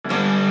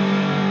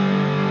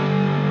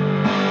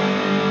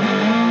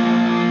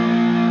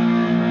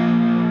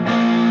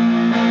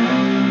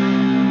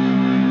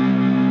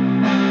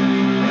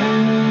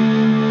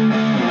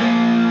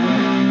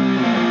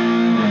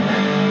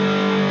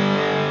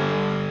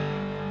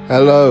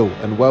Hello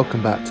and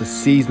welcome back to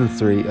Season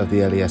 3 of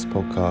the LES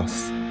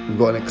podcast. We've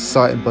got an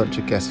exciting bunch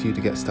of guests for you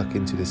to get stuck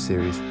into this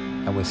series,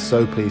 and we're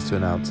so pleased to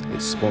announce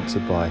it's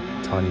sponsored by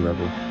Tiny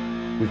Rebel.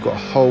 We've got a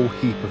whole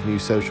heap of new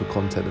social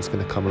content that's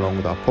going to come along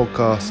with our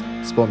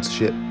podcast,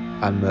 sponsorship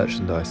and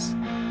merchandise.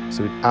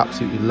 So we'd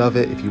absolutely love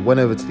it if you went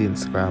over to the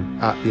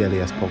Instagram at the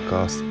LES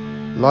podcast,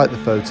 like the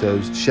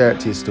photos, share it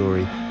to your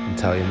story and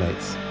tell your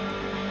mates.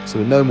 So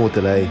with no more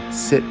delay,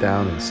 sit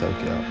down and soak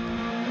it up.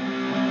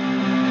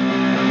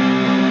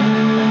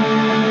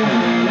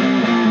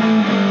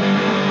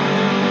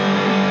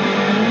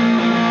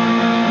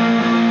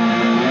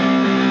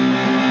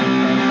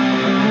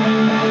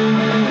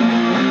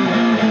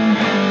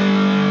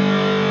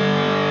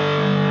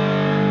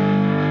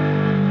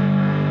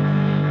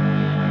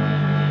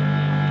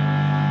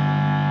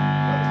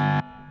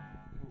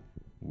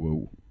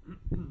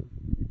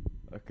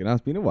 It's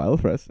been a while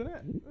for us, hasn't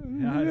it?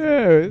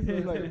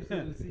 It's like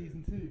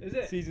season 2. Is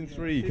it? Season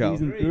 3, Carl.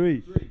 Season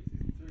 3.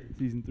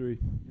 Season 3.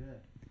 Yeah.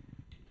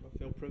 I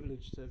feel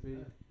privileged to be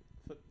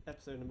for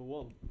episode number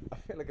 1. I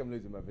feel like I'm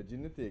losing my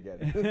virginity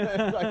again.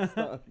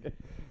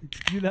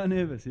 You that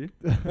nervous, you?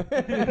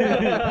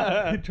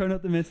 Try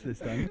not to miss this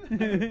time.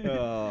 Leave it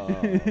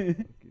out.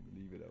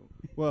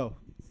 Well,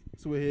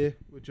 so we're here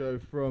with Joe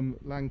from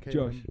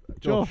Langkamer.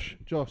 Josh.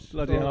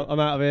 Bloody hell, I'm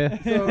out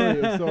of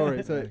here.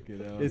 Sorry. So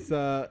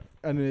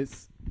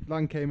it's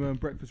Langkamer and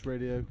Breakfast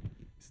Radio.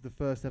 This is the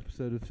first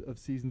episode of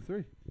season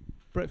 3.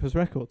 Breakfast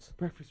Records.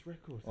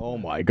 Oh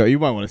my god, you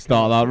might want to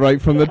start that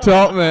right from the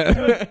top, mate. Do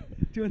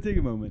you want to take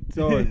a moment?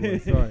 Sorry,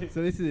 boys, sorry.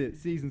 So this is it,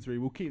 season 3.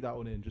 We'll keep that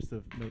one in just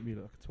to make me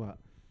look like a twat.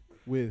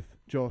 With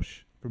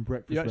Josh from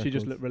Breakfast You actually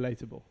Records. just look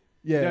relatable.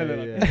 Yeah.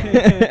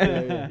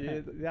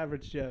 You're the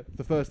average Joe.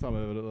 The first time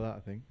I ever looked at that, I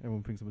think.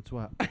 Everyone thinks I'm a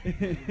twat.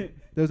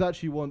 There was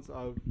actually once,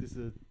 this is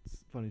a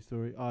funny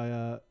story,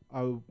 I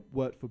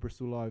worked for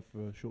Bristol Live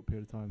for a short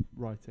period of time,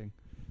 writing,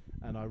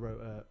 and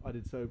I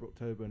did Sober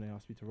October, and they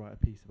asked me to write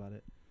a piece about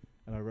it,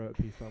 and I wrote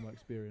a piece about my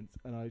experience,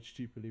 and I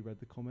stupidly read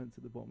the comments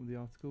at the bottom of the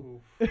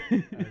article,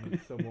 and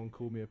someone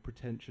called me a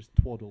pretentious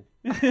twaddle.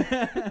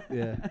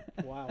 Yeah.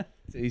 Wow.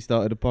 So he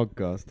started a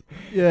podcast.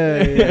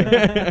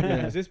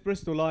 Yeah. Is this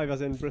Bristol Live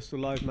as in Bristol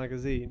Live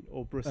magazine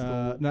or Bristol?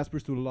 No, that's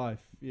Bristol Live.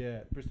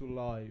 Yeah, Bristol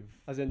Live.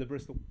 As in the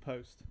Bristol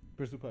Post?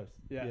 Bristol Post.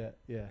 Yeah.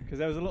 Yeah. Because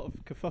there was a lot of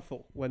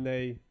kerfuffle when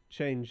they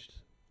changed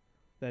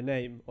their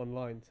name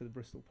online to the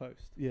Bristol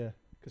Post. Yeah.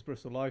 Because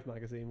Bristol Live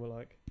magazine were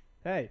like,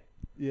 hey,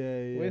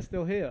 Yeah. we're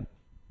still here.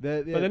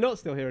 They're But they're not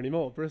still here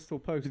anymore. Bristol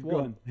Post They've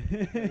won.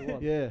 gone.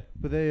 Yeah,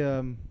 but they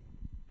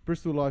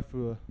Bristol Life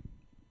were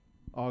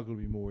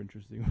arguably more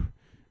interesting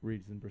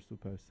reads than Bristol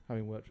Post,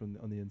 having worked on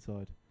the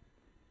inside.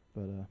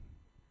 But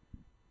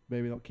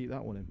maybe not keep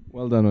that one in.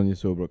 Well done on your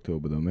Sober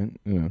October though, mate.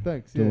 You know,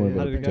 Thanks. don't worry How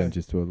about did the it go?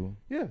 pretentious twaddle.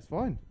 Yeah, it's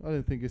fine. I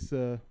don't think it's.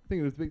 I think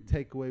it was the big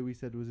takeaway we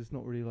said was it's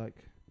not really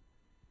like.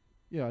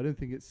 Yeah, I don't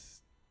think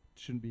it's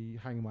shouldn't be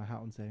hanging my hat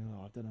on saying,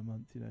 oh, I've done a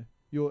month. You know,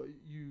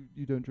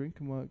 you don't drink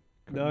and work.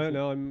 No,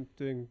 I'm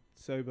doing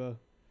sober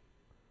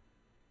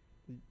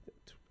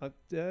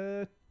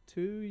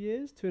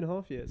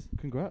 2.5 years.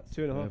 Congrats. 2.5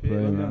 Yeah, years. pretty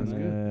Well nice.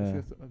 done, Yeah.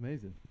 That's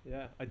amazing.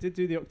 Yeah, I did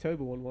do the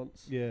October one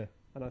once, Yeah.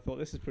 and I thought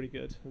this is pretty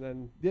good. And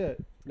then Yeah.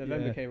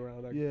 November Yeah. came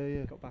around, I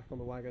Yeah. got back on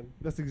the wagon.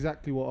 That's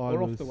exactly what I Or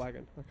was. off the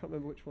wagon. I can't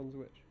remember which one's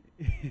which.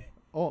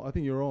 Oh, I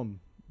think you're on.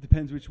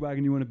 Depends which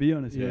wagon you want to be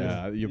on, I suppose.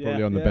 Yeah, you're Yeah.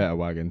 probably on the Yeah. better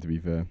wagon, to be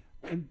fair.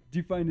 And do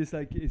you find this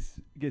like it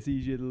gets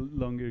easier the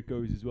longer it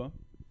goes as well?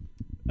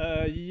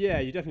 Yeah,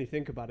 you definitely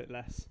think about it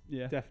less.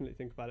 Yeah. Definitely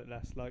think about it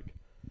less. Like,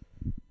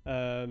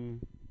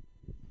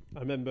 I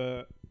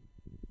remember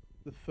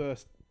the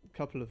first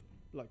couple of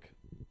like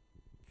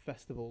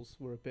festivals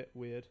were a bit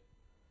weird,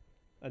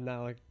 and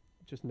now I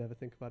just never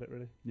think about it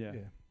really. Yeah.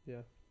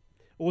 Yeah.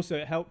 Also,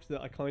 it helped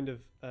that I kind of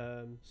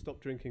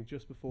stopped drinking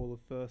just before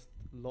the first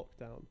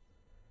lockdown,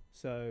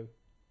 so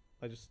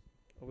I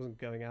wasn't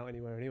going out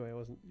anywhere anyway. I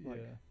wasn't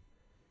like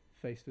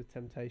faced with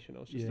temptation. I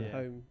was just Yeah. at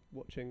home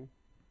watching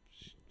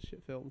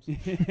shit films.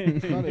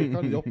 It's kind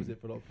of the opposite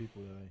for a lot of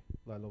people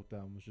though. Like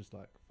lockdown was just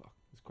like, fuck,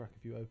 let's crack a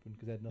few open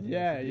because they had nothing.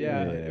 Yeah, else to do.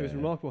 yeah. Yeah. It was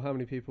remarkable how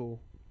many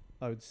people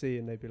I would see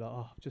and they'd be like,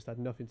 oh, I've just had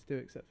nothing to do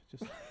except for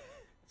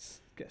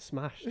just get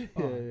smashed. Yeah.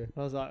 And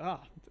I was like,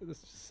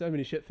 there's so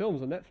many shit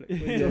films on Netflix. What are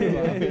you Yeah.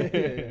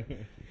 talking about?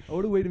 Oh,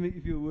 what a way to make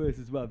you feel worse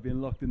as well,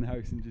 being locked in the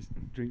house and just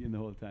drinking the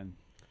whole time.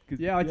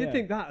 Yeah, I did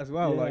think that as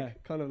well. Yeah.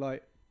 Like, kind of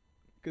like,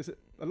 because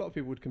a lot of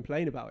people would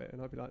complain about it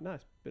and I'd be like, no,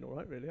 it's been all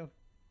right, really. I've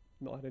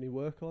not had any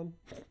work on.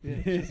 Yeah,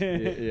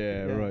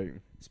 Yeah. right.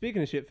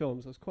 Speaking of shit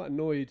films, I was quite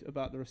annoyed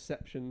about the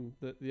reception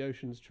that the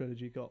Ocean's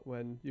trilogy got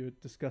when you were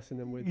discussing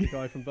them with the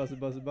guy from Buzzard,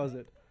 Buzzard,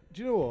 Buzzard.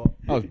 Do you know what?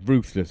 That was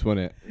ruthless,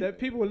 wasn't it?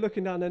 People were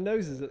looking down their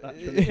noses at that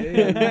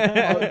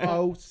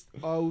trilogy.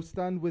 I'll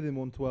stand with him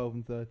on 12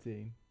 and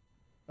 13.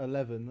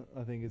 11,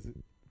 I think, is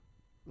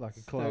like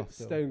a class.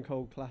 film. Stone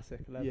cold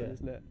classic 11, Yeah.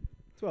 isn't it?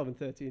 12 and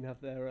 13 have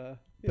their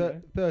you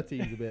know,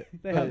 13's a bit.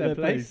 They have their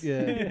place.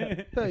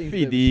 Yeah. 13's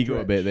Feed the ego a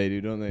stretch. bit, they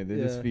do, don't they? They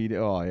just Yeah. feed it.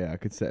 Oh yeah, I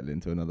could settle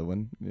into another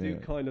one. I do Yeah.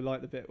 kind of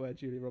like the bit where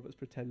Julia Roberts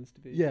pretends to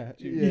be. Yeah,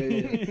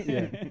 Julia.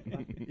 yeah.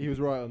 He was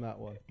right on that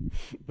one.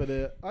 But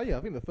I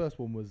think the first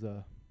one was.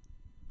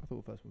 I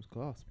thought the first one was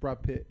class.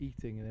 Brad Pitt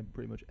eating in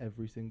pretty much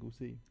every single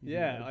scene. He's in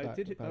Yeah, those I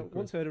did. back-to-back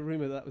Once heard a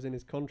rumor that was in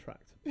his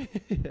contract.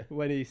 Yeah.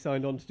 When he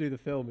signed on to do the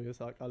film, he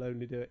was like, "I'll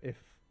only do it if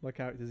my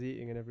character's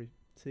eating in every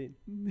scene."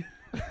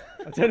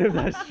 I don't know if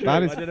that's true.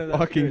 That I is don't know if that's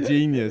fucking true.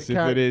 genius if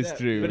it is Yeah.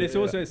 true. But it's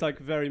Yeah. also it's like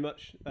very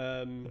much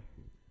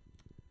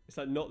it's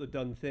like not the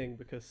done thing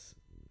because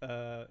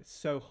it's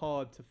so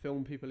hard to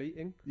film people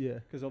eating Yeah.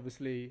 because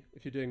obviously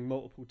if you're doing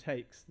multiple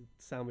takes, the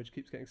sandwich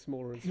keeps getting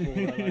smaller and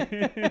smaller.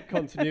 Like,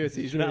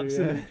 continuity is an True, yeah.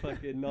 absolute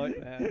fucking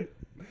nightmare.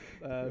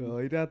 Oh,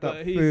 he'd had but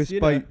that he's, first you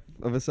know- bite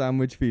of a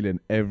sandwich feeling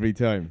every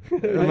time.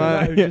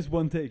 Right, just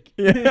one take.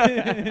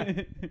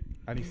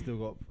 And he's still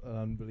got an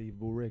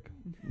unbelievable rig.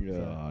 Yeah,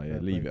 So, yeah,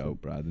 fair leave play it to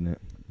out, Brad, innit?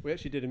 We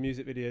actually did a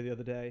music video the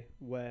other day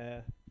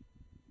where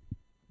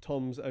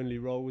Tom's only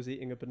role was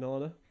eating a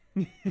banana.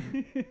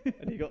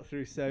 And he got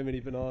through so many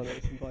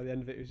bananas, and by the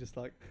end of it, he was just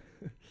like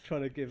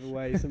trying to give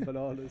away some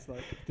bananas. Like,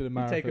 Did a he'd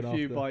marathon take a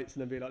few after. bites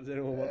and then be like, "Does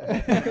anyone want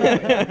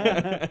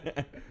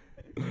that?"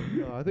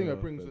 No, I think Oh,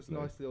 that brings fair us play.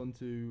 nicely on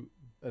to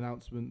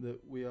announcement that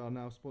we are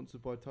now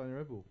sponsored by Tiny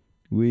Rebel.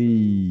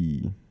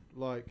 Wee.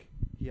 Like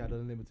he had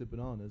unlimited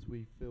bananas,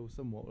 we feel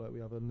somewhat like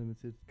we have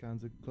unlimited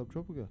cans of Club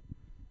Tropica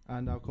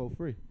and alcohol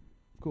free,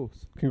 of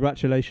course.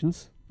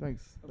 Congratulations.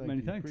 Thanks. Thank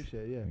Many you. thanks.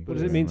 Appreciate it. Yeah. Thank What you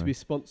does it very mean to be much.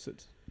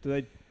 sponsored?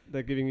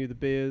 They're giving you the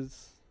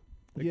beers?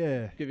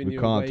 Yeah. Giving We you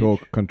a can't wage?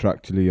 talk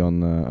contractually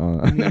on.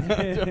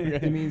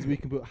 It means we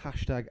can put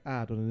hashtag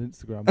ad on an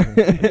Instagram,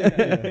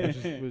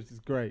 yeah, which is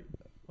great.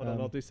 Hold on,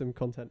 I'll do some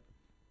content.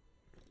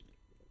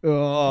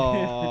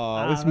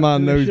 Oh, this that's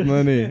man knows delicious.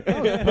 money.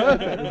 That was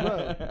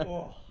perfect as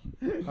well.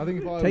 I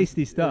think if I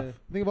Tasty was, stuff. yeah,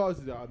 I think if I was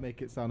to do that, I'd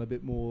make it sound a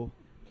bit more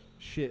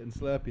shit and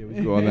slurpy.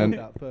 We Go on then.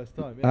 that first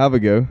time. Yeah. Have a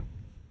go.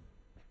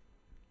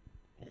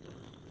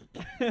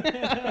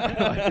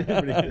 I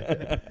didn't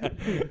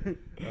really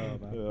oh,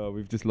 man.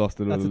 We've just lost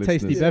a lot That's of a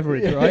tasty listeners.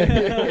 beverage, right?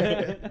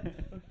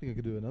 I think I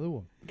could do another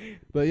one.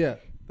 But yeah,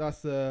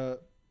 that's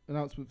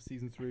announcement for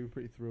season 3. We're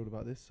pretty thrilled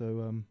about this.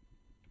 So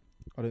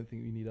I don't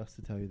think you need us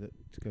to tell you that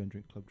to go and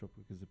drink Club Tropica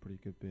because it's a pretty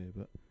good beer.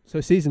 But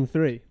So season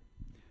 3.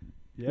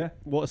 Yeah.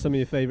 What are some of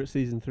your favourite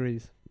season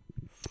 3s?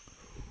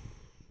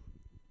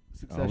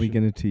 Succession. Are we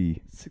gonna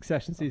tea?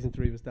 Succession season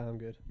 3 was damn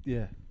good.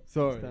 Yeah.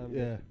 Sorry. Damn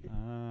Yeah.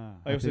 Ah.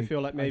 I also think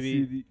feel like I see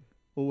maybe the-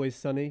 Always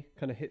Sunny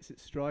kind of hits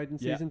its stride in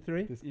Yeah. season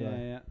 3. This guy.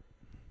 yeah.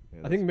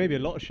 I think maybe a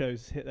lot of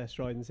shows hit their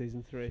stride in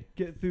season 3.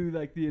 Get through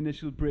like the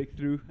initial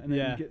breakthrough, and then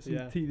Yeah, get some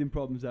yeah. teething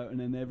problems out, and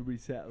then everybody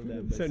settled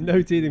down. by So season no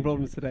three. teething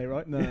problems today,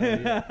 right? No.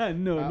 Yeah.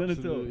 No, none at all.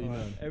 Absolutely Alright,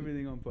 none.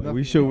 everything on point. Nothing Are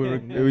we sure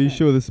wrong. are we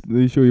sure this? Are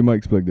you sure your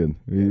mic's plugged in?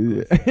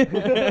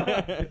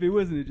 If it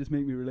wasn't, it'd just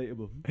make me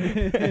relatable.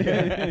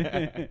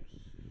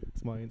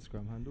 It's my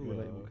Instagram handle,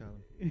 relatable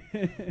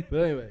Callum. But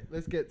anyway,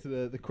 let's get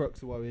to the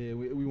crux of why we're here.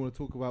 We want to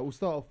talk about. We'll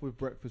start off with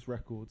Breakfast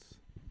Records,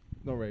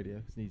 not radio.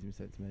 It's an easy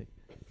mistake to make.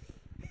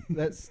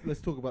 let's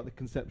talk about the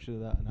conception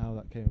of that and how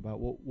that came about.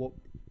 What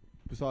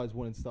besides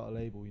wanting to start a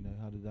label,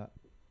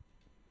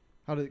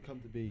 how did it come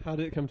to be? How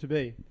did it come to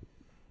be?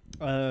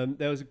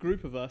 There was a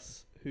group of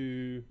us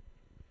who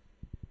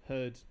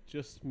had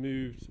just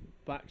moved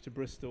back to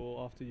Bristol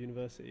after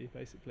university,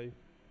 basically.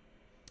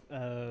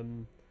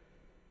 And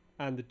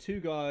the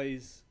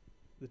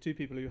two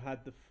people who had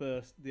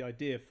the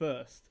idea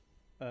first,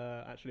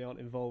 actually aren't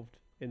involved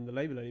in the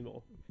label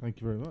anymore.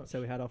 Thank you very much. So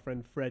we had our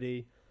friend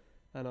Freddie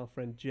and our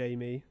friend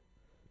Jamie,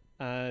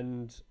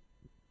 and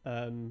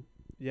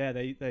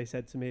they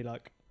said to me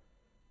like,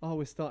 "Oh,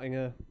 we're starting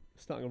a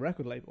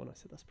record label," and I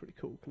said, "That's pretty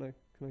cool. Can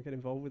I get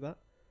involved with that?"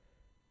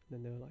 And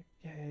then they were like,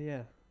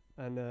 "Yeah."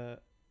 And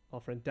our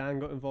friend Dan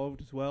got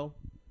involved as well,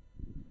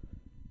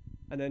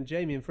 and then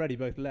Jamie and Freddie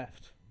both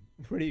left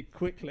pretty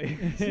quickly.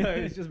 So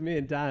it was just me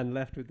and Dan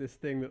left with this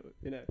thing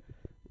that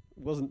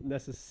wasn't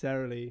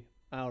necessarily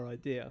our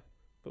idea,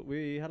 but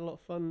we had a lot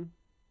of fun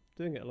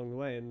doing it along the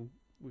way, and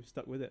we've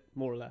stuck with it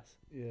more or less.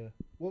 Yeah.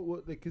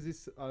 What? Because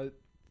it's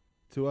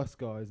to us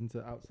guys and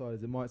to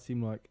outsiders, it might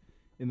seem like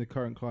in the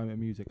current climate of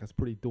music, that's a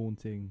pretty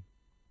daunting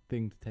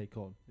thing to take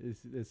on.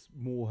 There's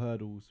more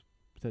hurdles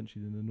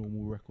potentially than a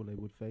normal record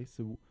label would face.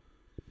 So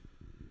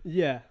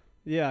Yeah,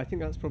 I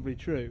think that's probably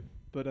true,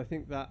 but I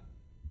think that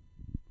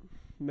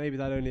maybe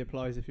that only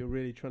applies if you're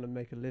really trying to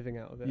make a living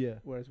out of it. Yeah.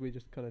 Whereas we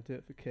just kind of do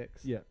it for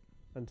kicks. yeah,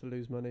 And to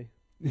lose money.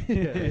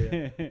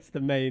 yeah. It's the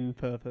main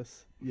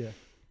purpose. Yeah.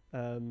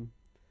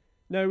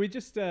 No, we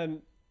just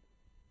when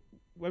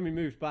we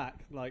moved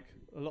back, like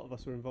a lot of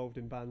us were involved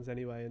in bands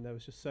anyway, and there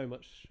was just so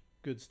much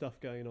good stuff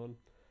going on,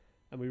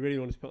 and we really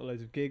wanted to put on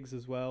loads of gigs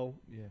as well.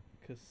 Yeah.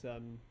 Because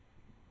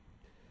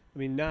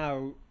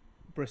now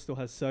Bristol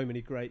has so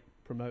many great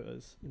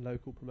promoters,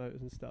 local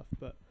promoters and stuff,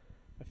 but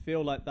I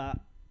feel like that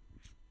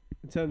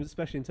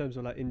especially in terms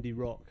of like indie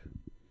rock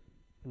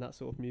and that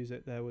sort of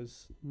music, there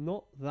was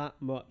not that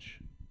much,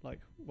 like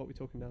what we're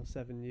talking now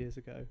 7 years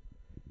ago,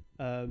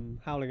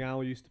 Howling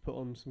Owl used to put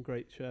on some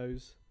great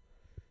shows.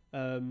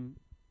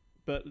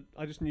 But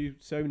I just knew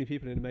so many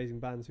people in amazing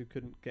bands who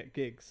couldn't get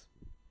gigs.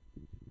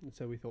 And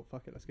so we thought,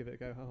 fuck it, let's give it a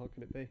go. How hard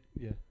can it be?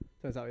 Yeah.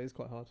 Turns out it is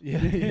quite hard. Yeah.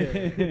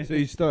 So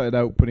you started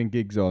out putting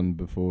gigs on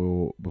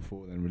before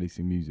then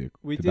releasing music.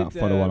 Did that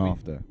follow on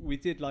after? We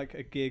did like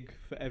a gig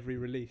for every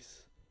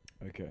release.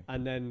 Okay.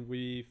 And then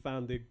we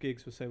found the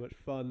gigs were so much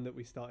fun that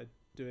we started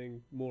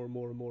doing more and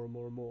more and more and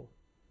more and more.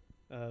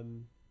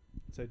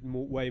 So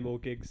way more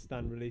gigs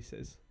than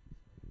releases.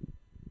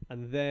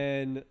 And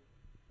then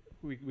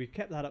we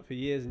kept that up for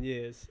years and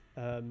years.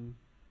 And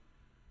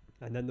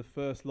then the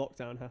first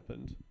lockdown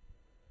happened.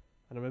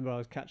 And I remember I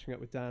was catching up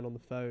with Dan on the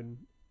phone.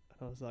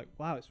 And I was like,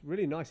 wow, it's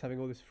really nice having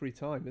all this free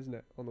time, isn't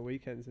it? On the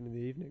weekends and in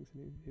the evenings.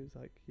 And he was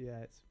like, yeah,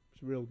 it's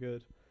real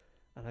good.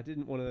 And I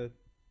didn't want to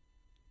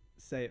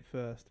say it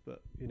first,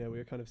 but, you know, we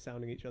were kind of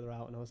sounding each other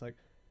out. And I was like,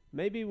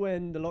 maybe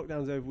when the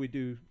lockdown's over, we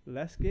do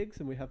less gigs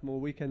and we have more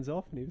weekends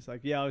off. And he was like,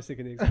 yeah, I was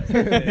thinking the exact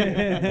same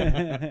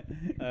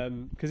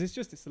thing. Because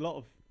it's a lot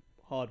of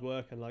hard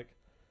work. And, like,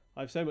 I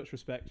have so much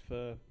respect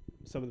for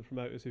some of the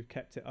promoters who've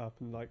kept it up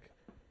and, like,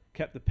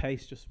 kept the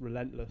pace just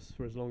relentless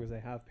for as long as they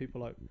have. People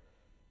like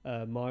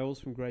Miles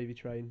from Gravy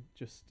Train,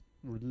 just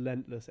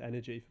relentless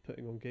energy for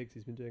putting on gigs.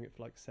 He's been doing it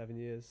for like 6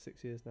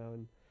 years now.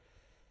 And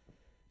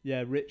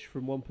yeah, Rich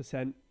from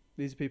 1%.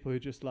 These are people who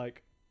just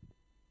like,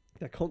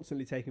 they're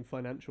constantly taking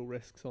financial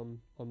risks on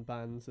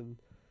bands,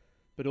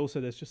 but also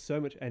there's just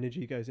so much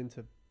energy goes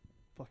into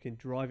fucking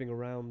driving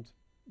around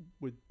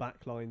with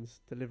backlines,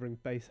 delivering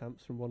bass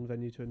amps from one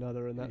venue to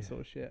another and that sort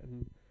of shit.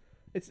 And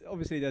it's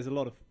obviously there's a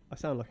lot of, I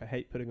sound like I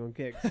hate putting on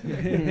gigs.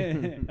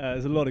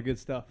 There's a lot of good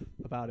stuff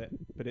about it,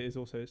 but it's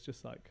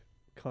just like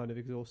kind of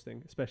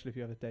exhausting, especially if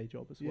you have a day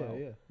job as well.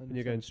 Yeah, and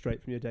you're going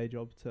straight from your day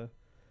job to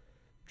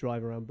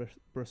drive around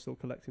Bristol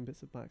collecting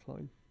bits of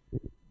backline.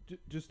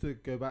 Just to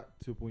go back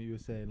to a point you were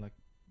saying, like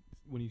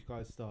when you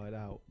guys started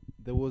out,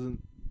 there wasn't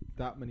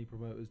that many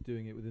promoters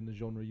doing it within the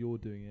genre you're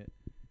doing it.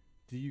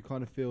 Do you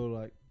kind of feel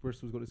like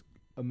Bristol's got this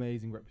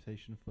amazing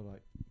reputation for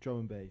like drum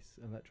and bass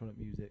and electronic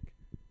music,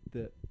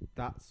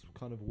 that's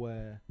kind of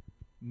where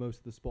most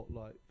of the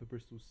spotlight for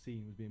Bristol's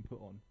scene was being put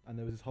on, and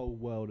there was this whole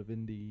world of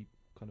indie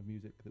kind of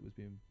music that was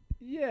being...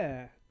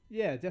 Yeah,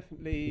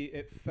 definitely.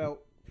 It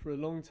felt for a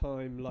long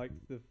time like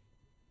the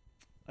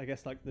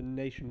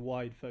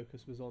nationwide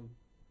focus was on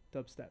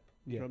dubstep,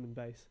 drum and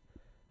bass.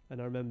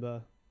 And I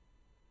remember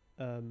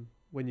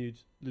when you'd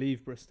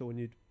leave Bristol and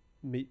you'd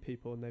meet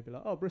people and they'd be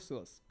like, oh,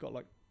 Bristol's got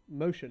like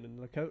Motion and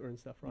Lakota and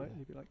stuff, right? And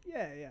you'd be like,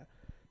 yeah.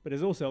 But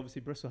there's also,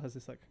 obviously, Bristol has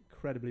this like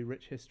incredibly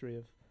rich history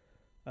of,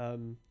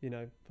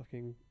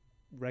 fucking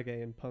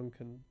reggae and punk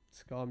and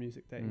ska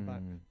music dating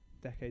back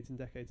decades and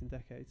decades and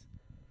decades.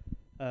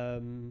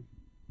 And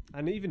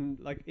even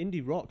like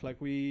indie rock, like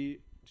did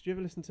you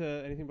ever listen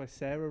to anything by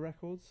Sarah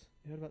Records?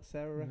 You heard about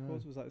Sarah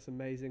Records? It was like this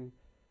amazing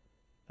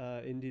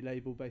indie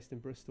label based in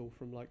Bristol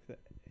from like the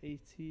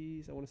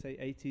 80s, I want to say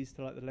 80s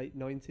to like the late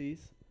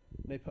 90s.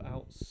 And they put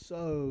out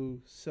so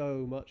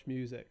much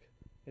music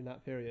in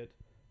that period.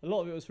 A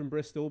lot of it was from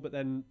Bristol, but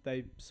then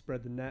they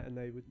spread the net and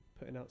they were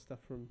putting out stuff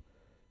from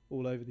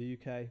all over the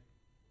UK.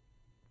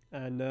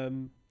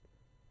 And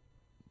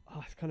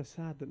it's kind of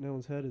sad that no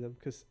one's heard of them,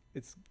 because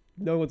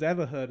no one's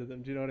ever heard of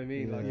them. Do you know what I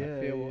mean?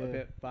 I feel a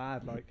bit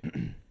bad. Like,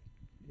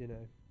 you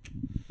know,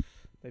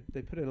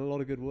 they put in a lot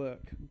of good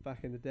work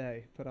back in the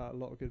day. Put out a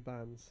lot of good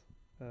bands.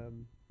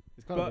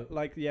 It's kind of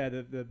like the I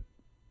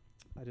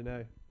don't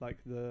know. Like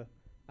the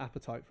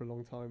appetite for a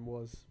long time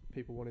was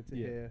people wanted to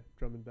hear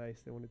drum and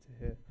bass. They wanted to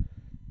hear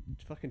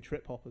fucking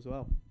trip hop as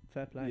well.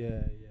 Fair play.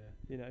 Yeah.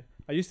 You know,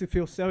 I used to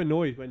feel so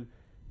annoyed when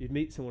you'd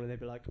meet someone and they'd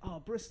be like, oh,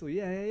 Bristol,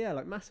 yeah,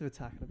 like Massive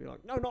Attack. And I'd be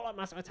like, no, not like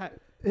Massive Attack.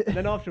 And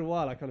then after a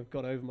while, I kind of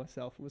got over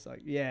myself and was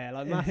like, yeah,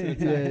 like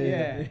Massive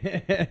Attack,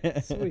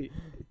 yeah. Sweet.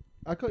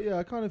 I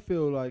kind of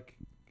feel like,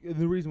 and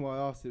the reason why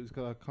I asked it was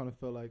because I kind of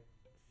felt like,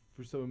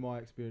 for some of my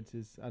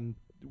experiences and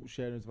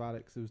sharing with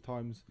Alex, there was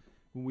times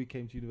when we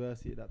came to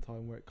university at that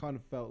time where it kind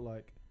of felt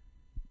like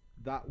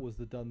that was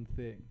the done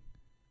thing,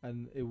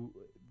 and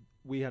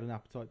we had an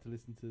appetite to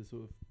listen to the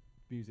sort of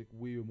music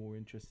we were more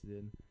interested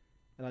in.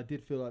 And I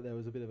did feel like there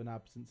was a bit of an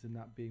absence in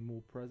that being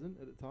more present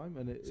at the time.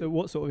 And so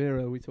what sort of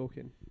era are we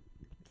talking?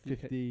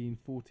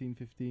 14,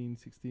 15,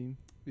 16.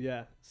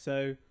 Yeah.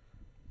 So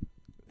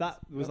that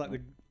was like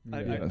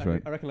that's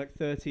right. I reckon like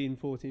 13,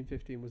 14,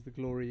 15 was the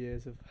glory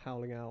years of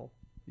Howling Owl.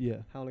 Yeah.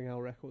 Howling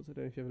Owl Records. I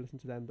don't know if you ever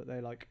listened to them, but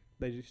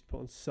they just put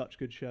on such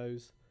good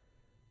shows.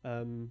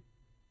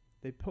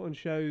 They put on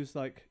shows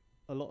like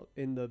a lot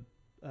in the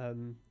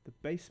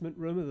basement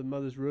room of the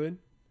Mother's Ruin.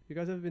 You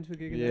guys ever been to a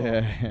gig in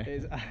there?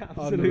 It's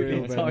absolutely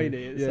Unreal, tiny.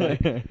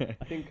 It's like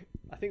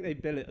I think they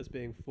bill it as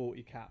being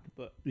 40 cap,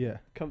 but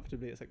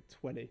comfortably it's like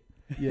 20.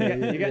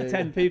 Yeah, you get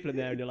 10 people in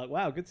there and you're like,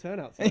 wow, good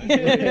turnout.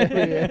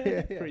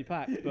 Pretty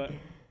packed. But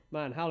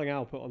man, Howling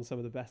Owl put on some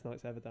of the best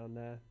nights ever down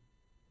there.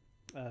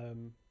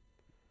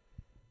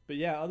 But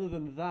yeah, other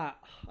than that,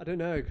 I don't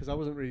know, because I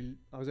was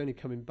only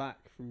coming back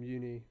from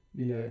uni,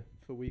 you know,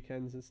 for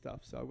weekends and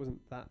stuff, so I wasn't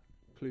that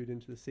clued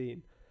into the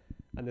scene.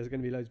 And there's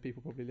going to be loads of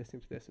people probably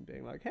listening to this and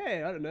being like,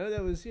 hey, I don't know,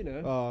 there was,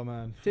 Oh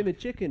man, Timid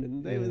Chicken,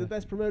 and they were the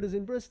best promoters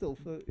in Bristol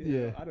for.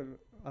 I don't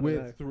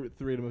we're know.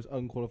 three of the most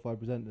unqualified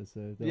presenters,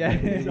 so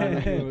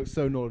Yeah. look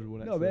so knowledgeable.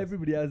 Next No, to but us.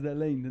 everybody has their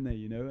lane, don't they?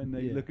 You know, and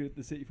they Yeah. look at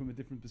the city from a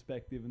different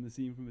perspective and the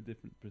scene from a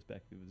different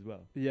perspective as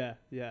well. Yeah.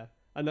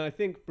 And I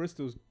think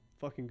Bristol's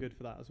fucking good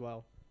for that as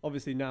well.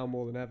 Obviously now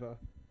more than ever,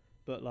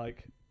 but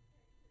like,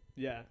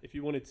 yeah, if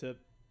you wanted to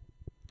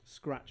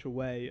scratch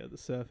away at the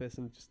surface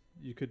and just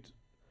you could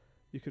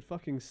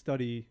fucking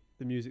study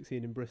the music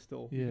scene in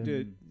Bristol. You Yeah. could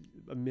do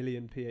a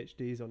million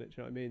PhDs on it. Do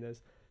you know what I mean?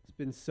 There's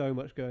been so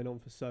much going on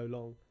for so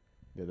long.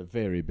 Yeah, the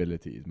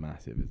variability is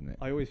massive, isn't it?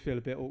 I always feel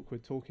a bit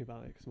awkward talking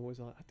about it because I'm always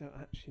like, I don't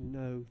actually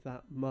know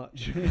that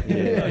much.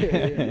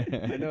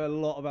 I know a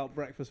lot about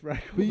Breakfast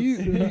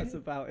Records. But that's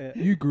about it.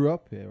 You grew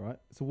up here, right?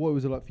 So what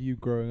was it like for you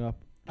growing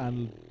up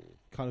and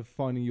kind of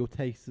finding your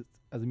taste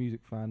as a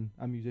music fan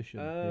and musician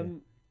here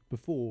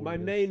before? My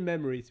this? main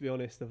memory, to be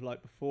honest, of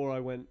like before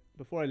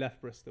I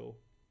left Bristol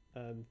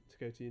to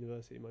go to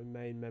university, my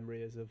main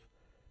memory is of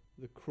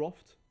the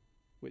Croft,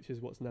 which is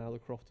what's now the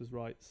Crofters'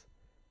 Rights,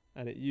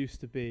 and it used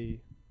to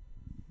be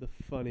the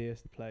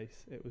funniest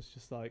place. It was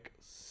just like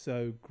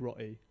so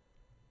grotty,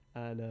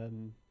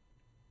 and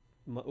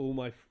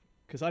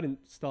because I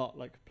didn't start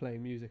like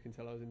playing music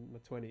until I was in my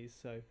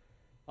 20s, so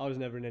I was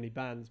never in any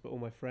bands, but all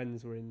my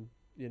friends were in,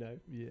 you know.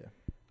 Yeah.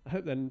 I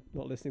hope they're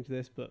not listening to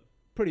this, but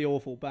pretty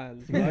awful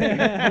bands,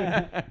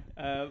 right?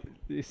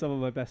 Some of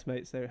my best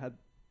mates there had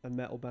a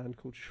metal band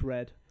called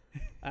Shred,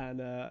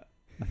 and I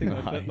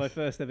think my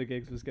first ever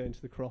gigs was going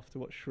to the Croft to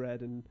watch Shred,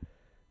 and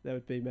there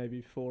would be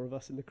maybe 4 of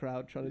us in the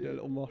crowd trying to do a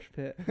little mosh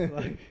pit.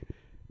 Like,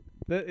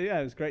 yeah,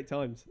 it was great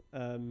times.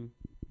 And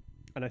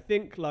I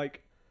think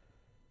like,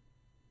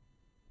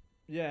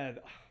 yeah,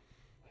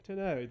 I don't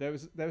know. There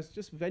was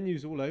just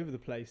venues all over the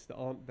place that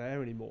aren't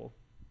there anymore,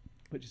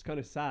 which is kind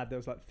of sad. There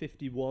was like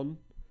 51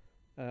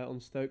 on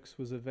Stokes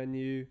was a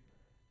venue.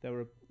 There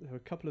were a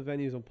couple of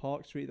venues on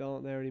Park Street that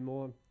aren't there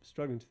anymore. I'm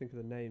struggling to think of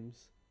the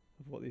names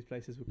of what these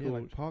places were called.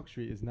 Like Park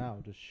Street is now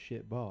just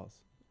shit bars.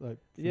 Like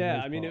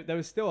yeah, I mean, there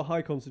was still a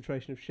high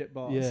concentration of shit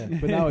bars. Yeah,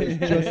 but now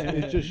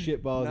it's just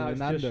shit bars now and it's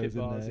Nando's just shit in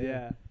bars, there.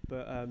 yeah.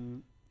 But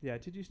yeah,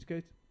 did you used to go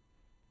to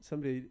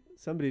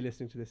somebody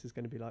listening to this is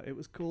going to be like, it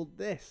was called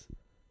this,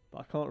 but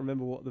I can't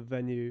remember what the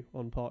venue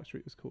on Park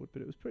Street was called,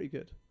 but it was pretty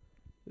good.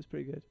 It was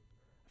pretty good.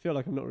 I feel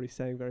like I'm not really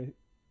saying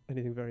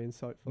anything very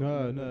insightful.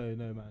 No,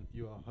 man,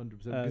 you are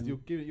 100% because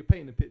you're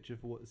painting a picture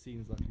for what the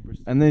scene is like in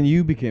Bristol. And then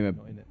you became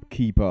Not in it. a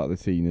key part of the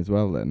scene as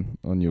well. Then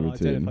on your I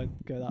don't know return, if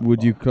I'd go that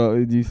would far.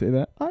 Would you say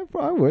that?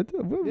 I would.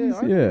 Yeah,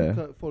 I Yeah.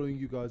 remember following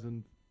you guys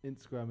on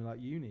Instagram in like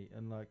uni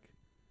and like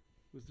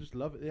was just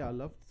love it. Yeah, I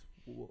loved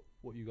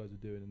what you guys were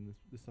doing and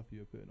the stuff you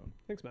were putting on.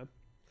 Thanks, man.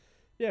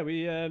 Yeah,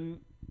 we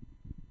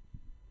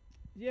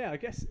yeah, I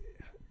guess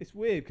it's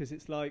weird because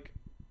it's like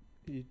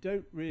you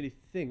don't really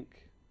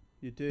think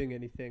you're doing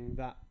anything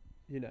that,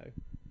 you know,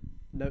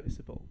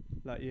 noticeable.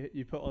 Like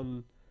you put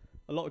on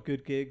a lot of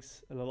good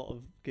gigs and a lot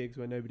of gigs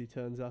where nobody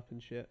turns up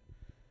and shit,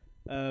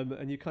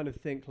 and you kind of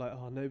think like,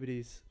 oh,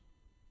 nobody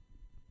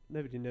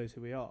knows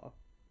who we are.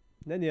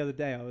 And then the other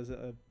day I was at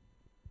a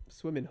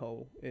swimming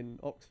hole in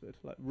Oxford,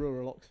 like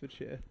rural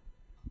Oxfordshire,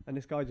 and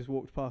this guy just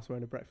walked past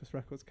wearing a Breakfast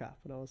Records cap,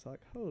 and I was like,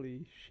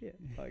 holy shit.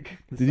 Like,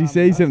 Did you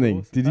say that's something?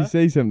 awesome. Did you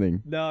say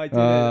something? No, I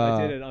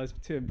didn't. I was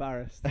too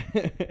embarrassed.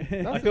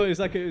 I thought it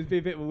would be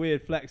a bit of a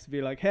weird flex to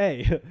be like,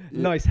 hey,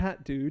 nice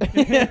hat, dude.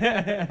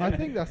 I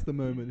think that's the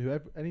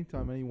moment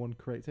anytime anyone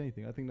creates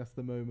anything, I think that's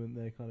the moment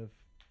they kind of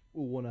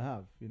all want to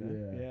have, you know.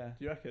 Yeah.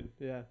 Do you reckon?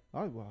 Yeah.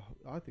 I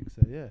think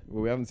so, yeah.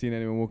 Well, we haven't seen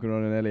anyone walking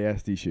around in an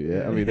LAS t-shirt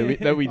yet. Yeah. I mean,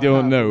 that we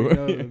don't know. We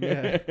know them,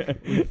 yeah.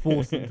 We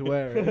force them to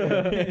wear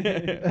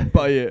it.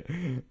 Buy it.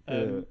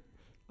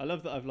 I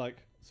love that I've like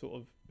sort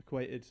of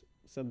equated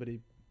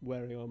somebody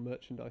wearing our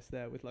merchandise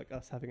there with like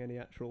us having any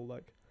actual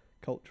like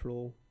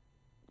cultural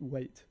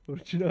weight, or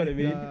do you know what I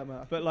mean? Nah,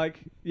 man. But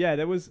like, yeah,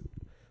 there was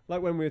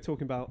like when we were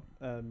talking about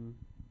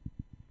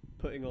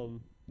putting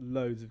on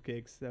loads of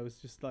gigs, there was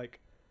just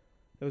like,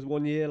 there was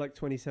one year like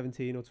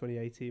 2017 or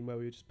 2018 where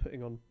we were just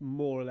putting on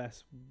more or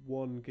less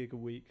 1 gig a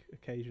week,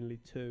 occasionally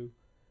 2,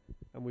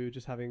 and we were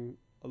just having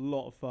a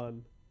lot of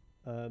fun.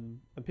 And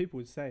people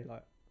would say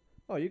like,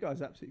 oh, you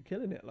guys are absolutely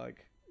killing it,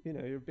 like, you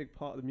know, you're a big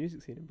part of the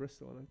music scene in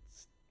Bristol. And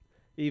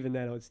even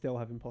then I would still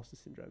have imposter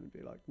syndrome and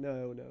be like,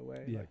 no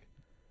way. Yeah. Like,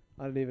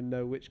 I don't even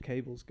know which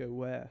cables go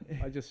where.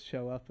 I just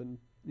show up and,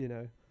 you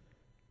know,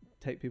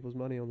 take people's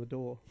money on the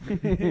door. I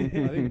think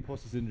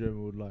imposter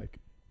syndrome would like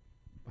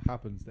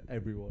happens to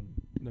everyone,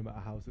 no matter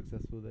how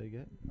successful they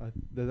get.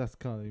 That's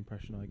kind of the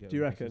impression I get. Do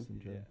you with imposter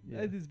reckon? syndrome.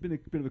 Yeah. There's been a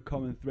bit of a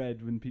common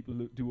thread when people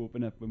do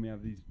open up when we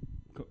have these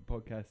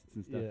podcasts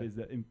and stuff, Yeah. is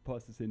that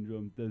imposter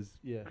syndrome does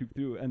Yeah. creep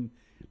through, and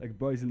like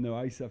boys will know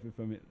I suffer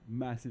from it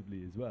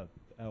massively as well,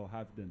 or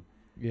have done.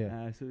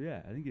 Yeah. So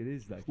yeah, I think it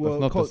is like. Well,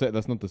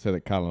 that's not to say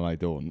that Cal and I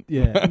don't.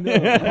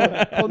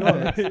 Yeah.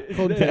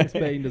 Context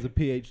Bain does a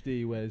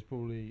PhD where there's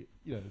probably,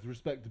 you know, there's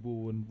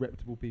respectable and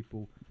reputable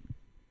people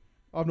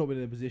I've not been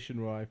in a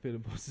position where I feel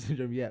imposter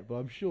syndrome yet, but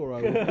I'm sure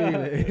I will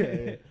feel it.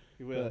 Yeah.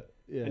 You will. But,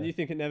 yeah. And you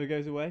think it never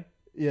goes away?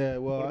 Yeah.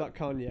 Well, What about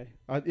Kanye?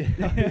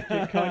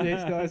 yeah. Kanye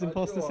still has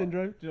imposter Do you know what?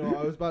 syndrome? Do you know what?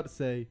 I was about to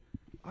say,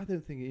 I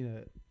don't think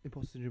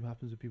imposter syndrome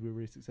happens with people who are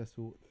really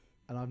successful,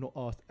 and I've not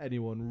asked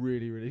anyone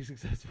really, really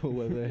successful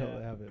whether or not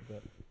they have it.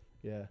 But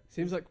yeah,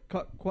 Seems like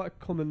quite a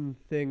common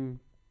thing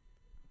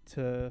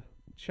to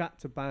chat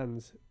to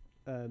bands,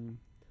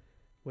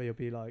 where you'll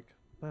be like,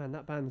 man,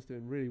 that band's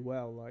doing really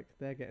well. Like,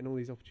 they're getting all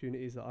these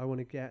opportunities that I want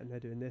to get, and they're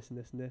doing this and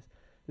this and this.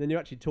 And then you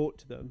actually talk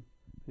to them,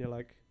 and you're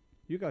like,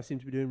 you guys seem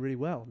to be doing really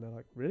well. And they're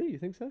like, really? You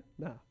think so?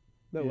 Nah,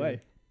 no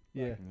way.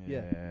 yeah.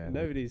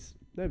 Nobody's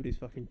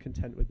fucking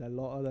content with their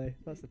lot, are they?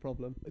 That's the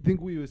problem. I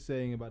think we were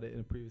saying about it in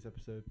a previous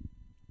episode,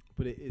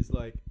 but it is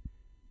like,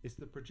 it's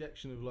the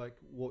projection of like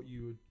what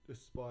you would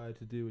aspire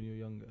to do when you're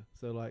younger.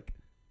 So like,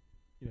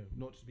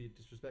 not to be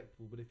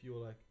disrespectful, but if you're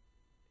like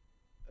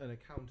an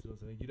accountant or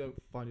something, you don't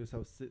find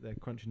yourself sit there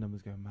crunching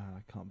numbers going, man,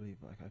 I can't believe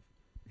like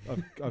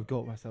I've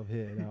got myself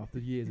here now after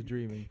years of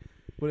dreaming.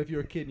 But if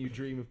you're a kid and you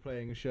dream of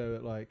playing a show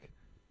at like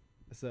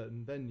a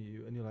certain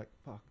venue and you're like,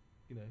 fuck,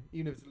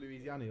 even if it's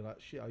Louisiana, you're like,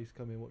 shit, I used to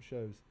come here and watch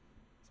shows.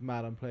 It's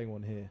mad I'm playing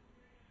one here.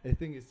 I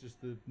think it's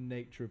just the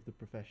nature of the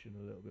profession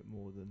a little bit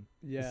more than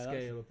the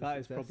scale of the that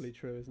is success. probably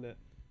true, isn't it?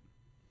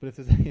 But if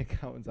there's any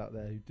accountants out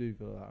there who do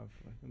feel that,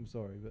 I'm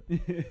sorry, but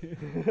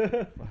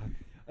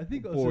I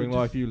think also boring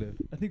life you live.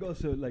 I think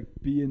also like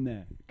being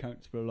there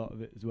counts for a lot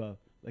of it as well.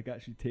 Like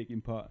actually taking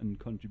part and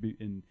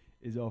contributing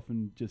is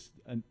often just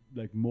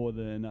like more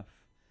than enough,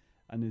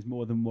 and is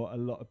more than what a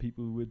lot of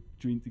people would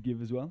dream to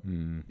give as well.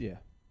 Yeah,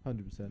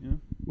 100%. Yeah.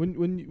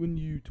 When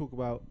you talk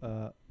about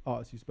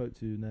artists you spoke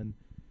to, and then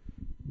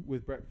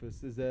with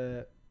Breakfast, is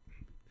there,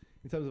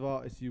 in terms of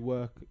artists you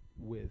work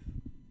with,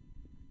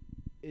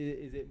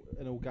 is it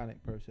an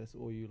organic process,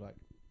 or you like,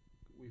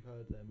 we've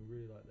heard them, we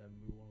really like them,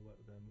 we want to work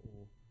with them,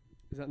 or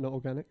Is that not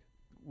organic?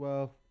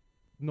 well,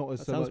 not as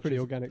That so sounds much pretty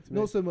as, organic to me.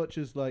 not so much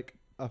as like,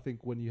 I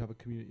think when you have a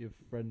community of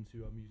friends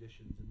who are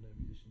musicians and know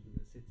musicians in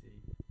the city,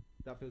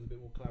 that feels a bit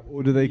more collaborative.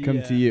 Or do they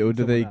come to Yeah. you? Or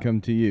do they Someone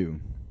come to you?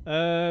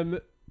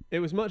 It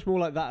was much more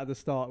like that at the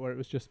start, where it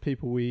was just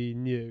people we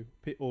knew,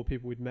 or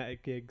people we'd met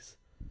at gigs,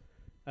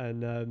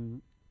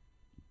 and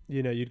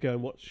you'd go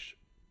and watch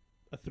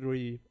a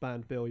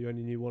 3-band bill. You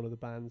only knew one of the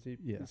bands.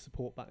 Yeah.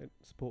 Support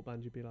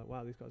band. You'd be like,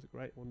 wow, these guys are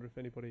great. Wonder if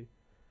anybody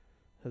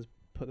has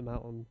put them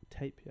out on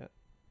tape yet.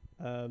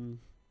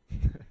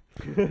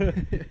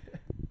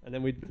 And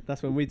then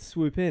that's when we'd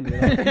swoop in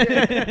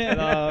with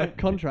our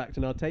contract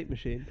and our tape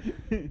machine.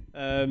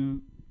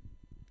 And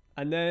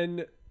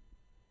then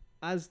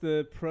as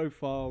the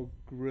profile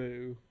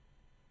grew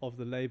of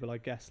the label, I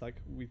guess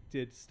like we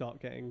did start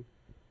getting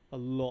a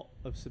lot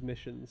of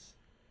submissions,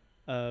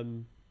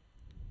 to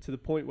the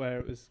point where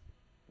it was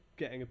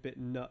getting a bit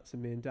nuts,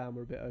 and me and Dan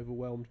were a bit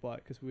overwhelmed by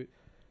it, because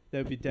there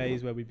would be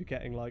days where we'd be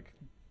getting like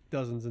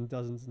dozens and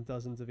dozens and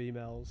dozens of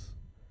emails.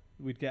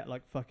 We'd get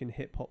like fucking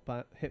hip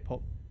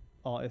hop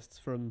artists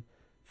from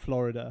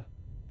Florida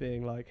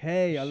being like,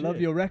 "Hey, I love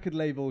your record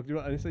label."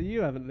 And so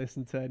you haven't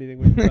listened to anything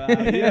we've put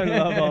out. You don't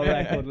love our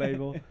record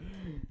label.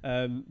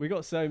 We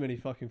got so many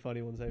fucking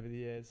funny ones over the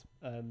years.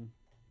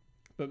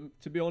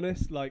 But to be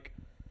honest, like,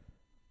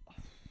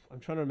 I'm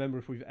trying to remember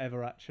if we've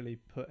ever actually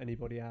put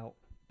anybody out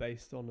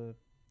based on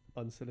a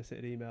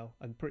unsolicited email.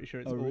 I'm pretty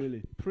sure it's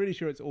really? Pretty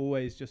sure it's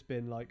always just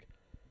been like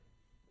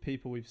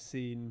people we've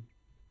seen,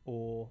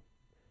 or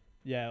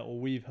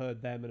we've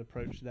heard them and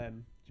approached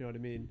them. Do you know what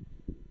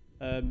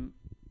I mean?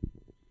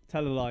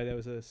 Tell a lie, there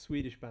was a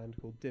Swedish band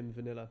called Dim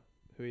Vanilla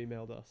who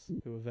emailed us,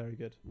 who were very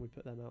good. We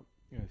put them out.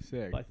 Yeah,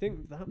 sick. But I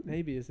think that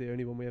maybe is the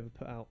only one we ever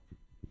put out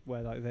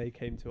where like they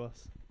came to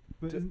us.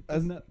 But isn't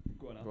that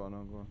go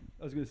on.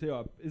 I was going to say,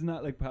 isn't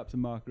that like perhaps a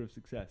marker of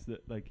success,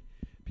 that like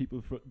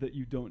people that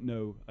you don't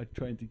know are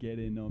trying to get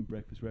in on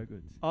Breakfast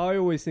Records? I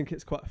always think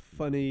it's quite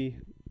funny.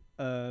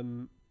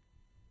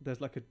 There's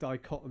like a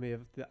dichotomy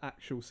of the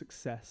actual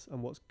success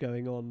and what's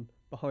going on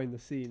behind the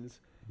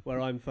scenes,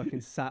 where I'm fucking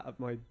sat at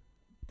my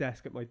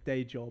desk at my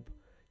day job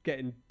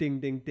getting ding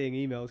ding ding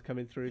emails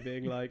coming through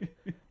being like,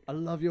 I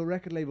love your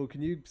record label,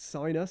 can you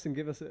sign us and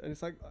give us and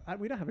it's like,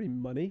 we don't have any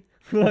money.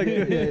 Like,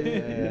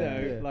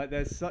 like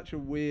there's such a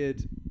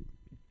weird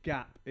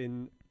gap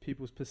in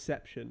people's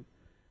perception.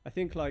 I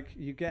think like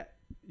you get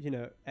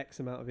X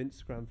amount of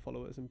Instagram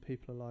followers and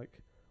people are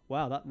like,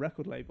 wow, that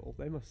record label,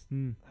 they must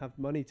have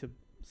money to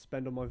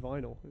spend on my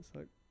vinyl. It's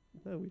like,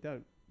 no, we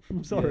don't.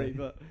 I'm sorry,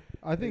 but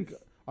I think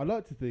I'd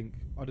like to think,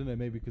 I don't know,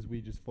 maybe because we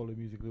just follow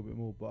music a little bit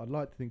more, but I'd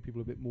like to think people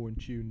are a bit more in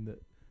tune,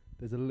 that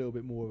there's a little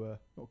bit more of a,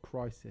 not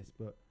crisis,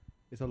 but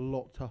it's a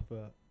lot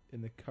tougher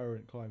in the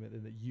current climate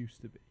than it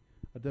used to be.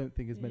 I don't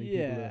think as many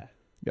people are.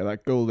 Yeah,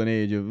 that golden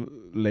age of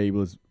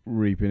labels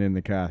reaping in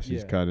the cash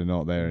is kind of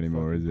not there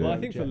anymore, is it? Well, I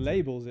think for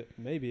labels it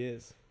maybe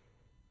is.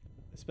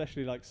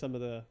 Especially like some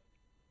of the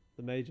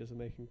majors are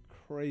making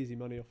crazy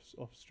money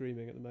off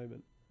streaming at the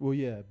moment. Well,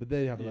 yeah, but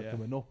they have like a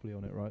monopoly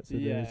on it, right? So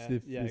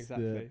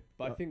exactly.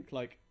 But I think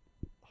like,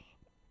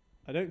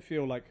 I don't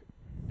feel like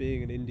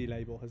being an indie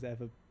label has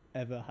ever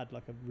ever had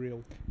like a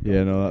real.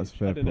 Yeah, golden no, that's age.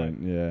 fair I don't know. point.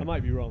 Yeah. I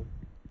might be wrong.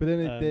 But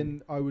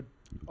then I would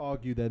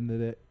argue then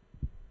that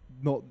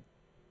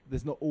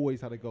there's not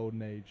always had a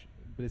golden age,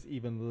 but it's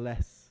even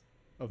less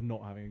of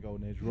not having a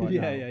golden age right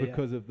now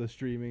because of the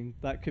streaming.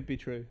 That could be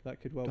true.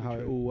 That could well be how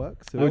true. it all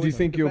works. So What do you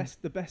think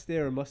the best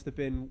era must have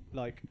been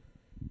like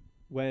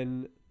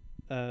when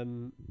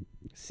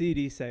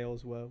CD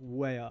sales were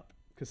way up,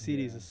 because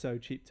CDs Yeah. are so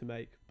cheap to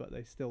make, but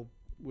they still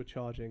were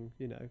charging,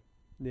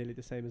 nearly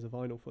the same as a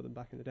vinyl for them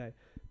back in the day.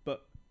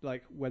 But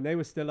like when they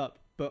were still up,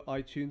 but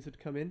iTunes had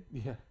come in,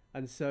 Yeah.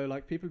 and so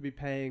like people would be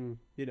paying,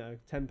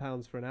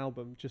 £10 for an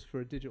album just for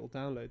a digital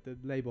download. The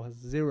label has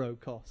zero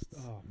costs.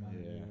 Oh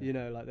man.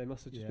 Yeah. Like they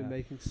must have just been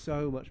making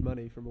so much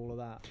money from all of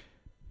that.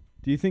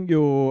 Do you think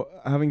you're,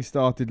 having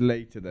started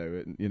later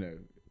though,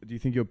 do you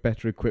think you're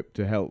better equipped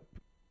to help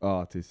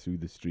artists through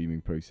the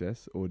streaming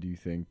process, or do you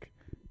think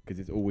because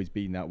it's always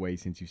been that way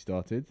since you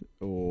started,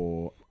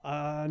 or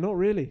Not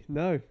really.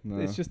 No. No.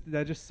 It's just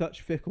they're just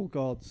such fickle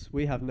gods.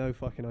 We have no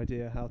fucking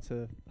idea how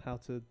to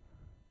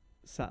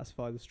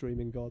satisfy the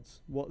streaming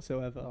gods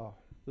whatsoever. Oh.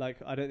 Like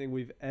I don't think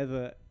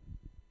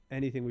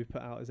anything we've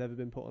put out has ever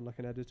been put on like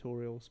an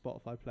editorial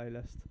Spotify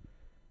playlist.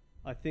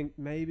 I think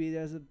maybe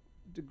there's a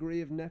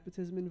degree of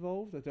nepotism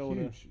involved. I don't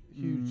want to.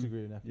 Huge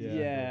degree of nepotism.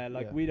 Yeah,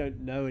 we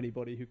don't know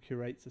anybody who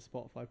curates a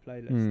Spotify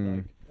playlist. Mm.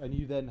 Like, And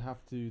you then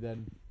have to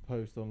then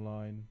post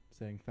online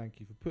saying thank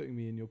you for putting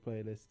me in your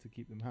playlist to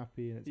keep them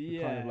happy, and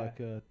it's kind of like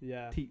a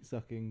teat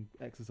sucking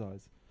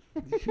exercise.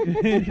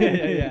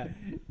 yeah.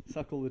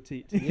 Suckle the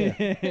teat. Yeah.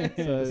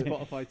 So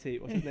Spotify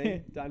teat. What's his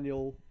name?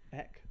 Daniel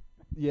Eck.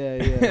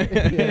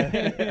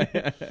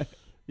 Yeah.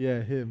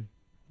 Yeah, him.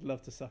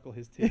 Love to suckle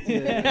his teeth.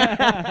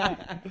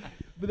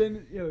 But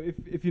then,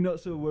 if you're not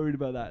so worried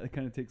about that, it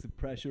kind of takes the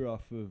pressure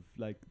off of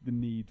like the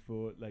need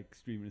for like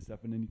streaming and stuff,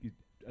 and then you could,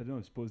 I don't know,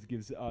 I suppose it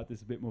gives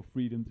artists a bit more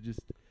freedom to just.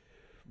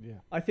 Yeah.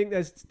 I think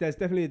there's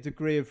definitely a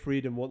degree of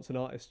freedom once an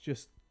artist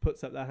just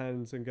puts up their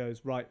hands and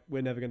goes, right,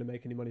 we're never going to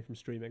make any money from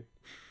streaming.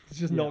 It's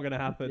just not going to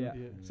happen. Yeah.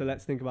 So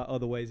let's think about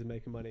other ways of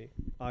making money,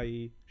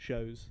 i.e.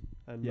 shows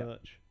and Yeah.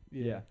 merch.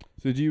 Yeah.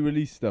 so do you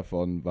release stuff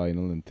on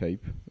vinyl and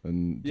tape,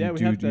 and Yeah,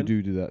 we have done.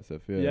 do that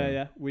stuff?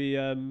 Yeah. We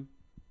I'm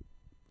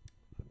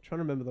trying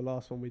to remember the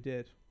last one we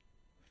did.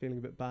 Feeling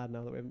a bit bad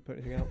now that we haven't put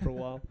anything out for a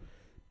while.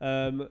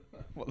 Well,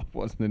 that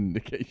wasn't an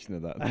indication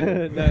of that.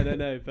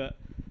 No. But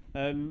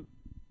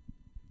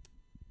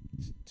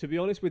to be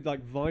honest, with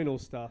like vinyl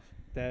stuff,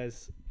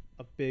 there's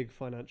a big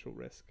financial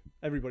risk.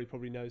 Everybody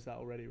probably knows that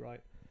already,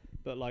 right?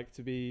 But like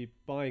to be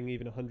buying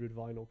even 100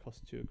 vinyl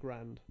costs you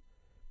 $1,000,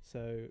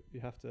 so you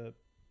have to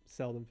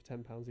sell them for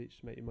 £10 each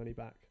to make your money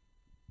back,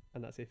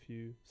 and that's if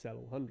you sell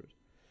all 100.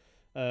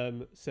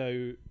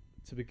 So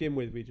to begin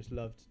with, we just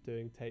loved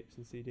doing tapes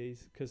and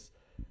CDs because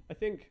I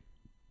think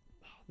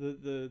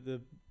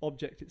the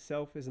object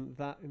itself isn't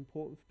that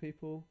important for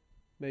people.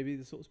 Maybe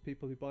the sorts of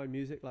people who buy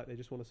music, like they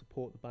just want to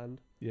support the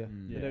band. Yeah.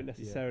 They don't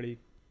necessarily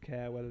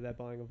care whether they're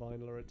buying a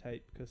vinyl or a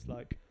tape, because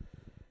like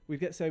we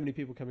get so many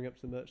people coming up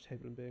to the merch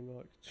table and being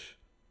like,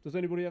 does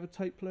anybody have a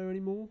tape player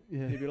anymore?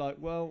 Yeah. You'd be like,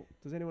 well,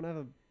 does anyone have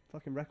a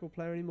fucking record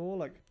player anymore?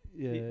 Like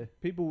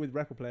people with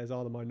record players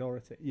are the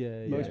minority.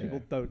 Most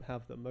people don't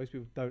have them. Most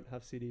people don't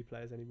have CD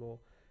players anymore.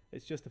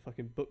 It's just a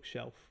fucking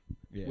bookshelf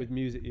with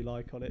music you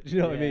like on it. Do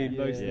you know what I mean?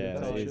 Most of the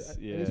time. And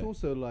it's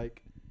also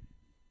like,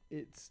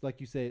 it's like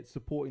you say, it's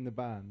supporting the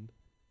band,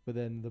 but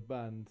then the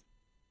band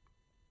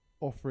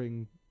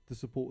offering the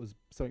supporters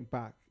something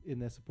back in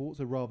their support.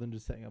 So rather than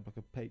just setting up like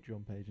a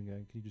Patreon page and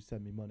going, can you just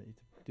send me money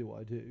to do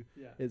what I do?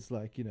 Yeah. It's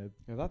like, Yeah,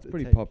 that's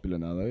pretty take. popular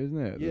now, though, isn't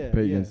it? Yeah, the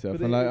Patreon yeah. stuff,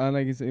 But and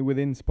like it's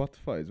within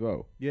Spotify as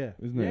well, Yeah.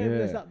 isn't Yeah, it? Yeah,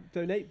 there's that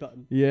donate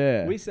button.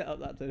 yeah. We set up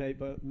that donate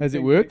button. Has it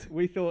thinking- worked?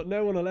 We thought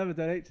no one will ever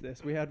donate to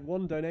this. We had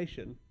one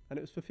donation, and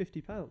it was for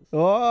 £50.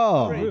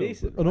 Oh, Pretty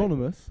decent, right?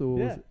 Anonymous or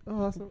Yeah. was it?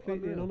 Oh, that's not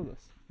Completely unreal.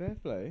 anonymous. fair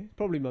play.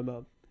 Probably my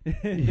mum.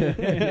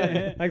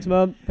 Yeah. Thanks,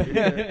 mum.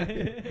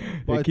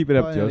 Yeah, keep it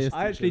up, Josh.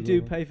 I actually do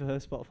pay for her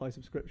Spotify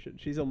subscription.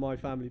 She's on my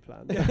family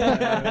plan.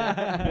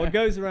 What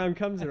goes around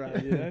comes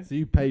around, you know. So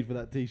you paid for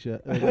that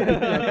T-shirt.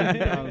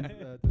 £50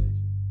 donation.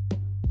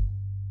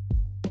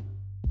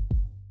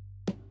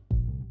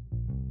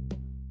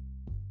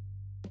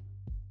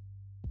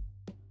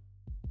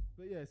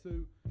 But yeah, so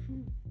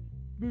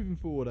moving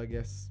forward, I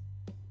guess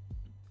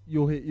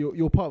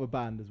you're part of a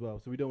band as well.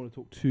 So we don't want to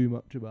talk too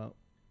much about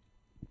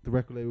the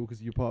record label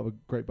because you're part of a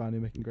great band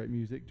who're making great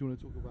music. Do you want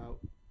to talk about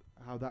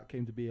how that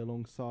came to be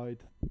alongside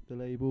the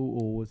label,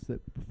 or was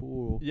it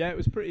before? Or? Yeah, it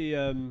was pretty.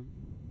 It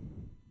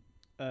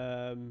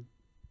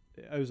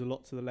owes a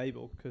lot to the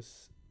label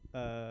because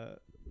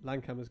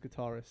Langkamer's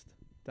guitarist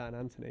Dan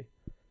Anthony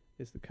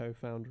is the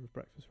co-founder of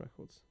Breakfast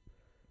Records,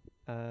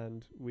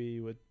 and we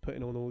were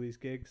putting on all these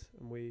gigs,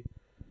 and we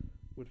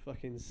would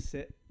fucking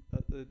sit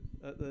at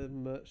the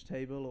merch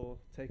table or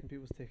taking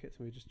people's tickets,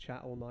 and we just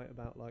chat all night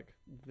about like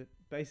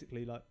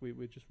basically like we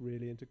were just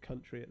really into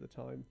country at the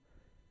time.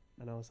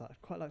 And I was like,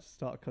 I'd quite like to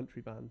start a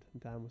country band.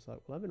 And Dan was like,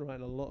 well, I've been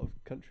writing a lot of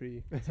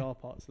country guitar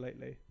parts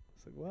lately. I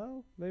was like,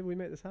 well, maybe we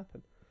make this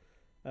happen.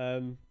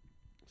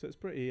 So it's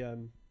pretty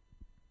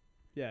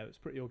yeah, it was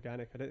pretty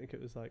organic. I don't think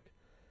it was like,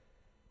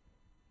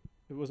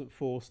 it wasn't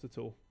forced at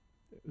all.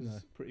 It was No.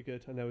 pretty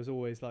good, and there was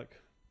always like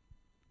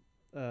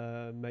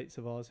mates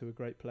of ours who were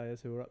great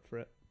players who were up for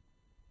it.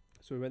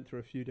 So we went through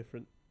a few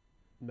different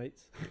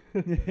mates,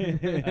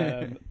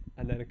 and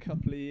then a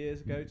couple of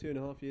years ago,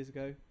 2.5 years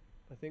ago,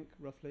 I think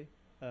roughly,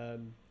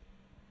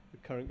 the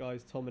current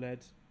guys Tom and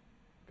Ed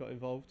got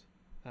involved,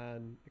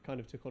 and it kind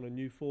of took on a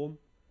new form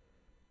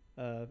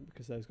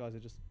because those guys are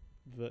just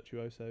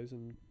virtuosos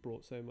and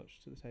brought so much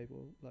to the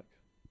table. Like,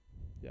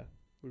 yeah,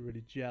 we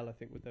really gel, I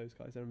think, with those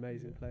guys. They're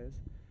amazing players.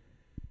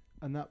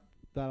 And that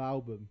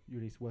album you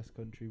released, West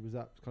Country, was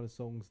that kind of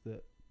songs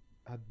that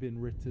had been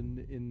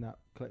written in that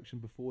collection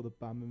before the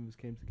band members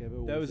came together?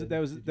 Or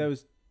There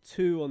was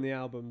 2 on the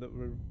album that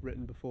were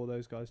written before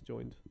those guys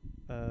joined,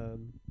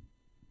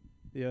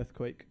 The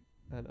Earthquake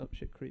and Up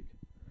Shit Creek,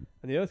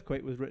 and The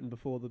Earthquake was written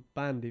before the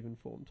band even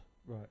formed.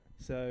 Right.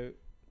 So,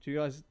 do you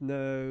guys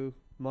know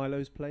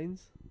Milo's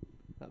Planes?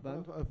 That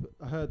band?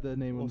 I heard their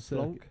name Or on the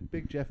circuit. Slonk?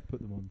 Big Jeff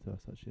put them on to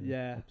us actually. in an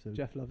Yeah, episode.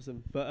 Jeff loves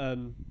them. But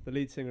the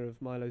lead singer of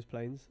Milo's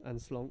Planes and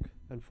Slonk,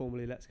 and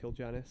formerly Let's Kill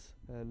Janice,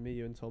 and Me,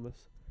 You and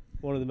Thomas,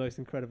 one of the most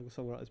incredible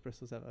songwriters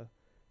Bristol's ever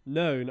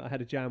known. I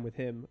had a jam with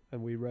him,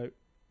 and we wrote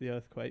The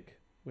Earthquake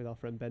with our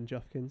friend Ben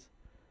Jufkins.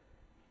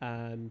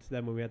 And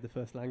then when we had the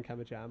first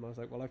Langkamer jam, I was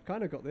like, well, I've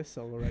kind of got this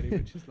song already,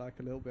 which is like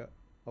a little bit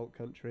alt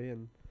country,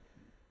 and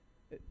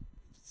it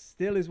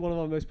still is one of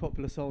our most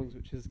popular songs,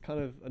 which is kind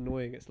of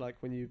annoying. It's like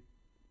when you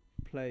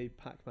play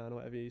Pac-Man or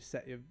whatever, you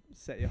set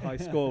your high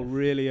score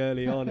really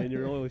early on, and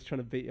you're always trying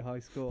to beat your high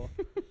score.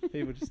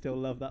 People just still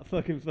love that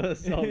fucking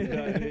first song. You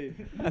know what I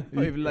mean?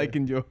 You've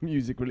likened your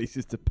music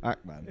releases to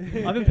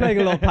Pac-Man. I've been playing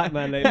a lot of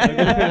Pac-Man lately. I'm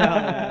gonna put it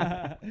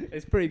out there.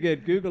 It's pretty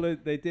good. Google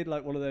it. They did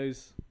like one of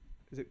those.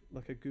 Is it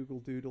like a Google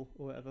Doodle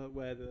or whatever,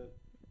 where the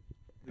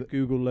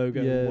Google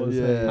logo was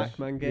a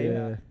Pac-Man game?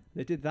 Yeah.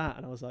 They did that,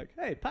 and I was like,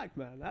 "Hey,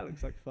 Pac-Man, that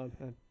looks like fun."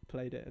 And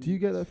played it. And Do you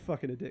get it's that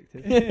fucking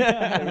addictive?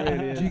 It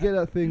really is. Do you get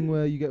that thing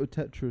where you get with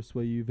Tetris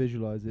where you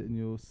visualize it in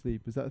your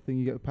sleep? Is that a thing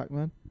you get with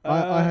Pac-Man?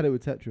 I had it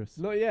with Tetris.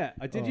 Not yet.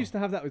 I did Oh. used to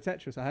have that with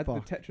Tetris. I had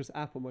Fuck. the Tetris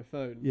app on my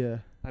phone, Yeah.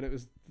 and it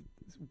was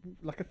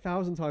like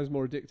 1,000 times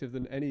more addictive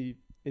than any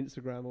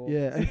Instagram or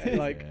Yeah. and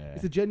like.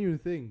 It's a genuine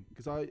thing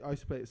because I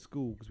used to play it at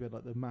school because we had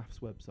like the maths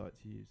website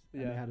to use,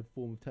 and Yeah. they had a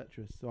form of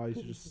Tetris. So I used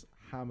to just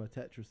hammer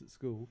Tetris at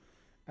school,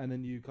 and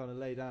then you kind of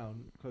lay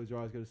down, close your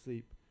eyes, go to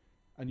sleep,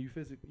 and you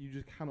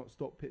just cannot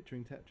stop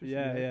picturing Tetris.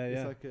 Yeah, yeah,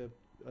 It's yeah. like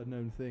a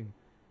known thing,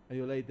 and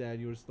you're laid there and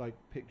you're just like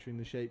picturing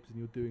the shapes and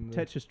you're doing the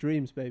Tetris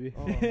Dreams, baby.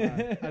 Oh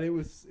man. And it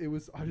was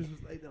I just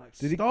was laid there like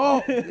Did it-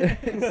 stop.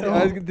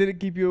 Stop. Did it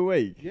keep you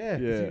awake? Yeah,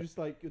 'cause you're just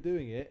like you're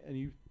doing it, and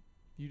you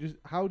just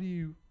how do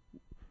you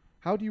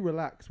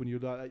relax when you're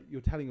like you're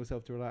telling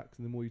yourself to relax,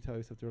 and the more you tell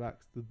yourself to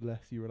relax, the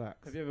less you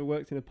relax. Have you ever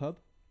worked in a pub?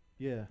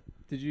 Yeah.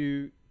 Did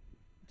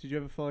you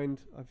ever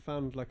find? I've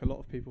found like a lot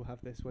of people have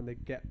this when they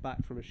get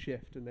back from a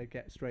shift and they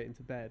get straight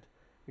into bed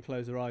and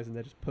close their eyes and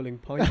they're just pulling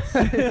pints.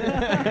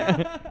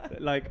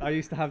 Like I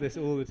used to have this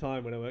all the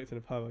time when I worked in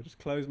a pub. I just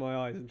close my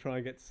eyes and try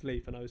and get to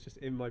sleep, and I was just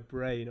in my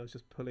brain. I was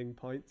just pulling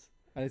pints.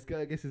 And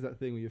I guess it's that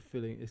thing where you're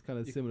filling. It's kind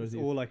of similar It's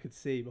to all I could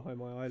see behind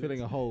my eyelids.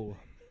 filling a hole.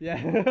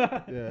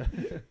 Yeah. Yeah.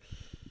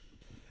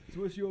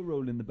 So what's your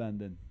role in the band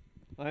then?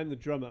 I am the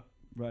drummer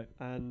Right.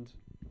 and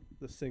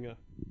the singer,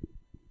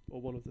 or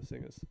one of the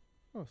singers.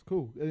 Oh, it's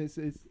cool. And it's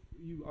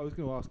you. I was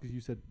going to ask because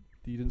you said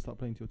that you didn't start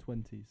playing till your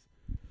 20s.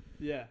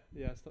 Yeah.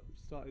 I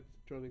started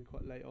drumming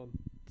quite late on.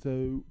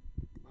 So,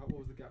 what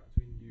was the gap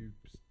between you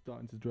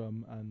starting to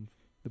drum and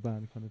the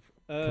band kind of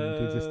coming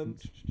to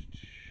existence?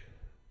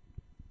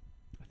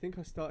 I think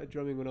I started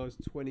drumming when I was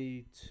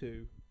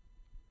 22.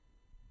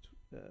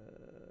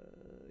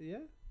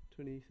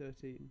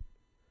 2013.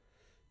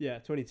 Yeah,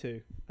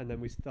 22. And then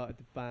we started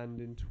the band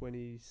in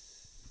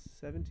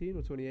 2017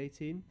 or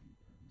 2018.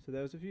 So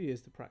there was a few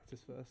years to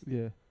practice first.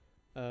 Yeah.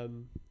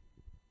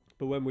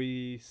 But when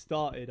we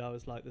started, I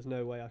was like, there's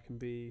no way I can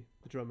be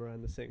the drummer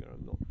and the singer.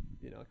 I'm not,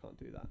 I can't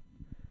do that.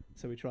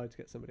 So we tried to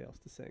get somebody else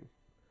to sing.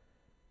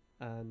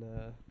 And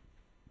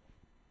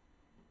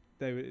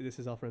this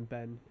is our friend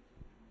Ben.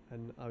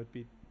 And I would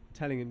be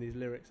telling him these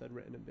lyrics I'd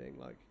written and being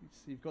like,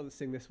 you've got to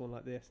sing this one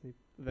like this. And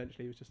he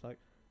eventually was just like,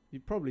 you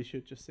probably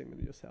should just sing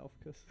them yourself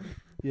because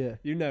Yeah.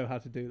 you know how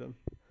to do them.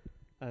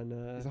 And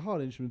It's a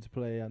hard instrument to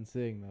play and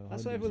sing, though.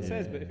 that's what everyone 100%.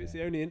 says. But if it's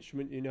the only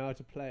instrument you know how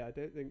to play, I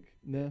don't think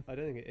No.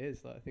 it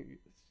is. Like, I think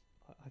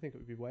it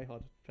would be way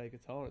harder to play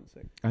guitar and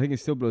sing. I think it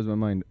still blows my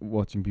mind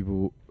watching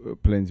people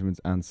play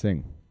instruments and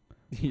sing.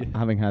 Yeah.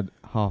 Having had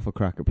half a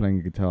crack at playing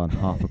a guitar and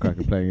half a crack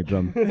at playing a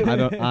drum,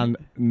 and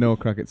no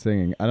crack at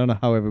singing. I don't know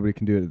how everybody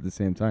can do it at the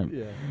same time.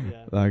 Yeah.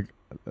 Yeah. Like,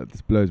 that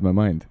just blows my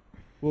mind.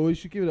 Well, we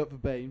should give it up for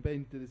Bane.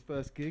 Bane did his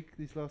first gig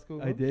these last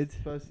couple I months. did.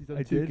 He's done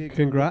I 2 did. gigs.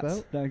 Congrats. under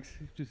the belt. Thanks.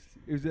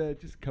 It was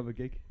just a cover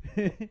gig.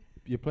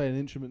 You're playing an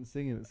instrument and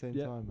singing at the same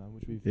Yeah. time, man.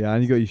 Which we've Yeah,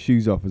 and you got your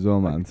shoes off as well,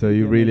 man. Like, So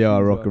you yeah, really my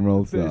are a shoes rock off. and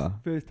roll First- star.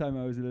 First time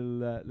I was a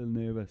little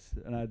nervous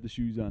and I had the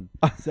shoes on.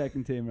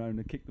 Second time around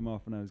I kicked them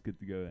off and I was good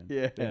to go then.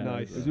 Yeah. Yeah,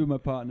 Nice. I was with my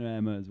partner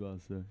Emma as well,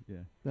 so yeah.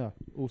 yeah,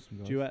 awesome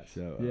guys. Duet.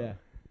 So, Yeah.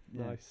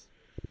 Yeah. Nice.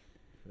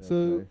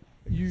 So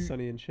you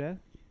Sonny and Cher.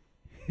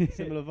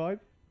 Similar vibe.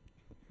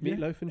 Yeah.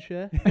 Meatloaf and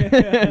Cher.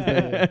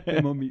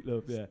 Him on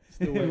Meatloaf, yeah.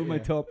 Still Him waiting, with my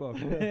yeah. top off.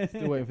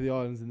 Still waiting for the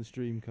Islands in the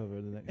Stream cover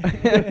in the next.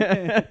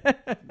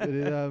 But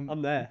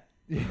I'm there.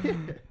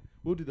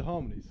 We'll do the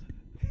harmonies.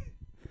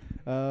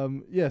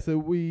 Yeah.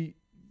 So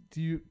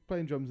do you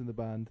playing drums in the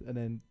band, and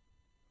then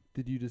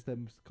did you just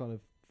then kind of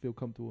feel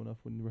comfortable enough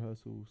when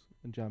rehearsals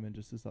and jamming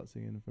just to start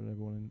singing in front of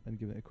everyone and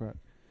giving it a crack?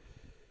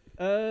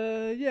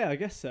 Yeah, I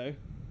guess so.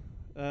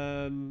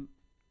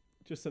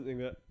 Just something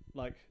that,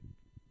 like,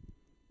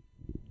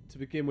 to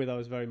begin with, I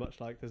was very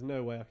much like, there's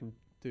no way I can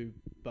do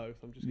both.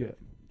 I'm just going to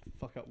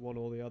fuck up one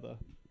or the other.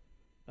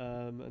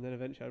 And then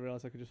eventually I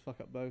realised I could just fuck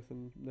up both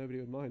and nobody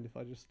would mind if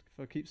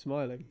I keep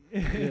smiling.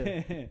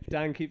 If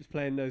Dan keeps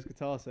playing those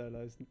guitar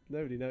solos,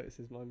 nobody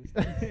notices my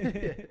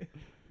mistakes.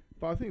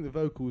 But I think the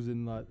vocals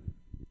and like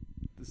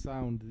the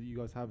sound that you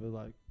guys have are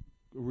like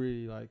a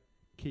really like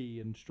key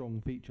and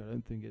strong feature. I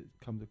don't think it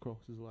comes across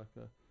as like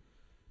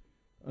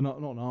not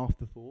an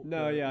afterthought.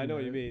 No, but, yeah, I know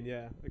what you mean.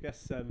 Yeah, I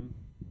guess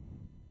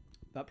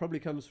that probably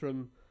comes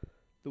from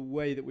the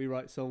way that we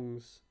write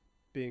songs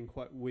being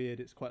quite weird.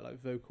 It's quite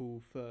like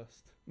vocal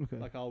first. Okay.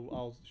 Like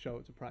I'll show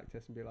it to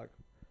practice and be like,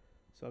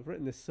 so I've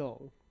written this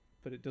song,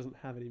 but it doesn't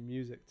have any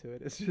music to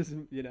it. It's just,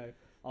 you know,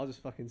 I'll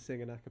just fucking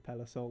sing an a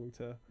cappella song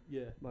to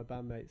my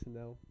bandmates and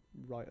they'll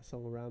write a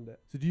song around it.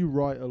 So do you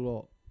write a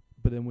lot?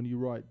 But then when you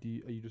write,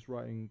 are you just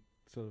writing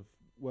sort of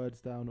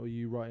words down, or are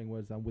you writing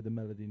words down with a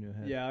melody in your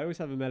head? Yeah, I always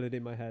have a melody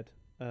in my head.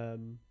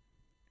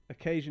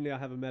 Occasionally I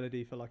have a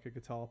melody for like a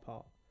guitar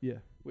part. Yeah.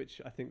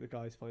 Which I think the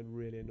guys find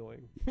really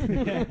annoying. Let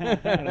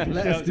And I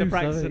us show do to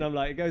practice something. and I'm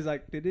like, it goes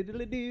like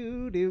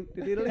do-diddle-doo-doo,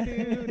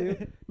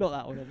 do-diddle-doo-doo. Not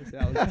that one, obviously.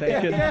 That was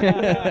taken.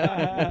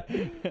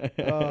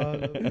 Oh, I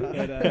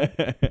love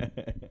that.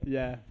 But,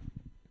 yeah.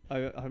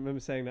 I remember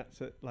saying that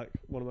to, like,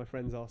 one of my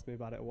friends asked me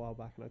about it a while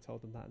back, and I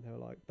told them that, and they were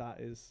like, that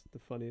is the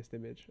funniest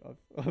image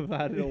I've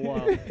had in a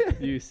while.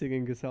 You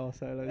singing guitar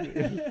solos.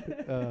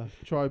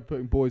 Try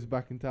putting Boys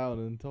Back in Town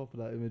on top of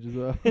that image as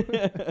well.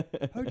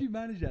 How do you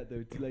manage that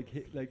though?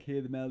 To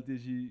hear the melody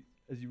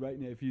as you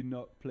writing it if you're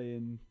not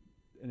playing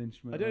an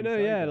instrument? I don't know.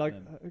 alongside Yeah, it like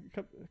then?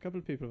 a couple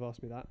of people have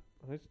asked me that.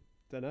 I just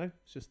don't know.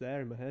 It's just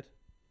there in my head.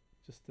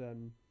 Just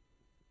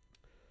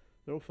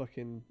they're all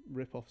fucking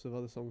rip-offs of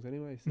other songs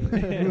anyway. So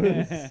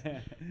that's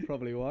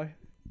probably why.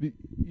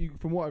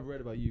 From what I've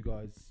read about you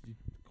guys,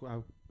 you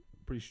have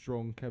pretty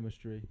strong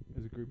chemistry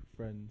as a group of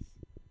friends,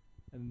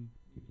 and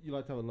you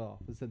like to have a laugh,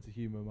 a sense of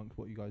humour amongst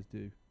what you guys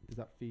do. Does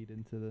that feed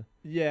into the?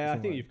 Yeah, I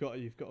songwriting? think you've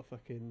got to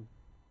fucking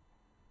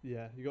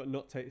you've got to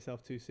not take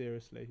yourself too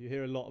seriously. You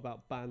hear a lot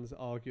about bands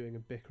arguing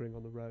and bickering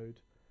on the road,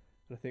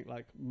 and I think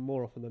like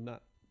more often than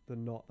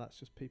not, that's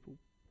just people,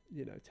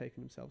 you know,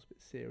 taking themselves a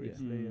bit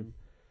seriously and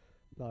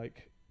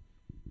like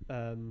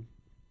I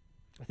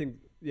think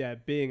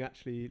being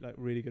actually like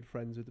really good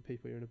friends with the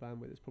people you're in a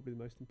band with is probably the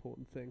most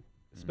important thing,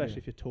 especially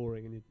if you're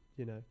touring and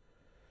you know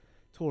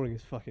touring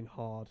is fucking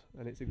hard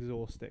and it's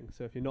exhausting.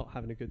 So if you're not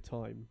having a good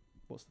time,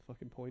 what's the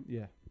fucking point?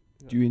 Yeah.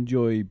 Do you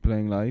enjoy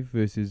playing live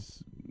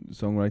versus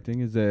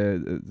songwriting? Is there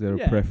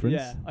a preference?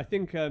 Yeah, I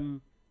think I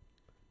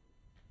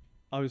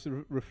was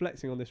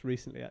reflecting on this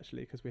recently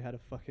actually because we had a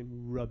fucking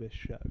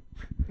rubbish show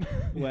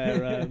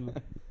where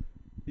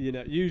you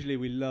know, usually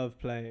we love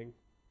playing,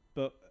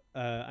 but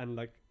and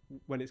like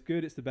when it's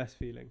good, it's the best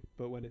feeling.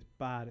 But when it's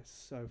bad, it's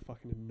so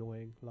fucking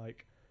annoying.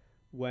 Like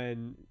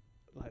when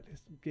like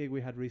this gig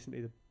we had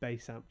recently, the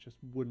bass amp just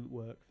wouldn't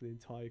work for the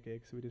entire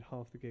gig, so we did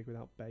half the gig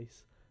without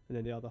bass, and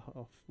then the other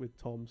half with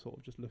Tom sort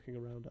of just looking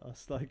around at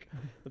us, like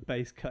the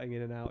bass cutting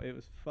in and out. It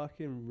was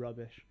fucking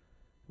rubbish.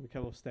 And we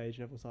come off stage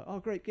and everyone's like, "Oh,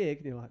 great gig,"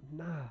 and you're like,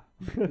 "Nah."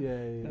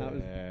 Yeah. That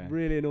was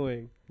really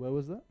annoying. Where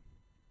was that?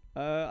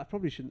 I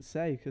probably shouldn't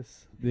say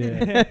because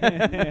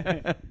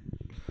Yeah.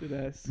 you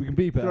know, We can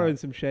beep it throwing out.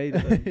 some shade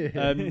at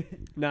them.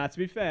 Nah, to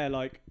be fair,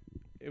 like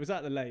it was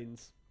at the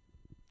Lanes,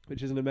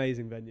 which is an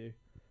amazing venue,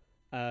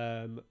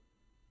 and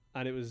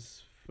it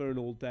was for an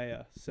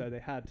all-dayer. So they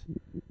had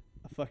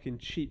a fucking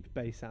cheap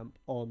bass amp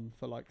on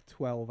for like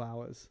 12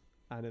 hours,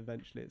 and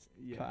eventually it's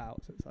cut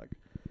out. So it's like,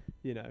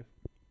 you know,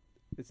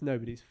 it's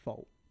nobody's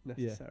fault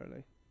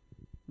necessarily.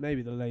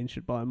 Maybe the Lanes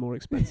should buy a more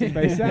expensive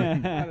bass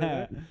amp. I don't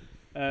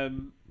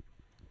know.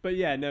 But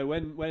yeah, no,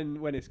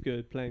 when it's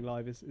good, playing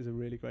live is a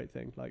really great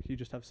thing. Like you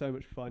just have so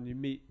much fun. You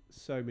meet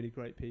so many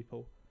great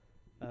people,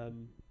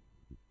 and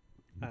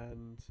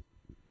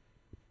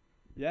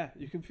yeah,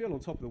 you can feel on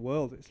top of the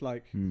world. It's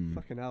like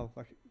fucking hell.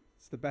 Like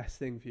it's the best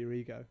thing for your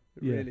ego.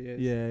 It really is.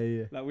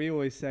 Yeah. Like we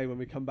always say when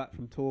we come back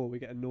from tour, we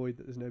get annoyed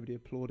that there's nobody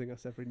applauding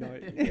us every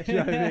night. Do you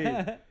know what I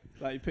mean?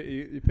 Like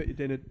you put your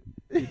dinner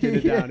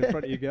down in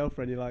front of your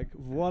girlfriend. You're like,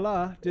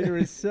 voila, dinner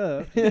is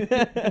served.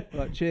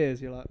 Like cheers.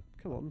 You're like,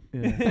 come on.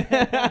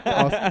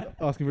 Yeah.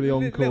 Asking for the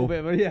Little encore. bit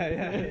of a,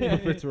 yeah.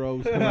 Fritter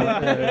rolls. Come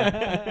out.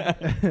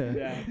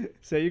 Yeah.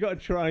 So you got to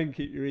try and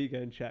keep your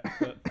ego in check.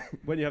 But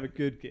when you have a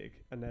good gig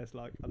and there's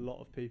like a lot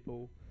of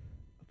people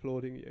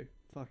applauding you,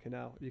 fucking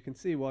hell, you can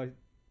see why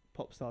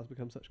pop stars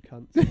become such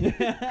cunts.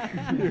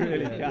 You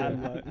really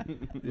can. Like.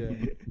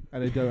 Yeah,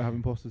 and they don't have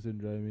imposter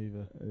syndrome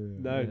either.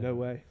 No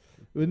way.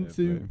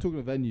 Talking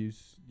of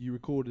venues, you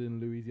recorded in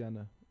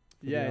Louisiana.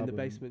 for Yeah, in the album.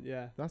 basement.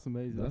 Yeah. That's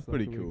amazing. That's like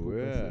pretty a really cool.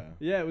 place Yeah. to-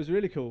 Yeah, it was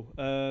really cool.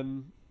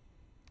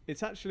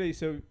 It's actually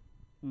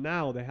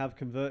now they have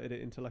converted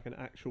it into like an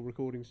actual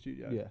recording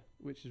studio, Yeah.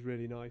 which is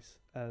really nice.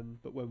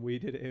 But when we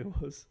did it,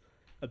 it was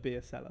a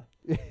beer cellar.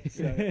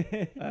 So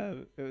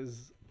it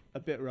was a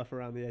bit rough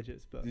around the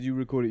edges. But Did you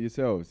record it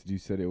yourselves? Did you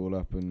set it all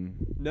up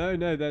and?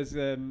 no, there's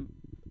a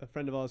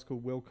friend of ours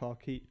called Will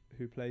Carkeet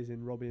who plays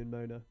in Robbie and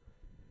Mona,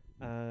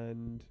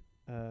 and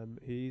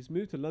he's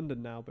moved to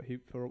London now. But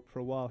for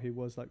a while he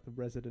was like the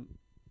resident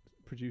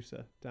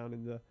producer down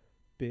in the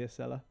beer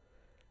cellar,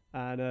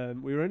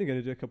 and we were only going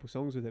to do a couple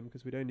songs with him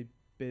because we'd only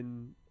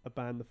been a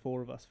band, the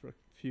four of us, for a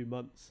few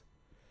months.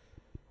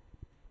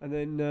 And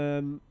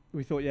then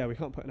we thought, we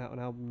can't put out an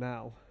album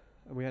now.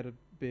 And we had a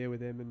beer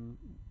with him, and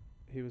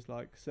he was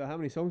like, "So how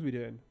many songs are we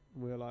doing?"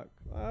 And we were like,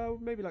 "Oh,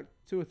 maybe like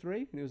 2 or 3."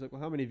 And he was like,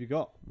 "Well, how many have you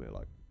got?" And we were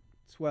like,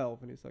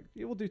 12. And he's like,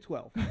 "Yeah, we'll do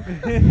 12."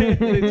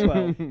 We'll do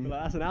 12. We're like,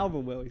 "That's an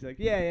album, Will." He's like,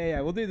 yeah,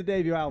 we'll do the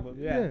debut album.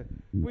 Yeah.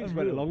 We just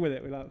went along with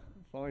it. We're like,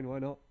 fine, why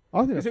not?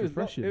 I think 'Cause that's it was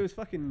refreshing. it was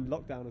fucking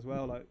lockdown as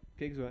well. Like,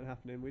 gigs weren't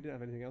happening. We didn't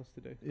have anything else to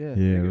do. yeah. I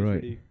think it was right.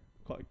 really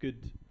quite a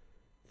good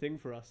thing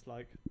for us.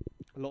 Like,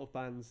 a lot of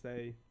bands,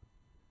 they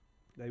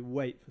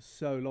wait for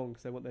so long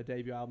because they want their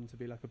debut album to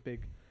be like a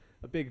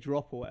big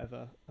drop or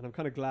whatever. And I'm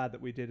kind of glad that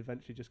we did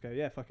eventually just go,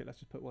 yeah, fuck it, let's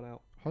just put one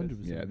out. 100%.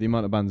 Yeah, the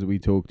amount of bands that we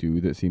talk to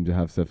that seem to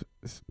have stuff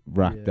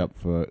racked Yeah. up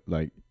for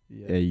like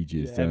Yeah.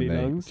 ages, Yeah. don't Heavy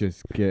they? lungs.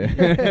 Just get.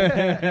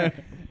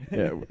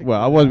 Yeah.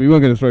 Well, we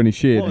weren't going to throw any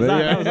shit. What was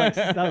but that?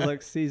 yeah. That was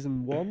like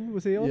season 1,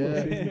 was he on? Or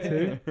Yeah.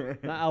 season 2?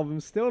 That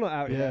album's still not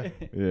out Yeah.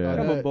 yet. Yeah.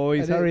 Come know, on,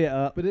 boys, and hurry it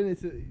up. But then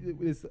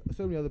there's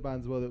so many other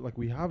bands as well that like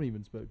we haven't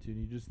even spoke to, and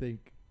you just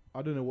think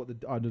I don't know what the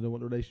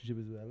relationship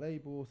is with their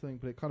label or something,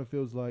 but it kind of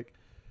feels like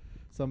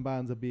some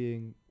bands are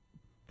being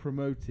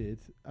promoted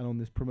and on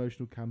this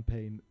promotional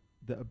campaign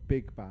that a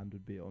big band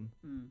would be on,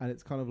 and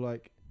it's kind of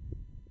like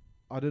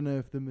I don't know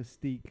if the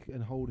mystique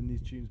and holding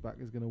these tunes back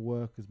is going to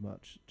work as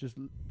much. Just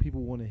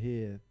people want to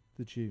hear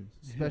the tunes,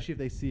 especially if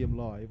they see them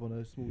live on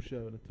a small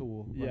show and a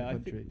tour around the Yeah,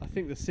 country. I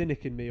think the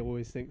cynic in me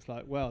always thinks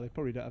like, well, they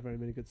probably don't have very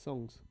many good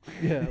songs.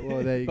 Yeah,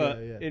 well there you But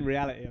go. Yeah. in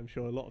reality, I'm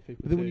sure a lot of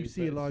people But then do. when you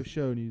see a but live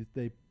show and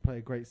they play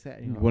a great set,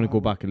 and You you're want to like, go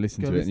 "Oh, back and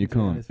listen go to it, and you listen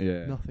to it," can't. and Yeah.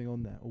 there's nothing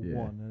on there or Yeah.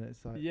 one, and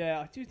it's like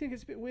yeah, I do think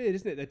it's a bit weird,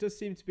 isn't it? There does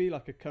seem to be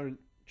like a current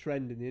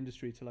trend in the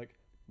industry to like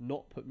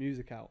not put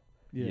music out.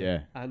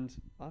 Yeah. And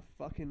I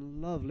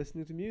fucking love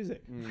listening to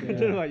music. Mm. I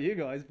don't know about you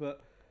guys,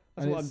 but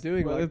that's And what I'm it's-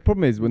 doing. Well, like the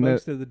problem is when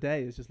most of the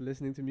day is just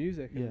listening to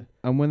music. yeah,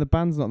 and when the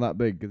band's not that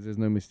big, because there's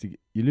no mystique,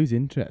 you lose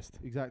interest.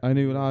 exactly. I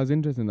knew I was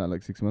interested in that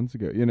like 6 months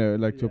ago. You know,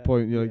 like to a Yeah.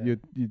 point, you're like Yeah.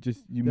 you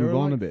just There move are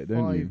on a like bit,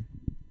 don't you?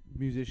 5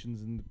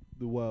 musicians in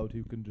the world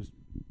who can just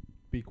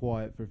be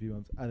quiet for a few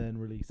months and then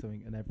release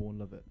something and everyone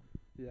love it.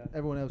 Yeah.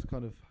 Everyone else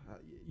kind of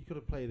you got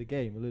to play the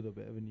game a little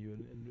bit, haven't you,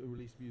 and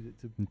release music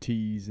to And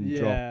tease and Yeah,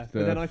 drop stuff.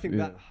 but then I think yeah.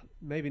 that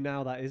maybe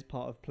now that is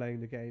part of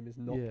playing the game is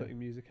not Yeah. putting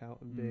music out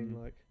and being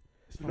Mm. like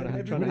it's But trying to have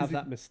everybody's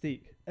that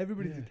mystique.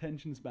 Everybody's Yeah.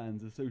 attention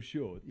spans are so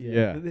short.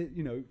 Yeah. That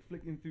they,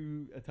 flicking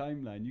through a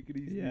timeline, you could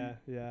easily. Yeah.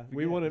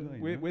 We forget want as well, to.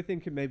 you We're, know? we're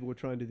thinking maybe we'll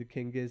try and do the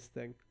King Giz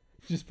thing.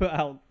 Just put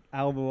out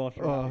album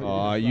after album.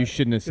 Oh, It's you like-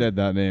 shouldn't have said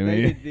that, They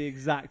Naomi. did the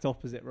exact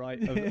opposite, right?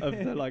 Of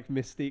the like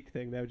mystique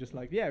thing. They were just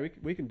like, yeah,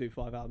 we can do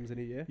 5 albums in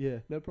a year, yeah.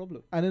 no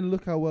problem. And then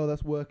look how well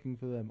that's working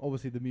for them.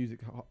 Obviously, the music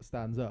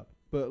stands up,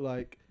 but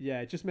like,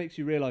 Yeah, it just makes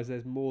you realise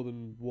there's more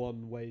than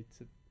one way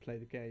to play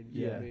the game.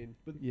 You know what I Yeah. mean?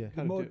 But yeah, the, Kind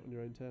of do mod- it on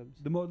your own terms.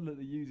 the model that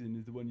they're using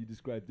is the one you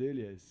described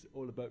earlier. It's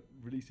all about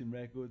releasing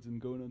records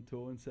and going on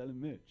tour and selling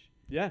merch.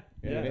 Yeah,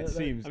 Yeah, yeah. it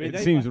seems I mean, it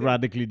they- seems I think-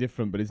 radically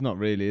different, but it's not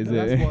really, is And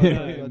it? that's why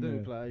Yeah. I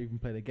don't even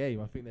play the game.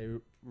 I think they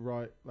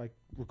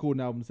record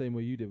an album the same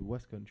way you did with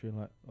West Country, and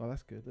like, oh,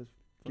 that's good. Let's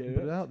Get fucking it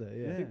put it out. out there.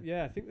 Yeah.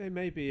 Yeah, I think they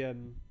maybe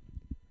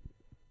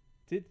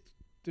did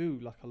do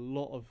like a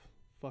lot of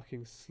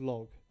fucking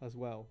slog as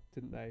well,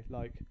 didn't they?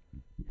 Like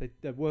they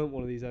weren't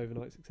one of these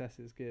overnight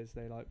successes. Gears.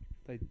 They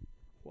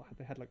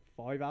had like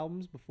 5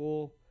 albums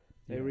before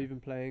they were Yeah. even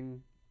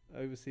playing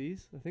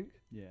overseas. I think.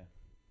 Yeah.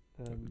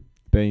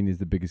 Bane is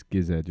the biggest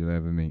gizzhead you'll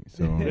ever meet.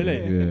 So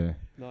Really? yeah.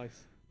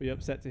 Nice. Were you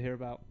upset to hear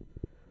about?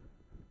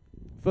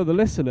 For the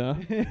listener,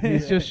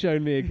 he's just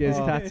shown me a Giz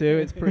Oh. tattoo.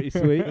 It's pretty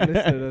sweet. the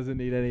listener doesn't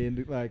need any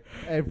like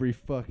every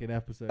fucking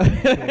episode.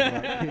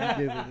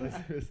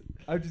 Listeners.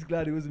 I'm just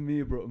glad it wasn't me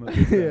who brought him up.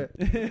 Yeah.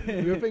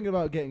 We were thinking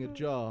about getting a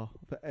jar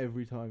for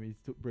every time he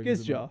brings Giz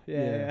them jar. up.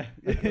 Yeah.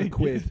 A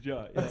quid.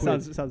 Jar, That yeah.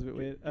 sounds a bit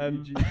weird.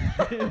 Did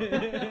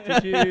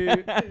Did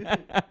you?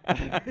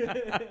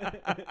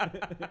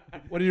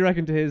 What did you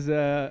reckon to his?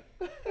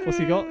 What's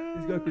he got?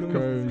 He's got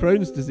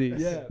Crohn's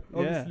disease. Yeah,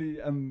 obviously,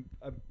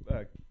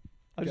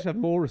 I just have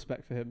more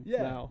respect for him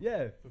yeah, now.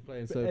 yeah, For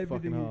playing for so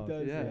everything fucking he hard.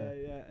 does,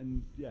 Yeah.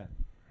 and yeah.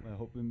 Well, I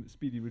hope him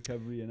speedy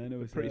recovery, and I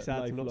know it's Pretty a sad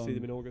to not see lifelong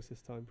them in August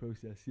this time.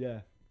 process.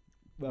 Yeah,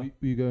 Well,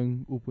 Were you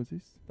going all points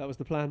east? That was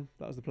the plan.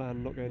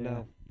 I'm not going yeah,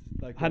 now.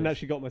 like I hadn't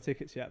actually got my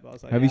tickets yet, but I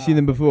was like, Have you yeah, seen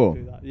them I'm not gonna before?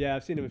 do that. Yeah,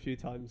 I've seen them a few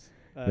times.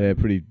 They're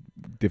pretty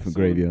different I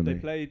saw them- gravy, aren't They they?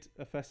 played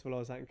a festival I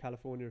was at in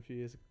California a few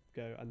years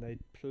ago, and they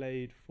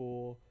played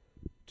for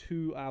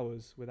 2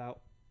 hours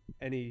without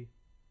any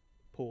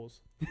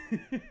pause,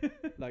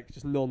 like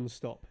just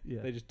non-stop.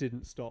 Yeah. They just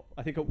didn't stop.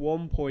 I think at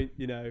one point,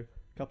 a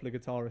couple of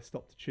guitarists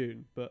stopped to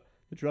tune, but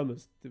the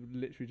drummers, they were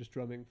literally just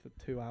drumming for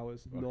 2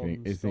 hours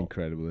non-stop. It's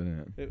incredible, isn't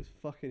it? It was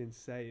fucking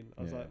insane.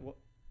 I was Yeah. like, what?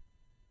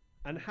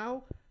 And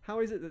how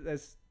is it that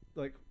there's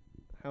like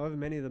however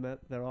many of them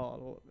there are,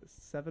 or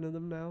 7 of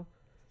them now?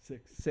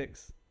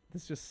 6.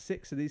 There's just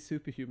 6 of these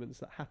superhumans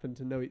that happen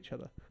to know each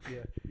other.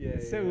 Yeah.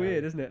 It's so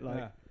weird, isn't it? Like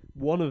Yeah.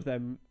 one of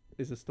them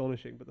is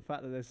astonishing, but the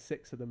fact that there's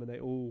 6 of them and they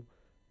all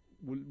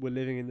were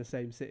living in the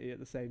same city at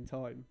the same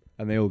time.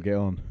 And they all get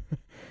on.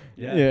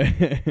 Yeah.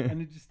 Yeah. And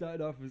it just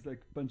started off as like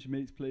a bunch of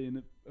mates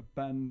playing a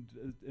band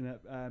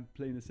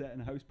playing a set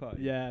in a house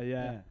party.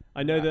 Yeah.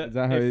 I know that. Is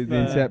that how if, the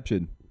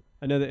Inception?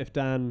 I know that if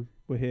Dan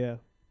were here,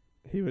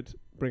 he would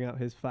bring out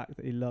his fact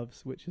that he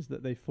loves, which is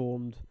that they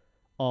formed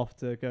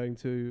after going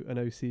to an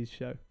OC's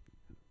show.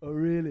 Oh,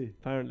 really?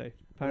 Apparently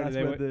That's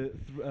they where were.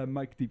 the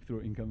mic deep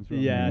throating comes from.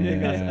 Yeah, I think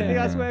Yeah.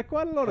 that's where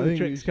quite a lot of I the think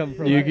tricks come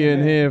from. You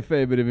can hear a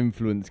fair bit of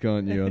influence,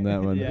 can't you, on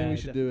that one? Yeah. I think we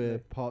should do a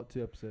definitely. part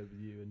 2 episode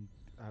with you and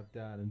have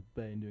Dan and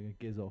Bane doing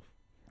a giz off.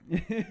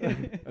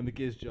 And the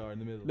giz jar in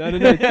the middle. No.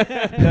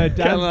 Dan's,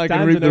 like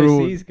Dan's read an the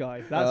rule. OC's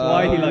guy. That's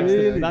why he Oh, likes.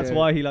 really? That's Okay.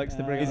 why he likes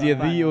to bring. Is it Is he a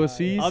back. the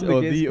OCs I'm the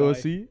or Giz the guy.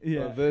 OC Yeah.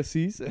 or the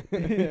Cs?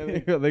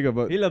 they got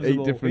about He loves 8 them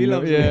all. different. He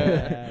loves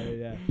them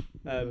yeah.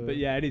 But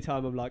yeah,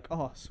 anytime I'm like,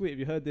 oh sweet, have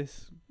you heard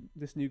this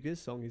new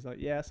Giz song? He's like,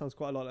 yeah, it sounds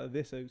quite a lot like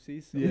this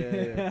OC's.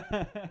 Yeah.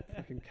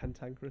 Fucking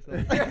cantankerous.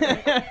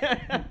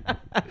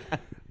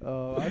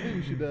 I think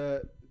we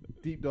should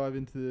deep dive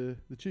into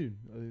the tune.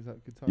 I think that's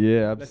a good time.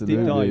 Yeah, Let's absolutely.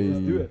 deep dive.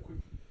 Let's do it.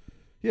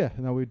 Yeah,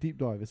 now we're deep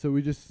diver. So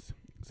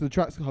the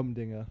track's a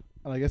humdinger,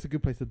 and I guess a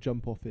good place to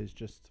jump off is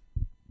just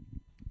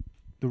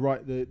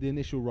the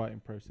initial writing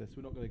process.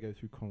 We're not going to go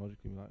through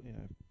chronologically, like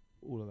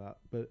all of that.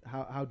 But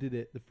how did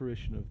the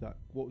fruition of that?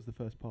 What was the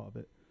first part of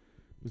it?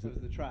 Was Was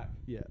it the track?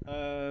 Yeah.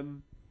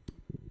 I'm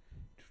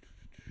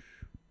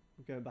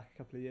going back a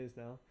couple of years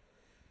now.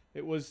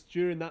 It was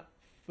during that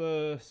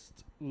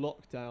first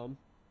lockdown,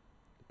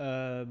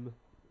 and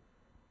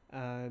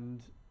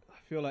I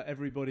feel like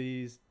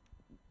everybody's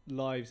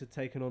lives had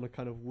taken on a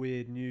kind of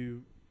weird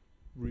new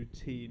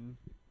routine,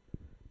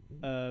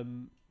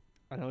 and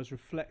I was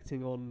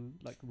reflecting on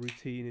like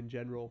routine in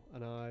general,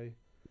 and I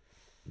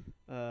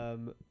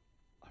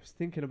was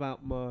thinking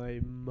about my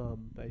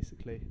mum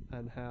basically,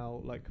 and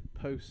how like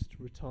post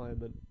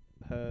retirement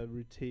her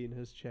routine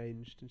has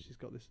changed, and she's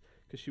got this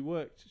because she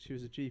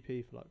was a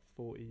GP for like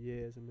 40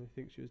 years, and I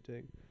think she was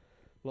doing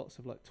lots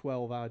of like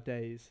 12-hour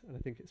days, and I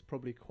think it's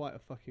probably quite a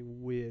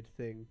fucking weird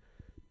thing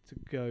to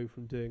go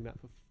from doing that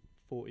for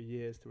 40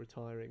 years to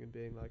retiring and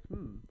being like,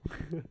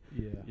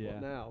 Yeah.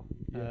 what now?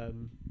 Yeah.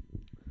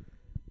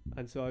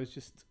 And so I was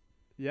just,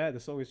 the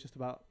song is just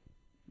about,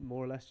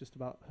 more or less just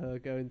about her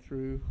going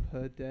through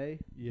her day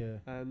Yeah.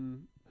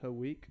 and her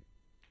week,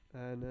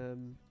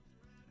 and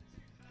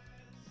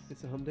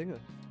it's a humdinger.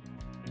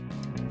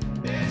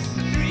 It's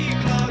the 3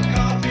 o'clock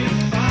coffee,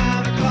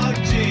 5 o'clock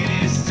gin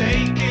is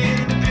taking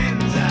the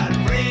bins out,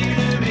 bringing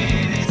them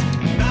in. It's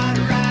not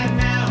right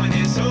now, and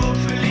it's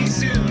hopefully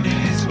soon.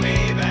 It is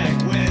way back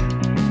when.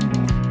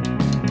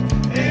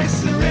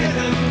 It's the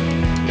rhythm,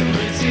 the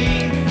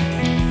routine.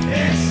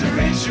 It's the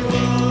ritual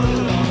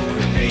on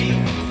repeat.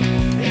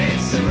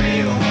 It's the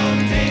real one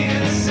day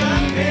and the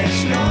sun bitch.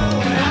 Know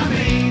what I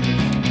mean?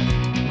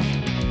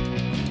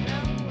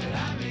 Know what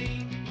I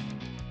mean?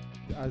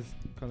 As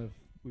kind of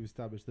we've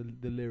established,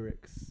 the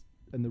lyrics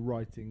and the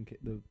writing,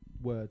 the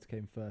words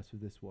came first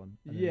with this one.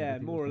 And then Yeah,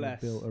 everything more or was kind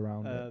less. of built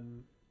around it.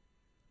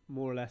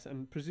 More or less,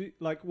 and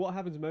like what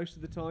happens most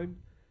of the time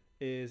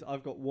is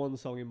I've got one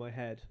song in my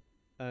head,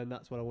 and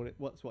that's what I want it.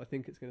 What's what I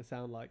think it's going to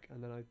sound like,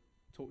 and then I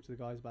talk to the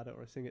guys about it,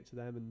 or I sing it to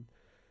them,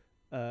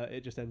 and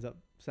it just ends up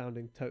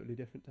sounding totally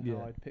different to how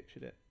Yeah. I'd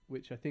pictured it,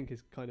 which I think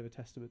is kind of a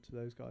testament to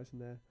those guys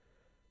and their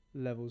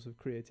levels of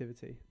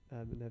creativity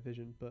and their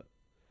vision. But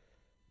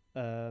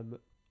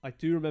I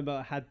do remember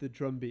I had the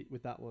drum beat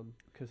with that one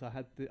because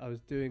I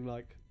was doing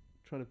like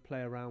trying to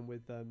play around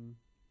with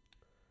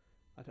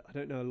I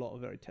don't know a lot of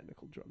very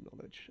technical drum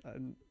knowledge,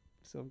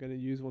 so I'm going to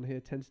use one here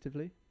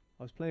tentatively.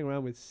 I was playing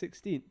around with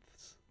 16ths,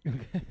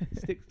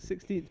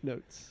 16th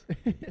notes.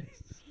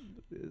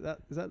 Is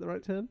that the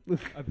right term?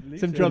 I believe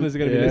Some so. drummers are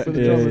going to be Yeah, For listening.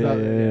 the yeah, drummers yeah, out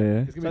there, yeah, yeah.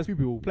 There's So gonna I be 2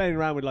 people. playing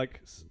around with like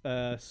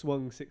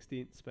swung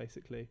 16ths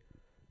basically,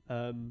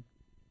 and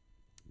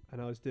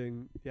I was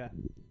doing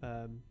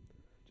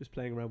just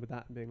playing around with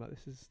that and being like,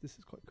 this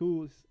is quite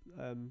cool. This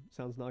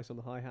sounds nice on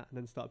the hi-hat, and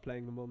then started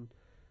playing them on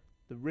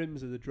the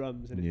rims of the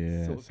drums, and Yeah,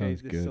 it sort of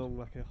sounds gave this good. song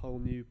like a whole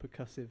new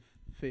percussive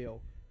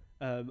feel.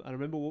 And I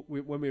remember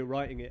when we were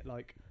writing it,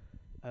 like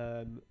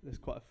there's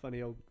quite a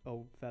funny old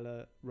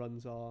fella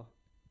runs our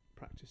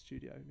practice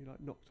studio, and he like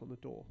knocked on the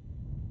door,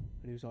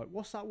 and he was like,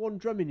 "What's that one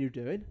drumming you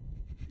doing?"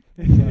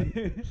 I was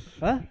like,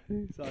 huh?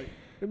 He's like,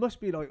 it must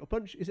be like a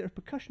bunch. Is it a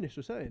percussionist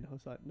or something? I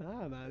was like,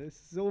 nah, man, this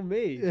is all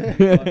me. He's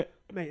like,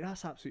 mate,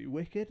 that's absolutely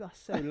wicked. That's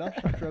so lush,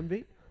 that drum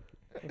beat.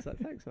 I was like,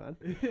 thanks, man.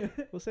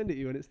 We'll send it to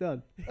you when it's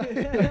done.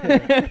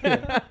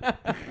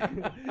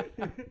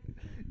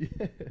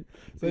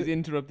 So he's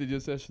interrupted your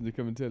session to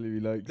come and tell you he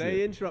likes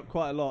They it. interrupt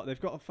quite a lot. They've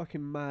got a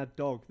fucking mad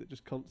dog that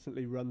just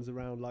constantly runs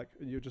around, like,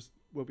 and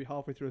we'll be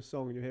halfway through a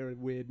song and you hear a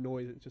weird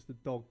noise. It's just a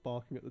dog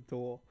barking at the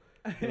door.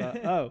 You're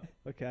like, oh,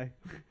 okay.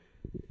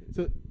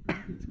 So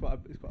it's quite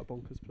a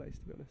bonkers place,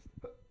 to be honest.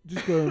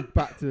 just going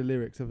back to the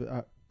lyrics of it,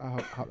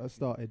 how that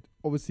started.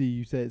 Obviously,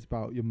 you say it's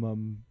about your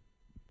mum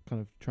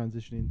kind of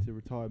transitioning into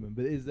retirement,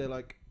 but is there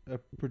like a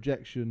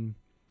projection,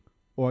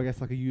 or I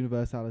guess like a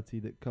universality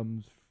that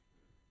comes,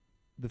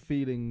 the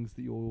feelings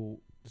that you're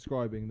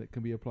describing that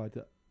can be applied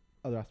to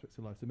other aspects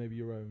of life? So maybe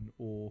your own,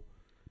 or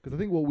because I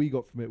think what we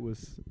got from it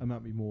was, it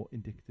might be more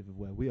indicative of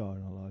where we are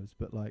in our lives,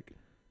 but like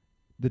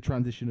the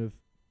transition of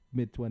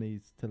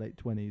mid-20s to late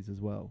 20s as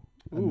well.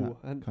 Ooh,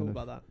 I hadn't thought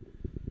about that.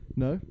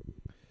 No?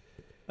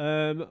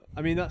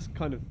 I mean, that's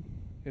kind of,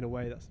 in a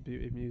way, that's the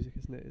beauty of music,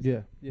 isn't it?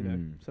 Yeah. You know,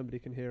 Mm. somebody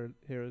can hear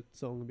a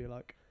song and be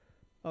like,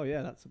 oh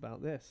yeah, that's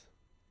about this.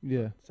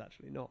 Yeah. It's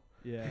actually not.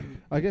 Yeah.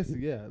 I guess,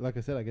 yeah, like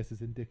I said, I guess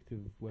it's indicative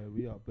of where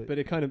we are. But But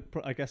it kind of,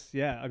 I guess,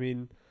 yeah, I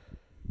mean,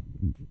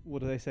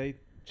 what do they say?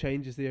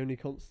 Change is the only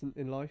constant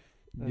in life.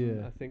 And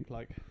Yeah. I think,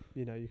 like,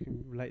 you know, you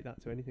can relate that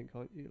to anything,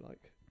 can't you?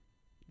 Like,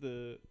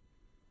 the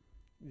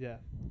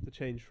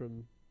change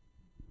from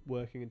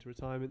working into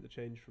retirement, the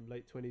change from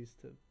late 20s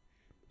to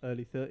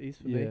early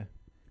 30s for me. yeah.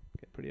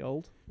 Get pretty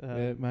old.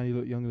 Man, you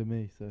look younger than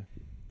me, so.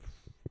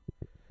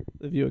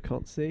 The viewer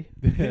can't see.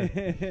 For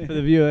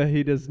the viewer,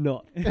 he does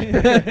not.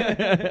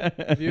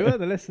 The viewer,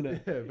 the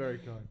listener. Yeah, very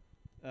kind.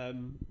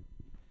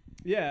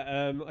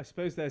 I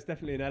suppose there's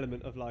definitely an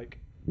element of like,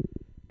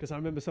 because I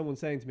remember someone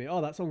saying to me,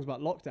 "Oh, that song's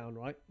about lockdown,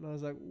 right?" And I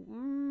was like,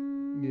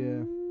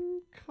 Yeah.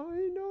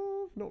 kind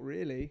of, not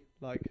really.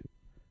 Like,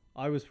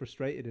 I was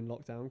frustrated in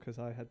lockdown because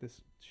I had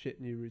this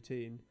shit new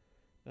routine.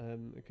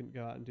 I couldn't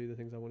go out and do the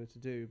things I wanted to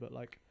do, but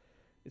like,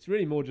 it's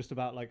really more just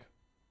about like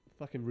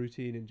fucking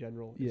routine in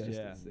general. It's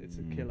Yeah. just, Yeah. it's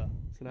a killer.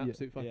 It's an Yeah.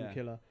 absolute fucking Yeah.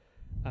 killer.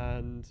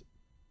 And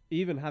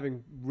even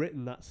having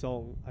written that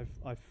song,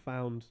 I've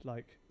found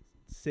like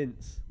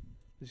since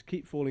I just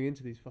keep falling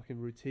into these fucking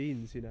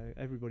routines. You know,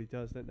 everybody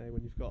does, don't they?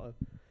 When you've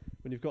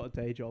got a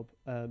day job,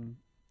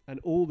 and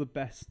all the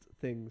best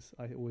things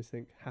I always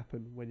think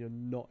happen when you're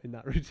not in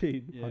that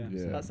routine. Yeah.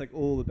 100%. That's like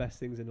all the best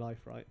things in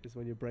life, right? Is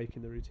when you're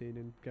breaking the routine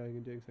and going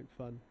and doing something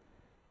fun.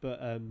 But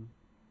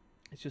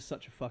it's just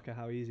such a fucker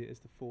how easy it is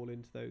to fall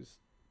into those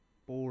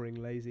boring,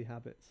 lazy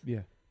habits.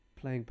 Yeah.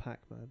 Playing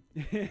Pac-Man.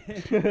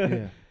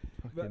 Yeah.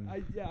 But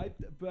Fucking-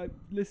 but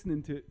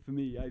listening to it, for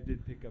me, I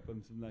did pick up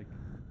on some like,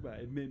 well,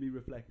 it made me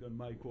reflect on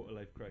my quarter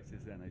life crisis.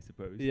 Then I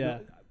suppose. Yeah.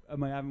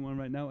 Am I having one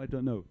right now? I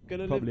don't know.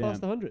 Gonna Probably live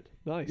past am. 100.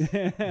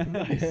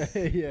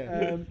 Nice.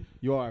 yeah. Um,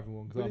 You are having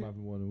one because but I'm it-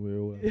 having one and we're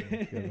all having one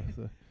together.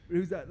 So. It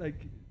was that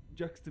like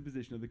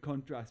juxtaposition or the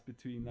contrast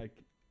between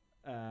like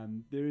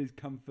there is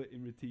comfort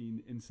in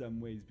routine in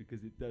some ways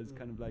because it does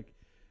kind of like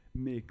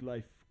make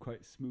life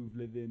quite smooth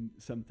living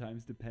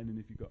sometimes, depending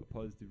if you've got a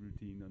positive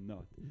routine or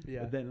not.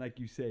 Yeah. But then, like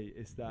you say,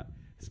 it's that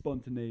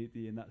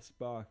spontaneity and that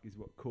spark is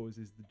what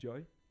causes the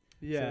joy.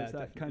 Yeah, so it's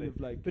that definitely. kind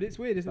of like. But it's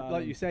weird, isn't it?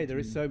 Like you balance say, there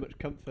is between- so much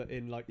comfort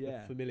in like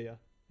Yeah. the familiar,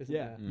 isn't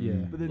Yeah. there? Yeah.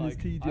 But then Like,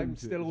 there's tedium I'm to it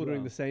still as ordering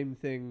well. the same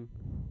thing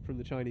from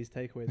the Chinese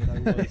takeaway that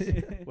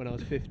I was when I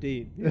was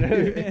 15, you know?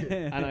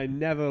 And I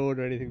never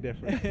order anything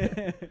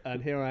different.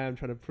 And here I am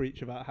trying to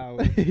preach about how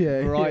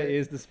variety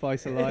is the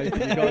spice of life.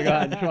 And you've got to go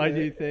out and try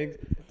new things.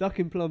 Duck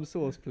and plum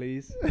sauce,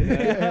 please. You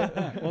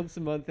know? Once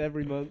a month,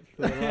 every month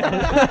for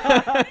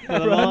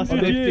the last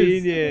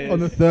 15 years. On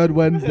the third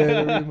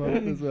Wednesday of every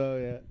month as well,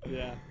 yeah.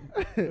 Yeah.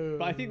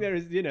 But I think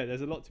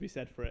there's a lot to be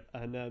said for it.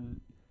 And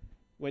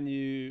when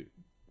you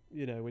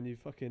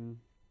fucking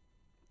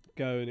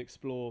go and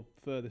explore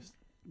furthest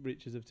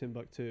reaches of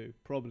Timbuktu,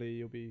 probably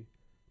you'll be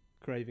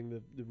craving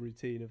the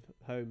routine of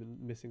home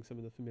and missing some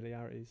of the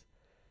familiarities.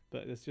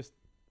 But there's just,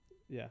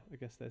 I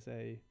guess there's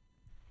a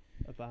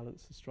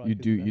balance to strike.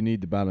 You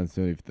need the balance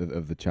of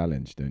the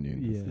challenge, don't you?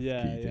 Yeah. That's the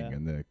Yeah, key thing, yeah.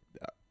 and the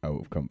out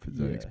of comfort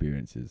zone Yeah.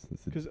 experiences.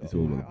 Because It's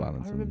all the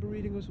balance. I remember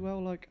reading as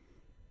well, like,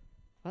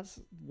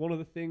 that's one of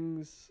the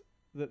things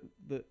that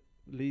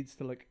leads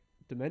to like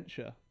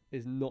dementia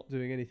is not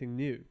doing anything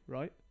new,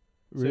 right?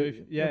 So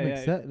if- yeah, That makes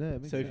yeah. sense, yeah,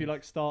 it makes So if you sense.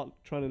 like start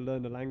trying to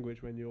learn a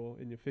language when you're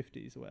in your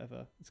 50s or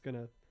whatever, it's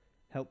gonna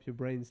help your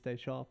brain stay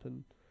sharp.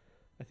 And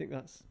I think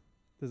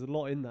there's a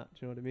lot in that. Do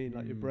you know what I mean?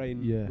 Like your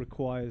brain Yeah.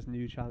 requires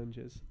new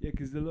challenges. Yeah,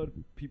 because a lot of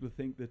people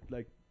think that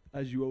like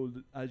as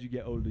you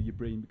get older, your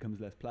brain becomes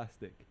less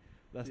plastic.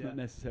 That's Yeah. not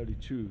necessarily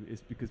true.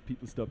 It's because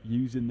people stop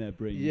using their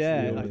brains.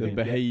 Yeah, the I older the they think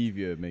get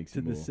behaviour makes to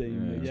it the more.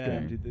 same yeah.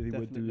 extent Yeah, that they would do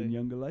definitely. in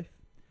younger life.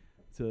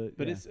 So,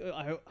 But yeah. it's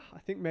I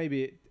think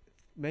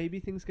maybe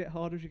things get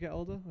harder as you get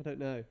older. I don't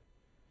know.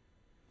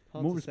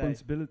 Hard more to say.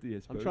 responsibility, I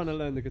suppose. I'm trying to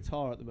learn the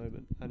guitar at the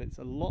moment, and it's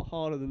a lot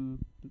harder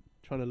than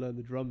trying to learn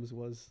the drums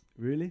was,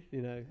 Really?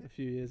 you know, a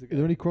few years Are ago.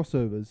 there any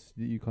crossovers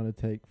that you kind of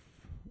take?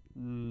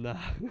 Nah.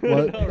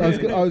 Well, Not I was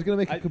really. going to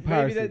make a Maybe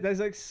comparison. there's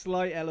like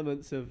slight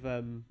elements of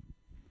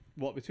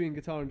what between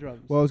guitar and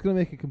drums. Well, I was going to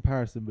make a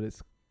comparison, but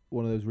it's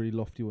one of those really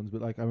lofty ones.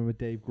 But like, I remember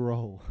Dave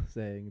Grohl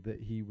saying that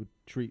he would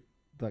treat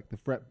like the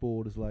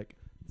fretboard as like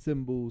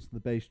cymbals, the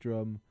bass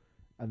drum,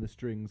 and the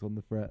strings on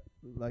the fret.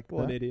 Like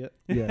what an that. idiot.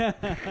 Yeah.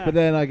 But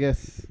then I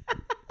guess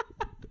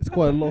it's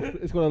quite a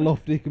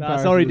lofty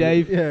comparison. Sorry, isn't it?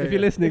 Dave. Yeah, if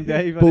you're listening,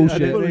 Dave, Bullshit. I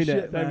didn't mean Bullshit,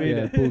 it. Don't man. mean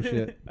Yeah, it.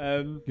 bullshit.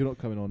 Um, You're not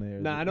coming on here.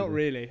 is nah, it? not Is it?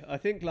 really. I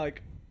think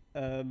like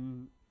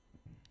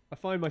I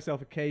find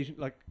myself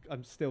like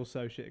I'm still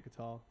so shit at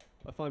guitar.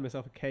 I find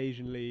myself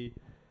occasionally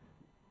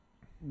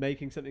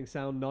making something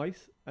sound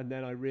nice, and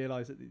then I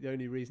realise that the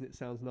only reason it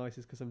sounds nice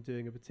is because I'm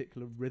doing a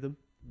particular rhythm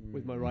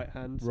with my right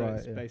hand. So Right,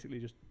 it's yeah. basically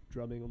just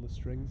drumming on the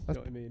strings. Do you That's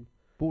know what I mean?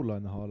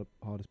 Borderline the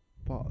hardest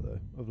part though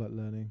of like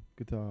learning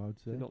guitar. I'd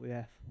say Not the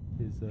F.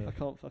 is I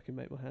can't fucking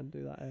make my hand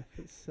do that F.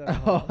 It's so Oh,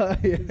 hard.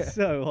 yeah. It's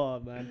so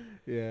hard, man.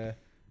 yeah.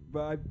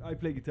 But I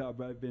play guitar,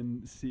 but I've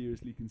been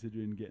seriously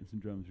considering getting some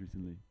drums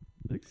recently.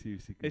 Like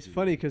seriously. It's considering.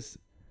 funny because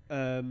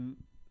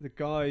the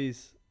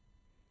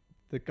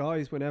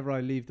guys, whenever I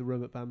leave the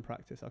room at band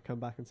practice, I come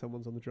back and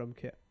someone's on the drum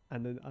kit,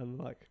 and then I'm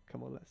like,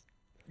 "Come on,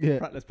 Yeah.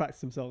 let's practice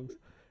some songs."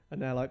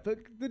 And they're like, "But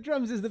the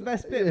drums is the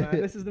best bit,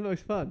 man. This is the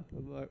most fun."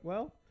 I'm like,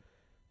 "Well,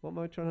 what am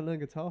I trying to learn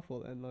guitar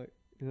for then? Like,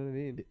 you know what I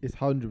mean?" It's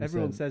 100%.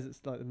 Everyone says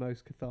it's like the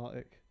most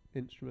cathartic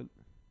instrument.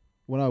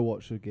 When I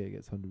watch a gig,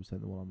 it's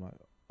 100% the one I'm like,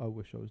 I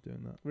wish I was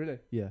doing that. Really?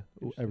 Yeah,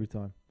 Interesting. every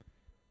time.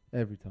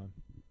 Every time.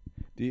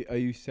 Are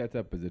you set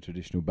up as a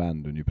traditional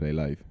band when you play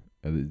live?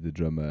 Is the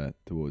drummer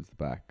towards the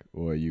back,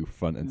 or are you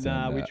front and center?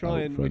 Nah, we out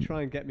try and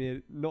front? get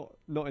me not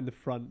in the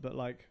front, but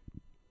like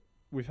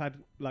we had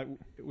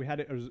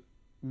it as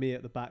me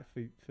at the back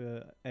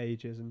for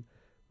ages, and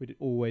we'd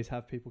always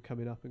have people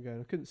coming up and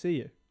going, "I couldn't see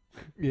you."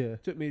 Yeah.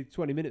 Took me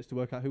 20 minutes to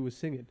work out who was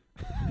singing.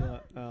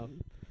 But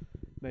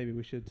maybe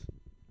we should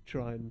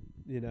try and,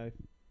 you know,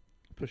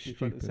 push me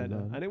front and Stupid,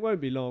 centre. man. And it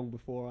won't be long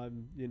before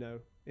I'm, you know,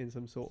 on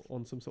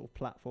some sort of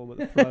platform at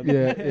the front.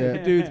 Yeah,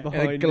 yeah. Dudes In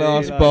behind a me,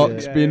 glass like,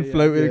 box yeah, being yeah.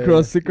 floated Yeah.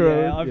 across the crowd.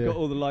 Yeah, I've Yeah. got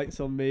all the lights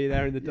on me.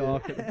 They're in the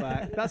dark at the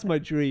back. That's my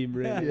dream,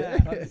 really. Yeah.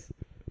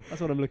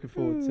 That's what I'm looking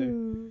forward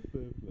to.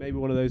 Maybe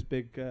one of those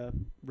big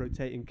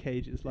rotating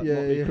cages like Yeah,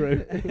 Motley yeah.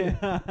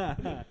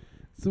 Crue.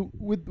 So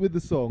with the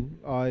song,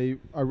 I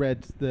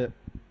read that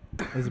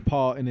there's a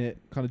part in it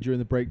kind of during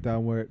the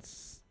breakdown where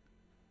it's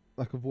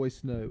like a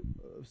voice note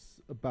of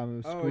a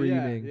band Oh,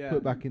 screaming yeah.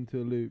 put back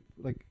into a loop.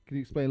 Like, can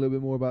you explain a little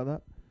bit more about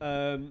that?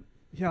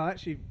 Yeah, I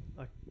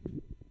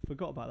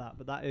forgot about that,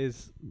 but that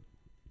is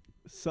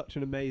such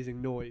an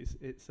amazing noise.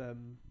 It's I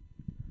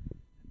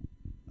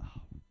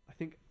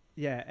think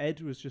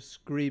Ed was just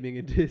screaming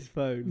into his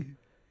phone,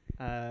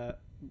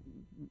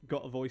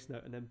 got a voice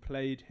note, and then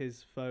played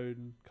his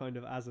phone kind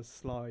of as a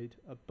slide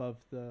above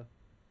the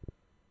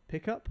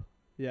pickup.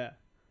 Yeah,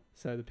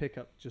 so the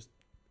pickup just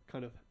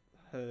kind of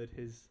heard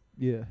his,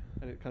 Yeah.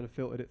 and it kind of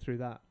filtered it through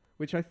that,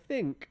 which I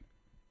think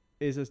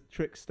is a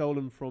trick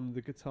stolen from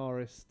the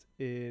guitarist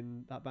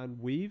in that band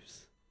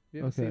Weaves. Have you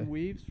ever Okay. seen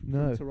Weaves from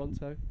No.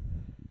 Toronto?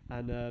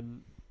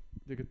 And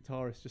the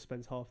guitarist just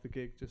spends half the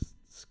gig just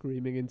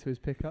screaming into his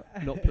pickup,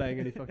 not playing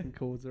any fucking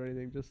chords or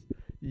anything, just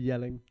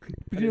yelling.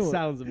 And you it know what?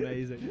 sounds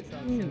amazing. It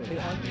sounds so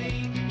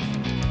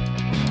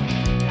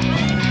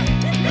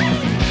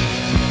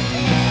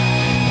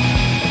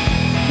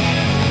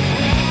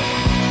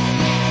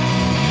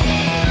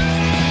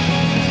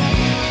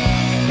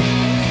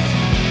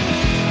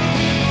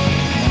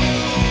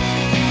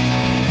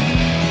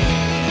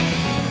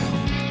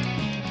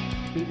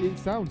It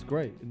sounds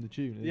great in the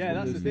tune. It's Yeah, one of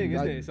that's the those thing,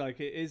 things isn't I- it? It's like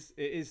it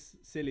is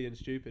silly and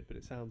stupid, but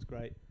it sounds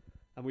great.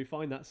 And we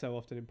find that so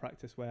often in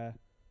practice where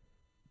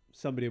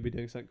somebody will be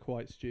doing something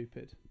quite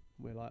stupid.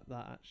 And we're like,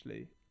 that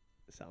actually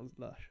sounds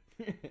lush.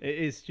 It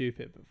is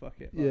stupid, but fuck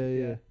it. Like,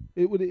 Yeah.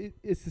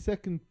 It's the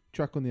second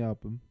track on the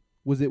album.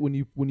 Was it when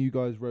you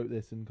guys wrote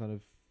this and kind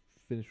of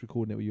finished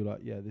recording it, where you were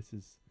like, yeah, this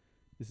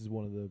is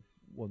one of the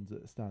ones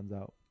that stands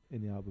out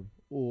in the album?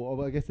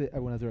 Or I guess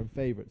everyone has their own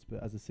favourites,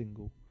 but as a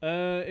single.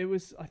 I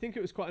think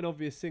it was quite an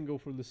obvious single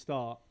from the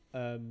start,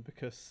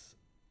 because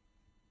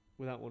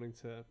without wanting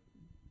to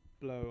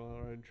blow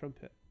our own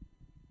trumpet,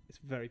 it's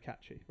very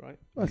catchy, right?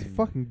 Oh, it's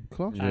fucking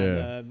class.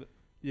 Yeah. And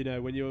you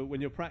know, when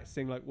you're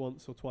practicing like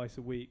once or twice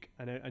a week,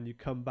 and you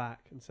come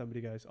back and somebody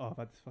goes, "Oh, I've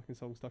had this fucking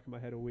song stuck in my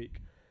head all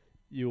week,"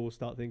 you all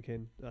start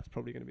thinking that's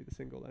probably going to be the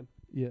single then.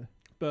 Yeah.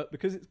 But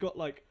because it's got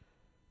like,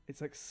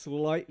 it's like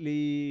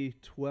slightly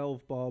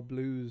 12-bar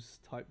blues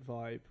type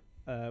vibe,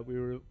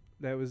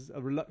 there was a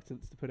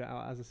reluctance to put it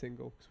out as a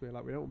single, because we were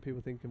like, we don't want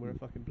people thinking we're a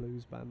fucking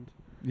blues band,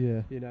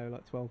 Yeah. you know,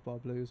 like 12-bar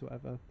blues or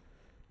whatever.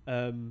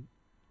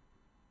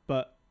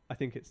 But I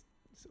think it's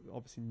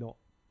obviously not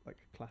like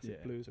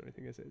classic blues or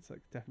anything, is it? It's like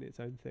definitely its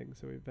own thing.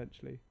 So we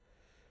eventually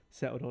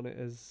settled on it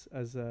as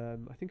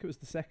I think it was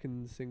the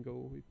second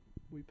single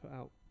we put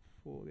out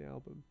for the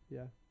album.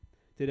 Yeah,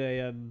 did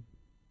an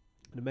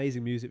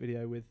amazing music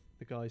video with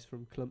the guys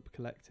from Clump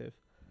Collective,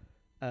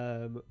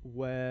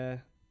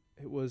 where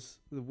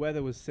the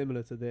weather was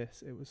similar to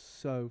this. It was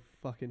so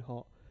fucking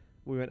hot.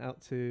 We went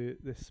out to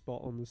this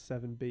spot on the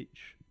Severn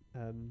Beach,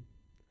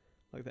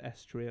 like the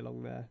estuary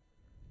along there,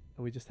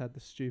 and we just had the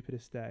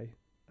stupidest day,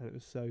 and it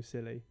was so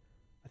silly.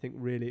 I think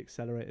really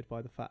accelerated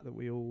by the fact that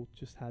we all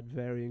just had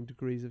varying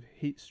degrees of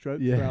heat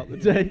stroke throughout the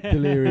day.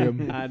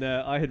 Delirium. And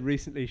I had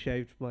recently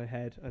shaved my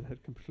head and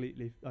had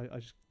completely, I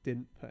just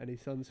didn't put any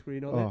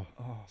sunscreen on it.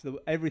 So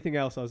everything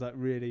else I was like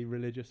really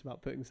religious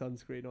about putting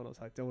sunscreen on. I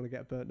was like, don't want to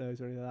get a burnt nose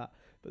or anything like that.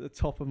 But the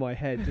top of my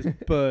head just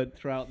burnt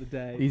throughout the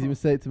day. Easy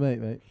mistake to make,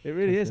 mate. It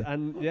really is.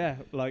 And yeah,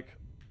 like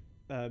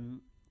I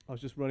was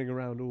just running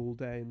around all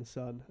day in the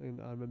sun, and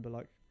I remember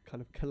like kind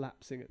of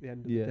collapsing at the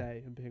end of the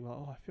day and being like,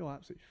 oh, I feel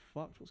absolutely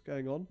fucked, what's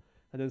going on?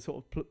 And then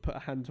sort of put a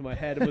hand to my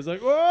head and was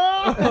like,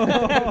 whoa!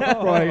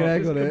 Frying an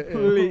egg on it.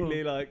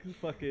 Completely like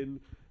fucking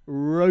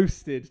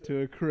roasted to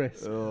a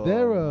crisp.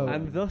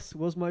 And thus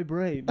was my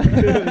brain.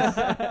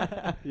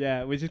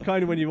 Yeah, which is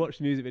kind of when you watch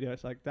the music video,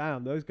 it's like,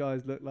 damn, those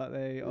guys look like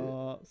they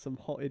are some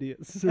hot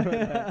idiots right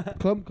there.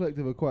 Clump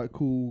Collective are quite a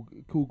cool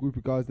group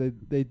of guys.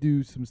 They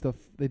do some stuff.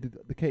 They did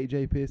the Katie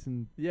J.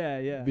 Pearson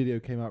video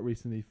came out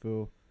recently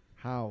for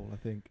Howl, I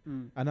think,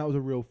 and that was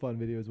a real fun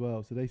video as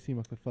well. So they seem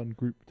like a fun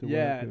group to work with.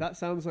 Yeah, that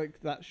sounds like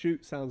that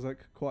shoot sounds like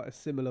quite a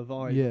similar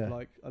vibe of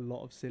like a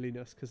lot of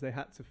silliness, because they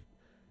had to,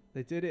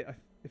 they did it.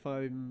 If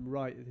I'm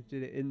right, they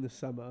did it in the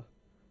summer.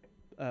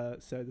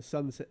 So the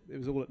sun set, it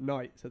was all at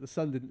night, so the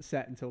sun didn't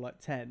set until like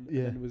 10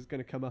 and then was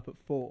going to come up at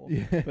 4.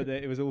 But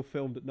it was all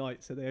filmed at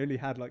night, so they only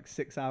had like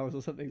 6 hours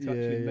or something to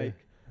actually make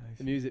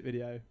the music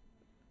video,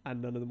 and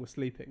none of them were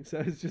sleeping. So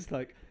it's just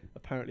like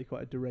apparently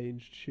quite a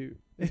deranged shoot.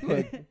 It's got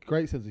a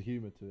great sense of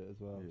humour to it as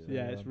well.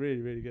 Yeah, it's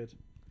really, really good.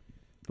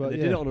 But and they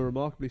did it on a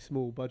remarkably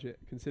small budget,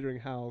 considering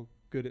how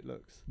good it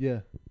looks.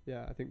 Yeah,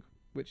 I think,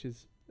 which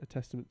is a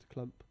testament to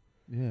Clump.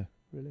 Yeah,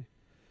 really.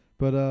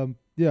 But I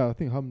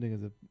think Humding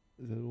is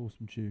an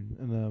awesome tune,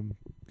 and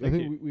I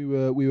think we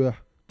were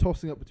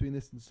tossing up between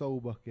this and Soul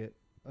Bucket.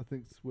 I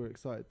think we're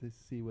excited to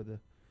see whether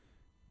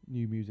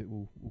new music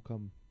will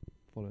come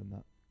following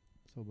that.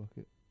 Soul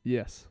Bucket.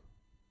 Yes,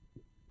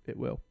 it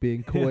will.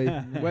 Being coy.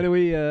 When are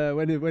we?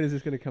 When is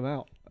this going to come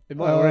out? It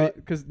might already,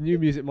 because new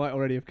music might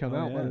already have come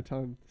out by the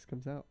time this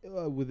comes out.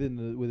 Within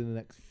the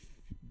next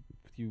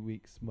few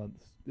weeks,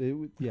 months.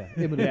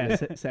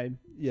 Imminently. Same.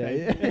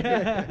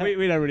 Yeah.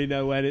 we don't really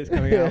know when it's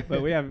coming out,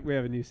 but we have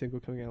a new single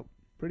coming out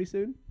pretty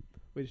soon.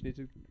 We just need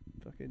to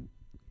fucking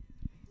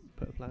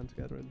put a plan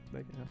together and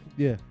make it happen.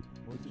 Yeah.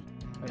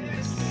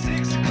 It's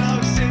 6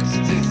 o'clock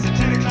Simpsons, it's the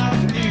 10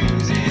 o'clock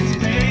news. It's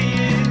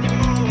paying your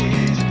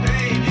mortgage, you're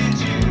paying your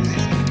dues.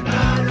 It's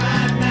not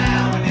right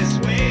now, and it's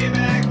way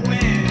back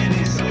when, and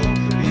it's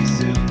hopefully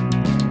soon.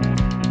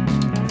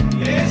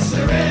 It's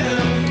the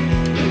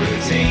rhythm, the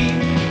routine.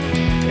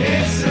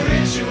 It's the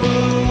ritual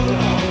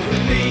on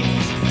repeat.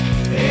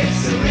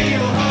 It's the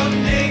real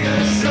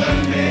humdinger,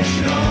 some bitch,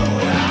 know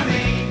what I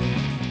mean.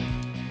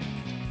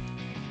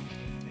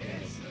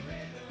 It's the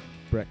rhythm.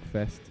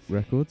 Breakfast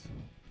Records.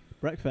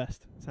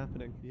 Breakfast, it's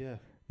happening. Yeah.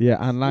 Yeah,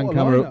 and What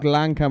a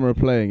Langkamer are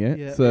playing it.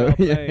 Yeah. So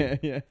They are playing.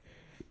 yeah.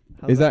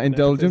 How's Is that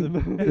indulgent?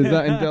 nepotism? Is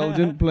that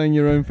indulgent, playing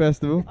your own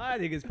festival? I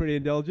think it's pretty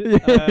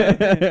indulgent.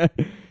 That's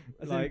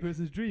Like- every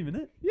person's dream,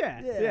 isn't it?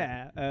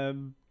 Yeah.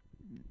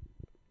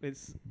 It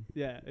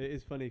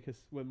is funny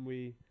because when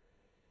we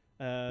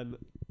were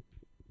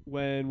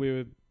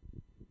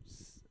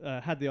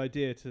had the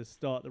idea to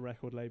start the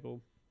record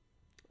label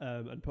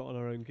and put on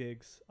our own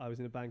gigs, I was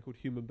in a band called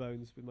Human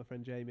Bones with my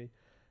friend Jamie,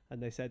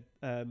 and they said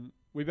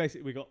we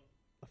got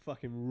a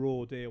fucking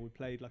raw deal. We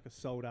played like a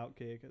sold out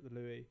gig at the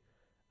Louis,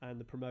 and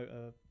the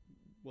promoter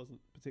wasn't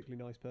a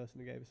particularly nice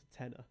person and gave us a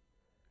tenner.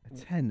 A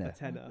tenner? A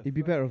tenner. He'd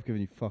be better off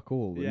giving you fuck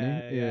all,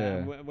 wouldn't he? Yeah.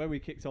 And when we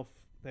kicked off,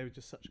 they were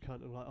just such a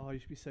cunt and like, oh, you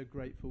should be so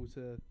grateful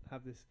to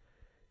have this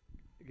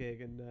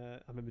gig. And I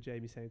remember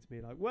Jamie saying to me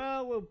like,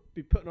 well, we'll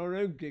be putting our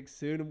own gigs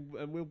soon,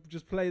 and we'll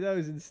just play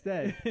those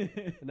instead.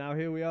 And now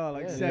here we are,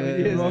 like 7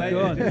 years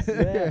later, just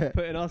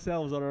putting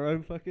ourselves on our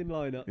own fucking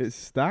lineup. It's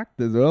stacked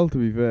as well, to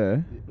be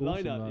fair.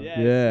 Lineup,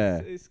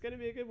 it's going to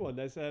be a good one.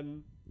 There's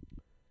some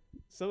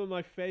of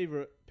my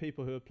favourite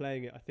people who are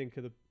playing it, I think,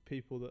 are the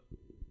people that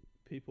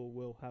people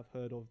will have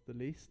heard of the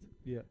least.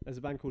 Yeah. There's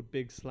a band called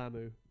Big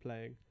Slamu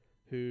playing,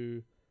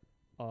 who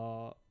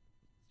are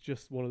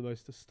just one of the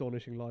most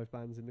astonishing live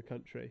bands in the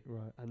country,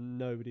 Right. and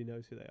nobody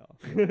knows who they are.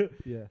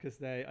 Yeah.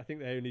 Because I think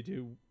they only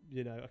do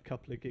a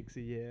couple of gigs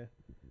a year,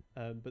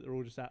 but they're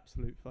all just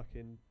absolute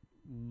fucking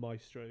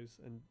maestros,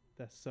 and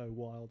they're so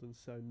wild and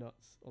so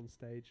nuts on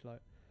stage.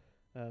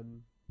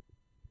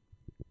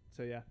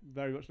 So yeah,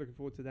 very much looking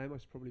forward to them. I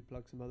should probably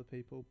plug some other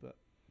people, but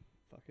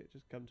fuck it,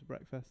 just come to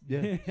Breakfast.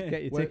 Yeah. Just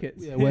get your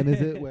tickets. Yeah. When is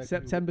it? Where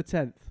September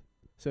 10th.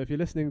 So if you're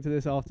listening to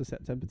this after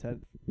September 10th,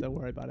 don't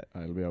worry about it.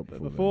 It'll be out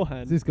But before then. It's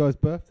beforehand, this guy's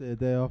birthday the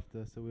day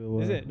after, so we'll.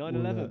 Is it? we'll,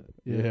 9/11?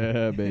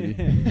 Yeah, baby.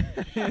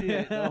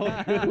 shit,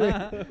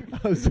 I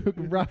was so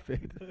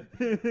rapid.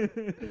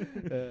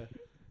 So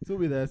we'll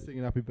be there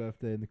singing happy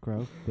birthday in the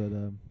crowd, but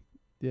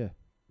yeah.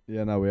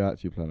 Yeah, no, we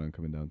actually plan on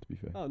coming down, to be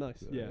fair. Oh, nice.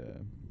 So, Yeah.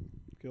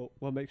 Cool.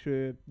 Well, make sure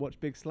you watch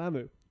Big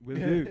Slamu. We'll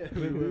do.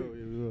 We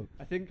will.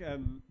 I think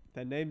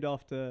they're named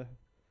after.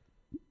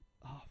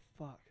 Oh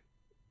fuck!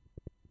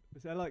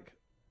 Was there like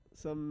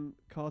some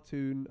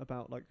cartoon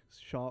about like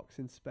sharks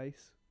in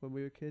space when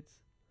we were kids?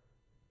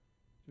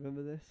 Do you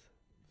remember this?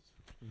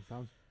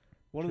 Sounds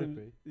One of them,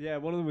 trippy. yeah,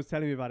 one of them was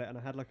telling me about it, and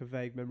I had like a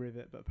vague memory of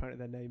it. But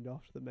apparently, they're named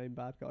after the main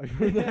bad guy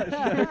from that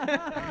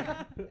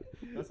show.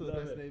 That's where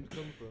the best names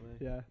come from, eh?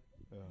 Yeah.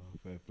 Oh,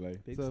 fair play.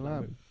 Big So, Slamu.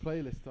 man,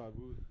 playlist time.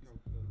 We'll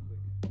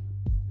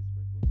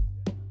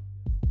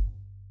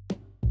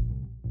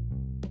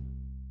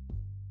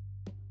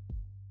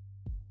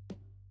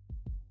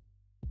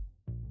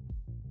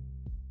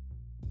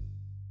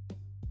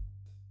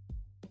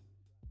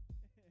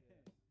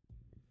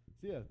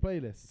So yeah,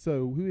 playlist.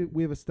 So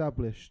we have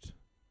established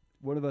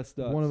One of us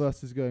starts. one of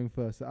us is going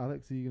first. So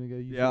Alex, are you gonna go?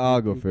 You Yeah,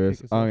 I'll go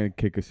first. I'm going to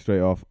kick us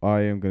straight off.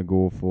 I am going to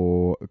go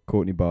for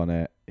Courtney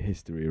Barnett,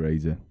 History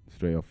Eraser,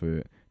 straight off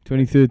her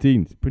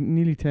 2013. It's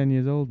nearly 10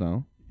 years old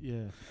now.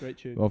 Yeah. Great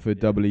tune. Off her Yeah.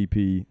 double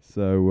EP.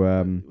 So,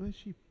 Where's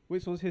she?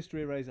 Which one's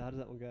History Eraser? How does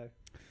that one go?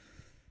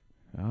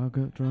 I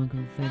got drunk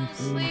on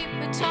Sleep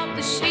atop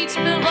the sheets,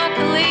 but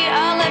luckily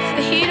I left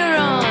the heater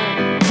on.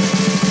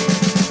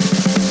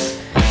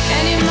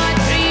 And in my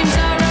dreams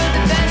I wrote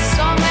the best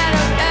song that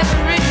I've ever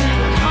written.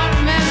 Can't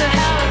remember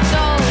how it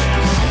goes.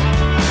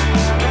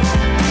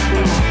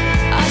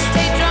 I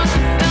stayed drunk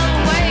and fell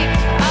awake.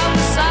 I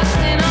was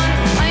cycling on a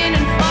plane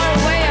and far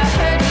away I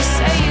heard you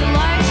say you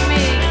like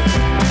me.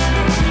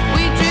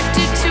 We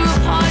drifted to a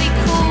party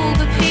cool.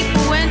 The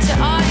people went to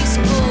arty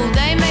school.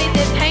 They made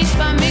their paints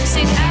by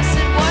mixing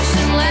acid wash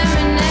and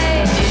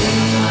lemonade. In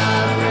my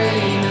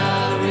brain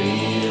I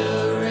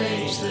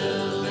rearrange the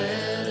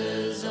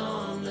letters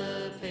on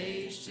the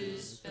page to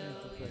spell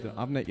your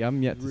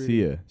I'm yet to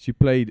see her. She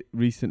played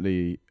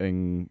recently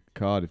in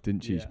Cardiff,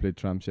 didn't she? Yeah. She played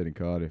Tramshed in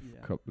Cardiff Yeah.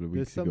 a couple of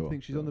There's weeks ago.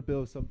 something. She's on the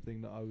bill of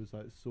something that I was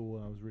like saw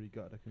and I was really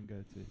gutted I couldn't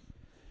go to.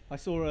 I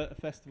saw a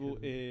festival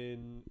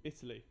in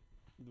Italy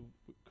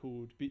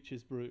called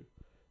Beaches Brew,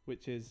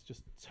 which is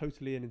just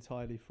totally and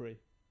entirely free.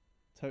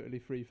 Totally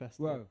free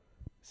festival. Whoa.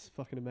 It's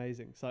fucking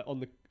amazing. So on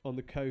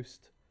the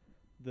coast,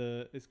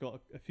 it's got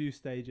a few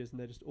stages and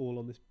they're just all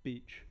on this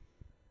beach.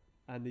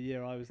 And the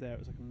year I was there, it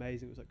was like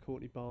amazing. It was like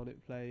Courtney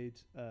Barnett played,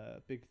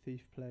 Big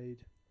Thief played.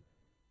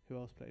 Who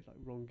else played? Like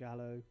Ron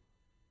Gallo,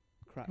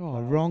 Crack. Oh,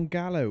 Cloud. Ron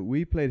Gallo.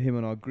 We played him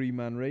on our Green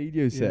Man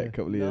radio set Yeah. a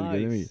couple of years ago,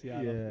 didn't we? Nice. Yeah.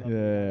 I love- Yeah. love Ron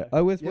Yeah. Gallo.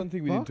 Oh, there's Yeah, one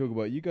thing we didn't fuck. talk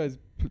about. You guys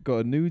got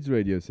a nudes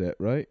radio set,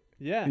 right?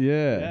 Yeah.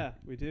 Yeah. Yeah,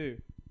 we do.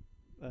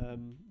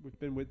 We've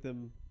been with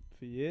them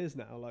for years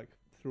now, like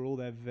through all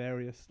their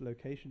various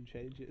location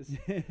changes.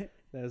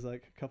 There's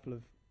like a couple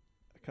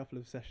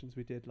of sessions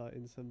we did like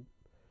in some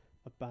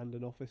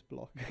abandoned office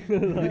block. Have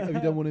you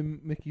done one in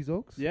Mickey's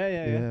Ogs?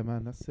 Yeah.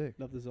 Man, that's sick.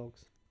 Love the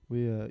Zogs.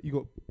 We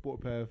you bought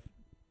a pair of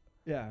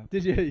Yeah.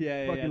 Did you?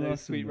 Yeah. Fucking Those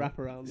awesome, sweet man.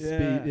 wraparounds.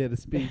 Yeah. the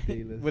speed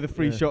dealers With a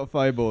free Yeah. shot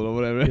fireball or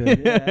whatever. Yeah.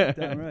 Yeah,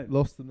 damn right.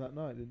 Lost them that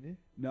night, didn't you?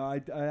 No, I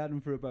had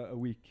them for about a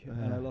week,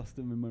 and I Ah. lost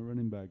them in my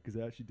running bag because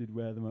I actually did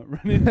wear them out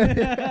running.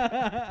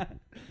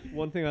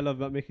 One thing I love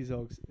about Mickey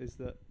Zogs is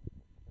that,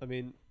 I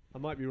mean, I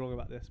might be wrong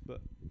about this,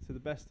 but to the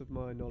best of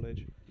my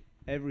knowledge,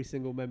 every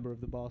single member of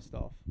the bar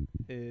staff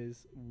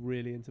is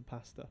really into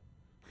pasta.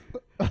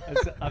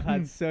 I've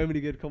had so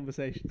many good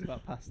conversations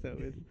about pasta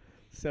with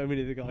so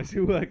many of the guys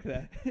who work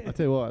there. I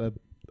tell you what,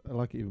 I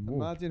like it even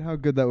more. Imagine how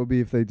good that would be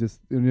if they just,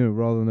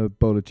 rather than a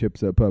bowl of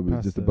chips at a pub, it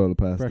was just a Pasta. bowl of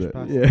pasta. Fresh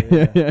pasta, Yeah,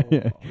 yeah. yeah,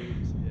 yeah.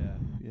 yeah.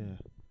 Yeah.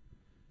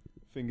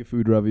 Finger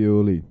food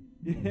ravioli.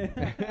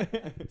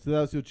 So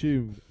that's your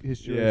tune,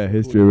 History. Yeah, Eraser,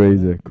 History Courtney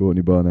Eraser, Barnett.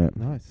 Courtney Barnett.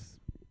 Nice.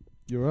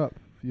 You're up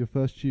for your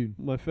first tune.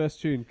 My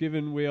first tune,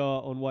 given we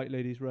are on White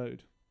Ladies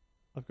Road,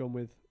 I've gone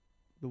with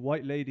The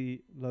White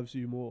Lady Loves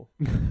You More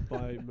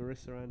by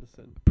Marissa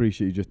Anderson.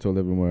 Appreciate you just told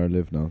everyone where I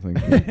live now, thank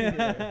you.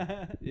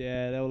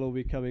 Yeah, they'll all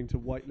be coming to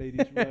White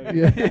Ladies Road.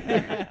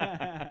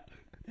 Yeah.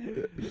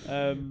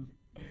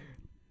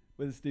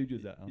 Where the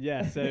Stooges at? Huh?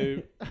 Yeah,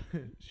 so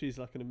she's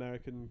like an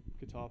American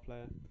guitar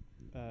player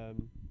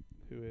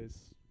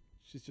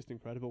she's just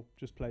incredible.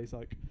 Just plays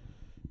like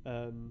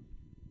kind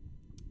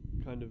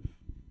of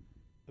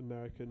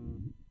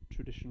American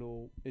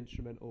traditional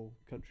instrumental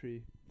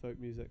country folk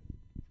music.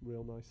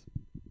 Real nice.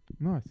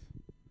 Nice.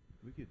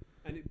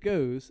 And it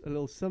goes a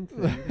little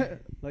something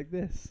like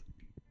this.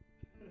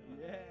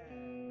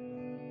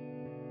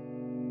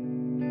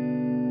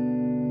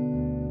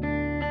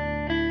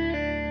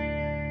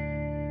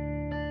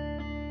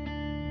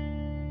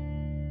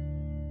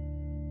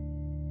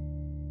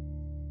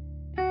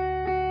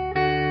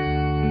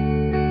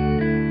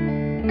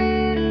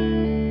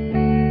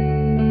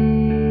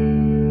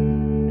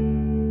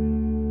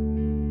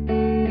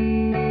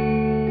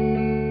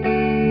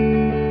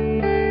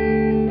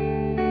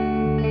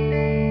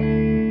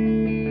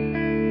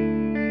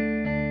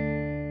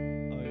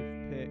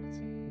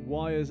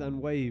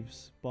 And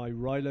Waves by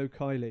Rilo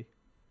Kiley.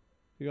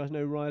 You guys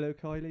know Rilo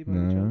Kiley by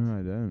any chance? No,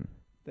 I don't.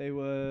 They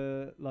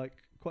were like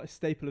quite a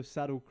staple of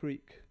Saddle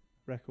Creek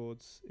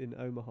Records in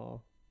Omaha,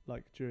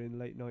 like during the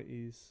late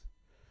 90s,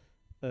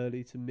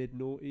 early to mid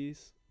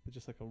noughties. They're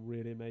just like a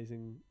really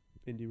amazing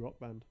indie rock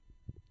band.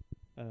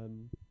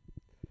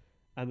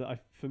 And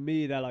for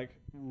me, they're like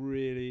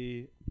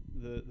really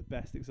the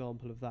best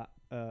example of that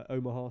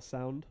Omaha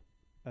sound,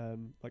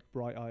 like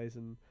Bright Eyes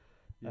and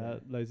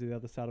loads of the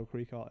other Saddle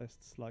Creek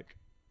artists like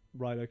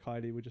Rhino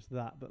Kiley were just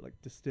that, but like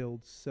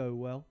distilled so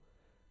well.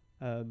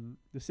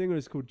 The singer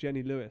is called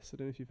Jenny Lewis. I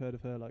don't know if you've heard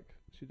of her. Like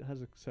she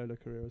has a solo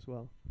career as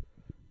well.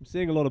 I'm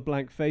seeing a lot of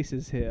blank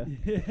faces here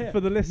for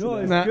the listeners. No,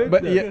 it's Nah, good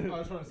but though. yeah, I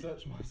was trying to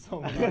search my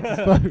song. on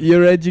Alex's phone.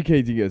 you're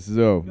educating us as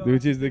well, No,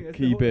 which I is the think that's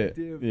key whole bit.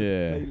 idea of the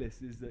Yeah.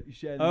 playlist is that you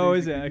share the Oh,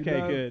 is music it? that you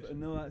Okay, love good.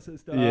 and all that sort of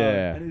stuff.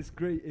 Yeah. And it's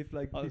great if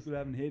like I was- people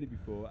haven't heard it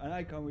before, and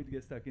I can't wait to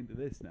get stuck into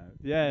this now.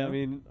 Yeah, you I know?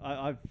 mean,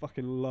 I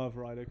fucking love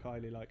Rhino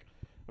Kiley. Like,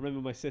 I remember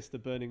my sister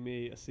burning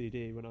me a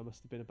CD when I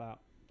must have been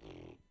about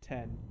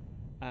 10,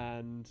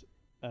 and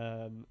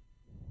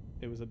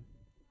it was a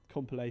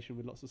compilation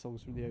with lots of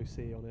songs from the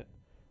OC on it,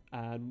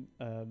 and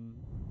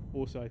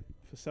also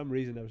for some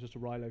reason there was just a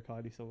Rhino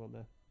Kiley song on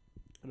there,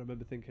 and I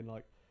remember thinking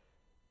like,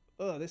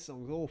 oh, this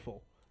song's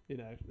awful, you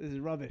know, this is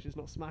rubbish, it's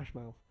not Smash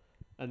Mouth,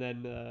 and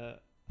then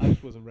I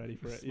just wasn't ready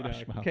for it. You know,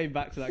 Smash I Mouth. came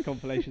back to that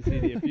compilation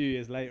CD a few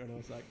years later, and I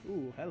was like,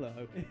 ooh, hello,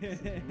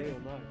 this is real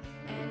nice.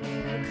 And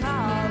you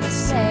call to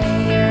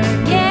say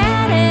you're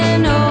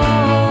getting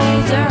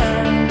older.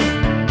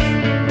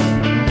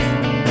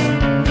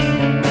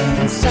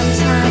 And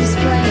sometimes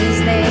planes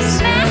they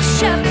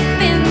smash up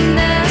in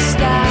the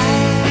sky.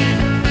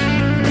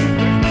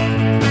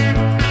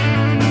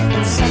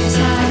 And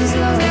sometimes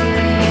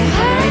lonely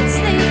hearts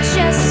they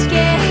just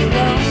get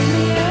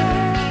lonelier.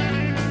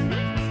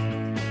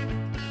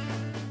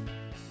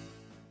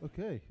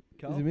 Okay.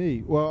 Carl? Is it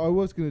me? Well, I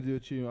was going to do a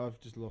tune. I've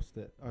just lost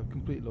it. I've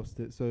completely lost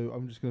it. So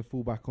I'm just going to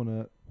fall back on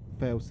a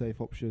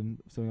fail-safe option,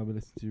 something I've been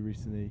listening to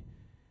recently.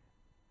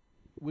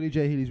 Willie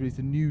J. Healy's released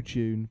a new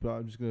tune, but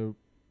I'm just going to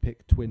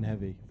pick Twin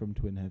Heavy from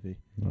Twin Heavy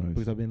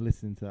because I've been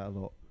listening to that a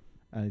lot,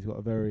 and he's got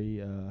a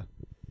very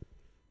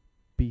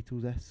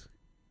Beatles-esque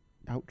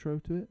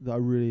outro to it that I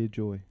really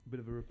enjoy. A bit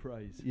of a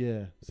reprise.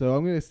 Yeah. So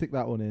I'm going to stick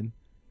that one in,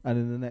 and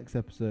in the next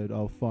episode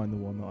I'll find the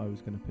one that I was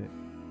going to pick.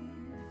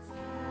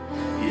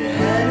 Your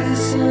head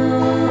is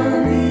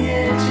on the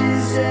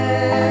edges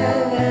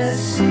of a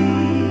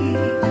sea.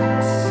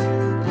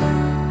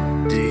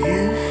 Do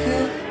you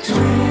feel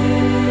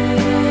twin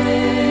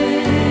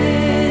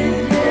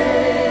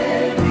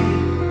heavy?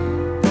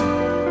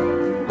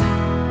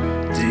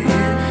 Do you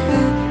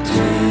feel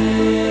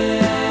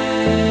twin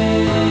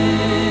heavy?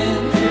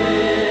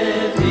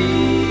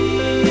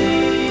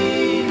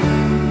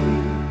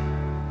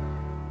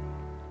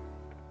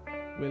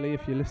 Willie,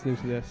 if you're listening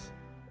to this,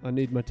 I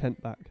need my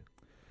tent back.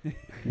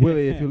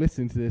 Willie, if you're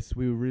listening to this,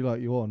 we would really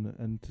like you on,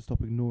 and to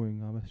stop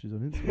ignoring our messages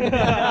on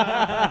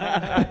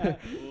Instagram.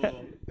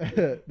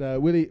 No,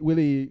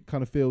 Willie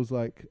kind of feels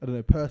like, I don't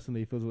know,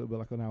 personally feels a little bit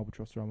like an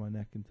albatross around my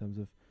neck in terms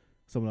of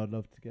someone I'd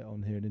love to get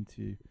on here and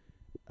interview,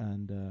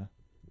 and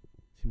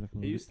seems like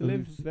He used to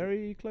live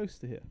very close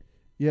to here.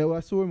 Yeah, well,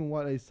 I saw him on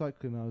White Days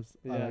Cycling. I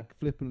Yeah. like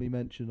flippantly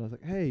mentioned, I was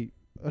like, "Hey,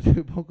 I do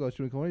a podcast.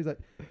 You want to come on?" He's like,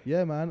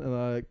 "Yeah, man," and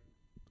I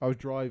was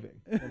driving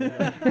on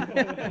the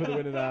for the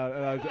winning hour,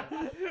 and I was,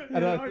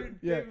 and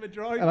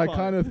I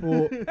kind of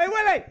thought, Hey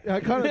Willie! I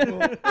kind of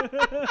thought,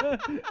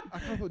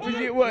 Did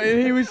you, what,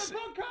 he was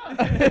I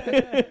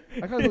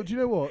kind of thought, do you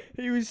know what?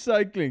 he was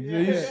cycling. So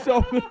you Yeah.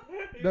 stopped. He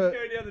No. was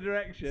going the other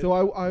direction. So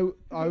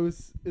I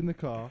was in the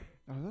car,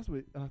 and I was, that's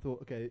weird, and I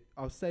thought, okay,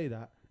 I'll say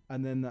that,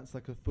 and then that's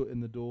like a foot in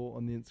the door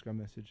on the Instagram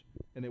message,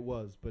 and it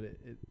was, but it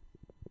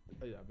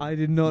yeah, but I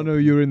did not know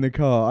you were in the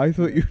car. I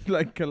thought you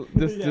like just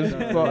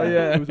Yeah.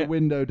 yeah. It was a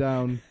window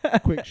down,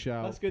 quick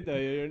shout. That's good though.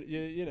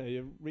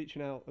 You're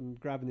reaching out and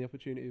grabbing the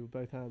opportunity with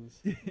both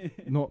hands.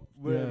 Not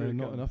Wherever it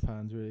not comes. enough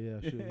hands really. Yeah,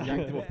 should have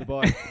yanked him off the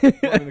bike, put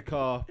him in the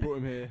car, brought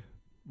him here,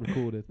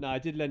 recorded. No, I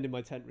did lend him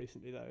my tent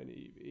recently though, and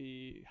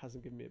he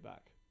hasn't given me it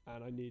back,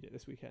 and I need it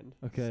this weekend.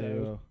 Okay,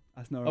 So- well,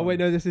 That's not. Oh wait,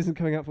 no, this isn't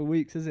coming out for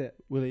weeks, is it?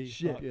 Willie,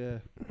 Shit. yeah.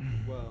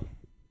 Well,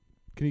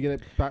 can you get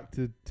it back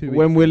to 2 weeks?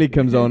 When Willie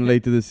comes on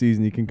later this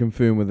season, you can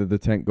confirm whether the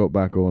tent got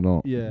back or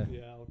not. Yeah,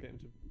 Yeah, I'll get him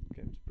to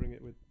bring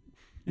it with.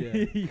 yeah.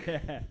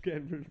 yeah. Get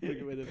him to bring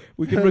it with him.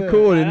 We can Yeah.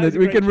 record That's a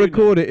we great can tune,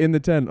 record it in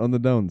the tent on the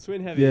downs.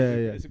 Twin Heavy. Yeah, is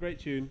a- yeah. It's a great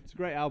tune. It's a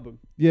great album.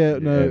 Yeah,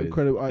 no, Yeah, it is.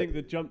 incredible. I think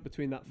the jump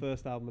between that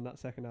first album and that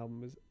second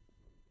album was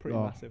pretty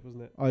Oh. massive,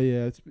 wasn't it? Oh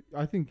yeah,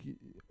 I think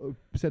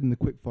said in the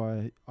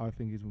quickfire, I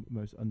think he's the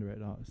most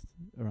underrated artist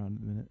around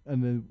at the minute.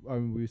 And then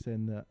we were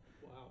saying that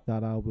Wow.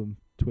 that album,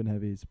 Twin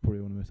Heavy, is probably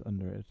one of the most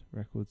underrated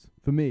records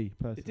for me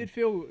personally. It did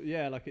feel,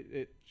 like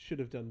it should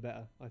have done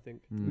better, I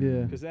think. Mm.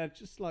 Yeah. Because they're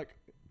just like,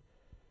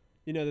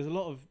 there's a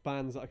lot of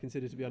bands that I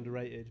consider to be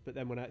underrated, but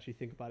then when I actually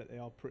think about it, they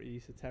are pretty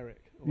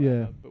esoteric. Or Yeah.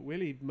 whatever. But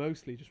Willie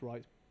mostly just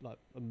writes like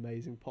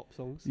amazing pop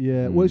songs.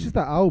 Yeah, well, it's Mm. just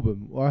that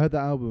album. Well, I heard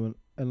that album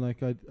and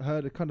like I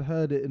kind of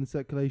heard it in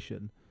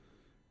circulation,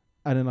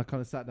 and then I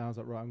kind of sat down. I was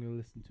like, right, I'm gonna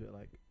listen to it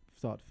like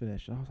start to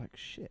finish. And I was like,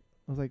 shit.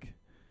 I was like,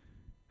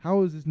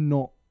 how has this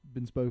not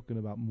been spoken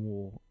about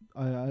more?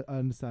 I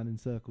understand in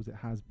circles it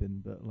has been,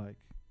 but like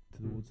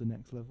towards the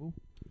next level.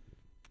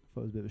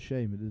 thought it was a bit of a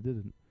shame that it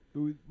didn't.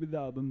 But with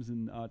albums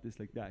and artists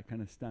like that, it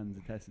kind of stands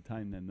the test of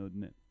time then,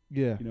 doesn't it?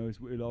 Yeah. You know,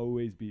 it'll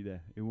always be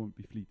there. It won't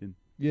be fleeting.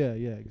 Yeah,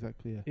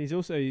 exactly. Yeah.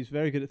 He's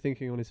very good at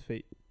thinking on his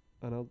feet,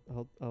 and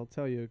I'll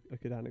tell you a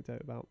good anecdote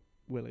about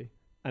Willie,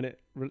 and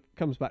it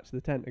comes back to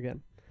the tent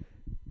again.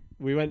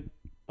 We went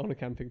on a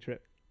camping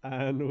trip,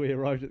 and we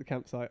arrived at the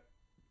campsite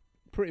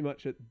pretty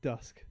much at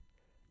dusk,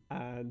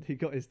 and he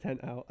got his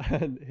tent out,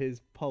 and his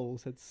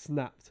poles had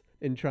snapped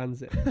in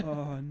transit.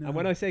 Oh no! And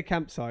when I say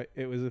campsite,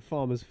 it was a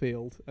farmer's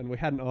field, and we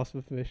hadn't asked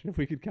for permission if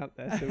we could camp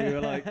there, so we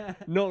were like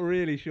not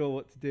really sure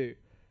what to do.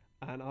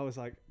 And I was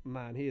like,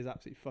 man, he is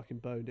absolutely fucking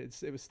boned.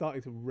 It was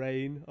starting to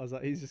rain. I was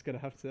like, he's just going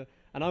to have to...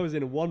 And I was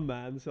in a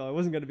one-man, so I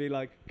wasn't going to be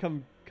like,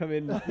 come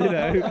in,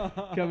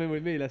 come in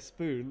with me, let's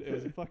spoon. It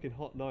was a fucking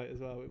hot night as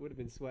well. It would have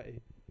been sweaty.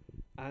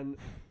 And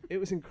it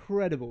was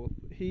incredible.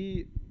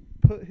 He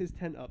put his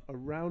tent up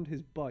around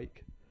his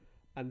bike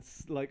and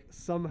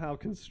somehow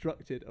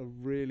constructed a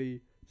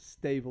really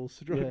stable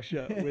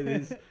structure with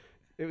his...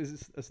 It was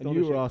astonishing. And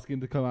you were asking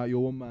to come out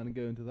your one man and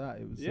go into that.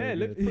 It was it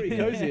looked good. pretty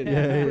cozy in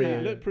there.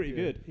 It looked pretty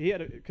good. He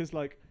had because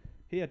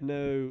he had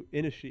no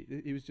inner sheet.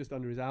 He was just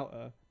under his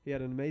outer. He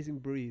had an amazing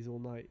breeze all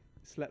night.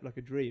 Slept like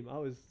a dream. I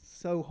was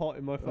so hot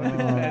in my fucking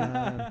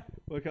bed.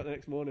 Woke up the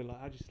next morning like,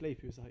 how'd you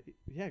sleep? He was like,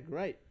 yeah,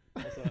 great.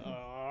 I was like,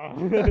 oh.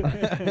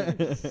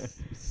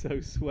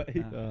 So sweaty.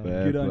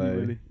 Good on you,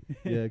 Willie.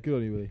 Yeah, good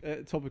on you, Willie.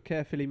 At the top of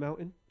Caerphilly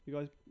Mountain. You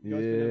guys been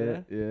over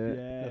there?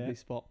 Yeah. Lovely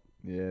spot.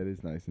 Yeah, it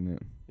is nice, isn't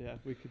it? Yeah,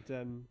 we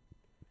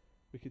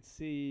could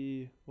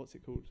see, what's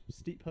it called,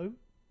 Steep Home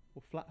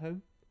or Flat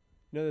Home.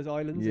 You know those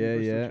islands in the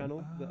Bristol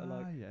Channel that are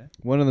like... yeah.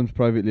 One of them's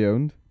privately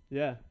owned.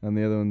 Yeah. And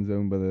the other one's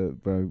owned by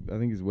I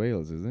think it's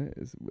Wales, isn't it?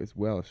 It's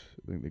Welsh.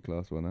 I think the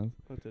class one has.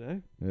 I don't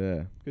know.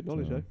 Yeah. Good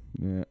knowledge though.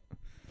 Yeah.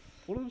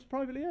 One of them's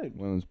privately owned.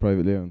 One of them's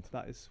privately owned.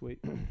 That is sweet.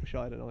 Wish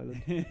I had an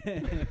island.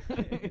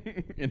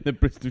 In the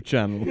Bristol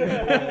Channel.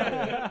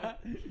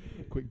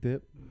 Quick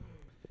dip.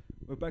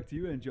 Well, back to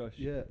you then, Josh.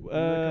 Yeah.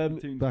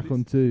 Tunes, Back please.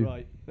 on 2.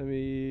 Right. Let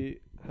me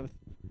have.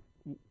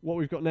 What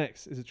we've got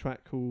next is a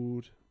track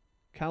called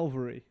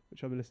Calvary,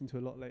 which I've been listening to a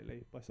lot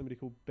lately, by somebody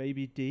called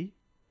Baby D.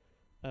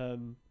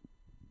 And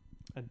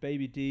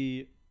Baby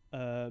D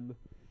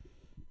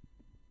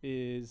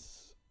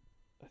is,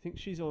 I think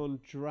she's on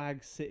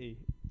Drag City,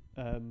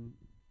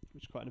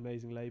 which is quite an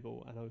amazing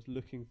label. And I was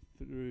looking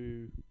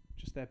through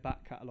just their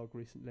back catalogue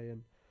recently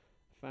and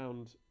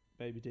found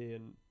Baby D,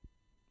 and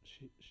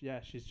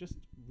she's just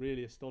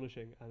really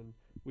astonishing. And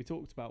we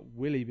talked about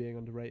Willie being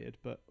underrated,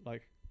 but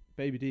like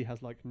Baby D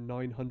has like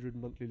 900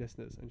 monthly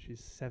listeners, and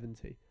she's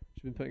 70.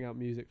 She's been putting out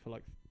music for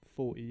like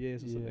 40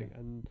 years or something,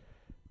 and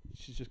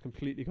she's just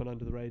completely gone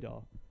under the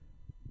radar.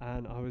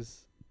 And I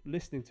was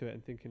listening to it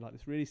and thinking, like,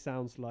 this really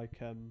sounds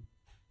like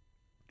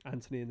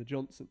Anthony and the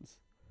Johnsons.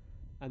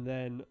 And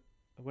then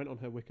I went on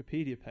her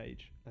Wikipedia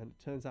page, and it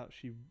turns out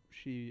she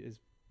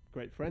is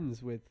great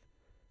friends with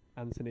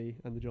Anthony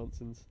and the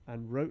Johnsons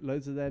and wrote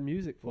loads of their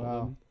music for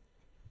them.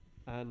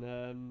 And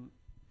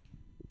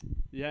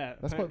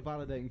that's quite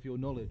validating for your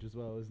knowledge as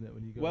well, isn't it?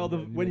 When you go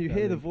when you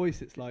hear the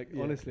voice, it's like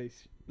honestly,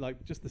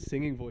 like just the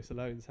singing voice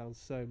alone sounds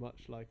so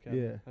much like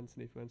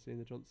Anthony from Anthony and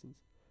the Johnsons,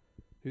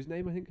 whose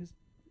name I think is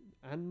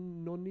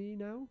Anony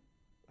now.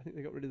 I think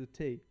they got rid of the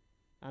T.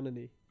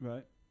 Anony.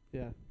 Right.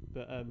 Yeah,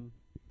 but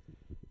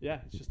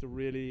it's just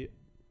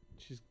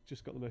she's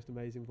just got the most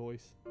amazing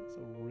voice. It's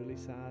a really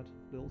sad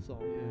little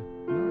song. Yeah.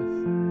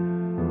 Nice.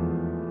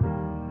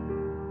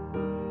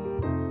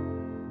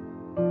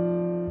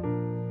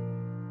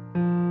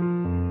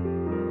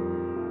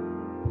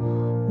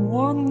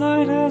 One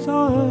night as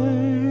I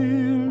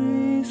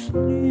lay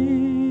sleeping,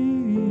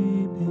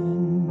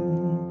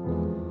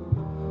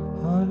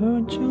 I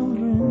heard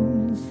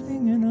children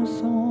singing a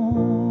song.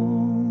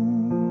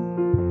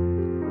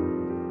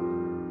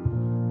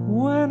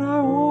 When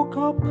I woke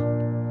up,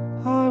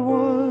 I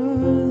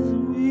was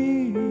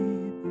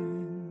weeping.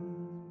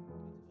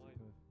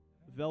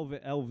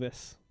 Velvet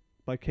Elvis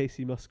by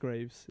Casey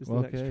Musgraves is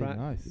the next track.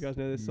 Nice. You guys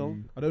know this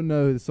song? I don't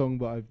know the song,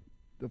 but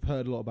I've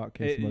heard a lot about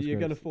Casey Musgraves. You're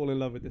going to fall in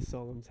love with this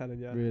song, I'm telling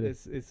you. Really?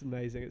 It's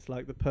amazing. It's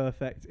like the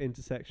perfect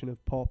intersection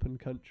of pop and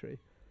country.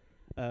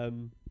 Was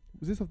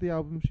this off the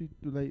album?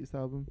 The latest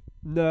album?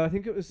 No, I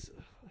think it was.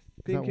 I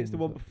think it's the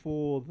was one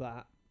before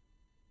that.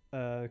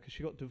 Because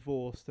she got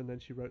divorced and then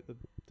she wrote the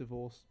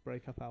divorce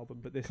breakup album.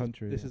 But this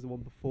is the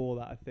one before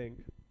that, I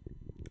think.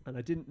 And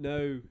I didn't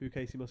know who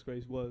Casey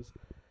Musgraves was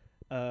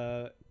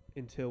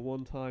until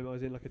one time I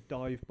was in like a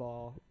dive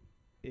bar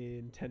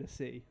in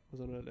Tennessee. I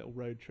was on a little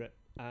road trip,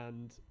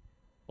 and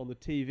on the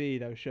TV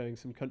they were showing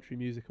some country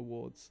music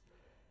awards,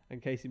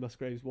 and Casey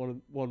Musgraves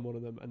won one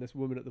of them, and this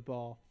woman at the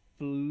bar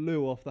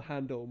flew off the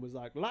handle and was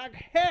like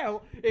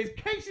hell is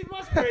Casey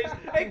Musgraves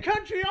a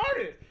country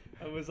artist?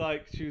 And was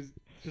like, she was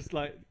just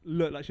like,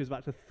 looked like she was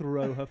about to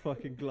throw her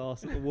fucking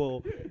glass at the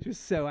wall. She was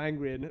so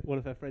angry, and one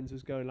of her friends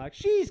was going like,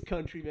 she's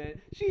country,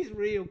 man, she's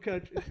real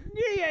country,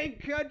 you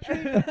ain't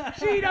country,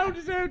 she don't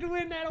deserve to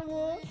win that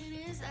award.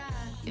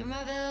 You're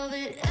my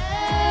velvet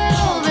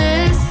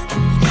Elvis.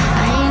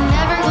 I ain't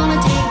never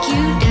gonna take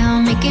you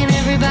down, making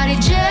everybody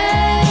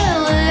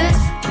jealous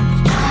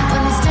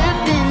when they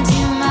step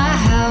into my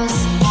house.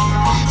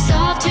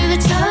 Soft to the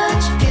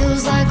touch,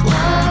 feels like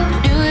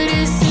love. Knew it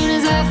as soon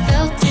as I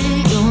felt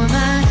it. You're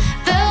my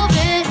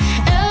velvet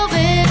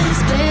Elvis,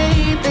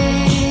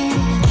 baby.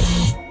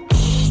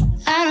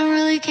 I don't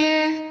really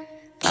care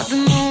about the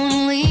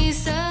Mona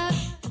Lisa.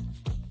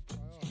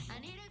 I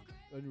need a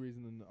The only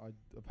reason I've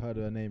heard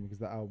her name because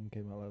that album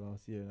came out like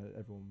last year and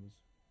everyone was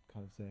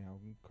kind of saying how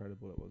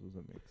incredible it was or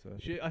something. So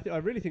I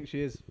really think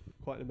she is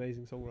quite an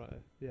amazing songwriter.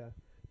 Yeah,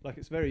 like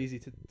it's very easy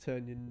to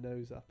turn your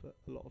nose up at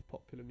a lot of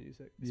popular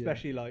music, Yeah.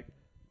 especially like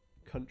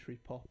country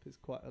pop is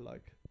quite a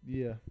like.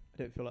 yeah, I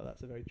don't feel like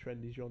that's a very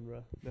trendy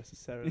genre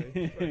necessarily.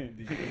 Yeah.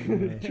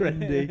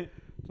 Trendy,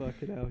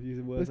 fucking hell,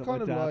 using words it's like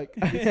kind my of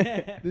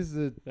dad. like this is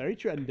a Very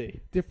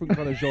trendy. different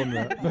kind of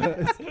genre.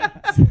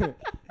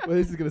 Well,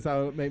 this is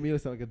gonna make me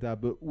sound like a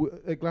dad, but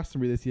at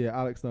Glastonbury this year,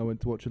 Alex and I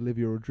went to watch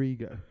Olivia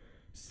Rodrigo.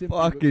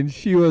 Fucking,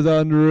 she was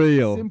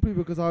unreal. Simply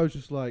because I was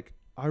just like,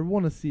 I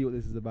want to see what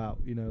this is about,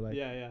 you know, like,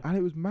 Yeah, yeah. and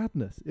it was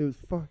madness. It was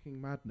fucking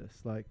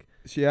madness. Like,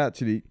 She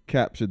actually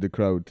captured the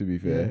crowd, to be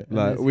fair. Yeah, and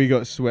Like, it's- we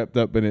got swept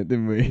up in it,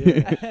 didn't we?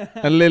 Yeah.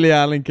 And Lily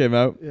Allen came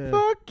out. Yeah.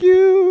 Fuck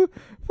you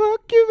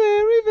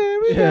very,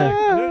 very Yeah.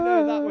 hard. I don't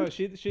know that well.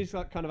 She's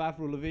like kind of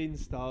Avril Lavigne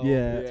style.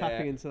 Yeah.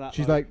 Tapping into that.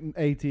 she's like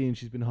 18.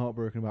 She's been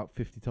heartbroken about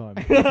 50 times.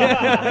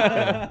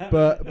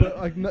 but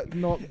like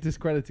not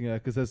discrediting her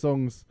because her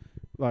songs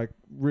like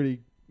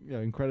really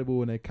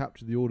incredible and they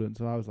captured the audience.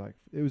 And I was like,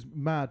 it was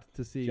mad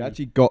to see. She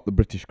actually got the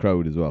British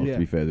crowd as well, Yeah. to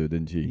be fair to her,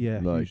 didn't she? yeah,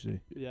 Like, hugely.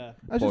 Yeah.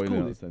 That's just boiling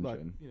cool. out It's like,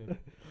 attention. you know,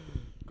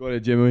 Go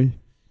ahead, Jimmy.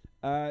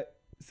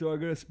 So I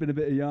got to spin a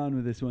bit of yarn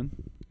with this one.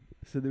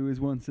 So there was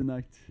once a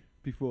night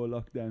before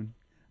lockdown,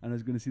 and I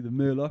was going to see the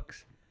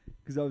Murlocs,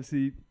 because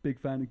obviously big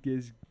fan of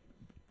Giz,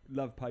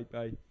 love Pipe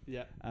Eye,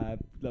 Yeah.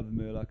 love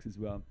the Murlocs as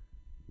well.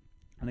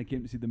 And I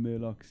came to see the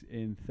Murlocs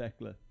in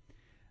Thekla,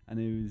 and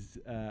it was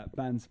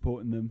band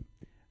supporting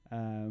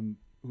them,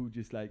 who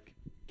just like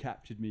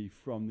captured me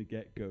from the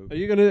get go. Are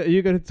you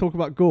gonna talk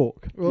about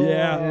Gork?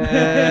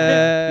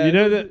 Yeah. You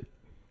know that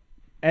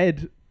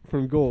Ed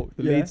from Gork,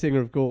 the Yeah. lead singer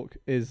of Gork,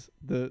 is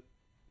the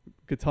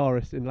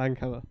guitarist in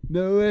Langkamer.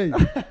 No way.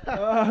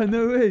 Oh,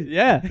 no way.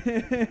 Yeah.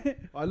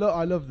 I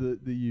love that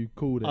you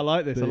called it. I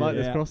like this. I like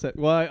this Yeah. cross set.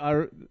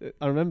 Well,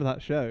 I remember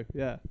that show.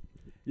 Yeah.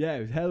 Yeah,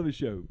 it was a hell of a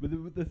show.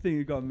 But the thing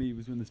that got me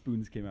was when the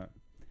spoons came out.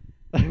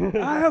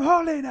 I am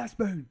holding that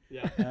spoon.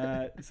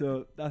 Yeah.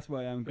 So that's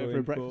why I'm Go going for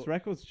a Breakfast for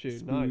Records tune.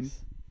 Spoon.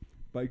 Nice.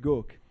 by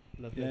Gork.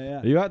 Lovely.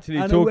 Yeah. You actually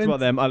And I talked went- about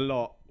them a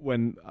lot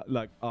when,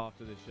 like,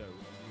 after the show.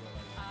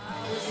 I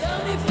was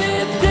only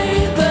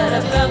 15, but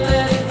I felt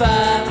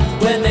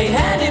 35 when they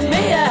handed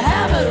me a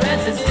hammer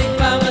and a stick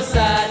by my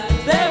side.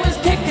 There was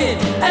kicking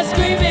and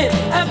screaming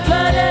and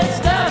blood and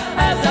stuff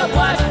as I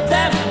watched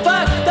them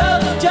fuck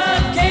those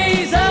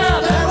junkies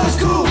up. That was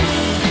cool.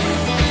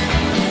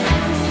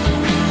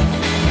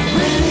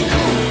 Really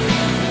cool.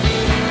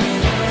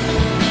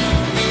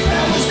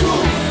 That was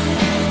cool.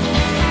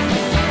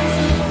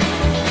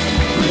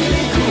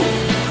 Really cool.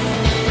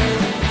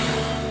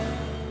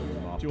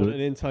 Do you want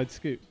an inside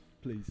scoop?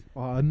 Please.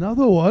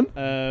 Another one.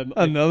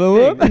 Another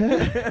one?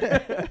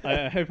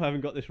 I hope I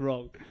haven't got this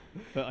wrong,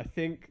 but I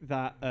think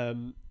that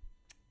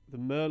the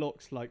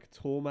Murlocs like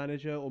tour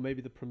manager or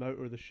maybe the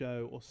promoter of the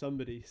show or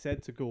somebody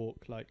said to Gork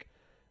like,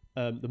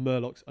 the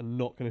Murlocs are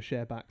not going to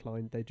share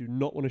backline. They do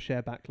not want to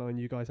share backline.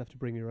 You guys have to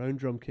bring your own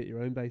drum kit,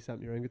 your own bass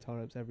amp, your own guitar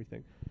amps,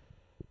 everything.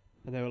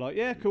 And they were like,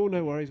 yeah, cool,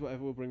 no worries,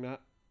 whatever, we'll bring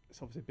that.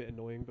 It's obviously a bit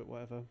annoying, but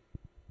whatever.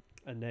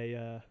 And they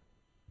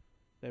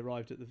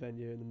arrived at the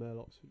venue and the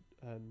Murlocs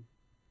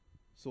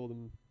saw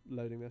them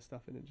loading their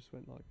stuff in and just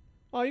went like,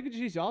 oh, you could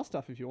just use our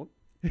stuff if you want.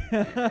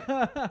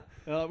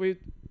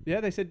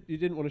 They said you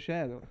didn't want to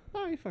share. They're like,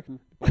 oh, you fucking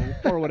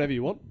borrow whatever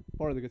you want.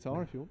 Borrow the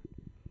guitar if you want.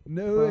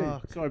 No way.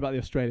 Sorry about the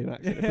Australian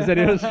accent. If there's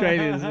any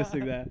Australians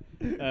listening there.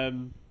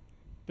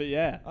 But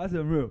yeah, That's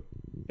unreal.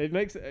 it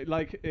makes it,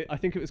 I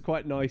think it was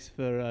quite nice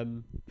for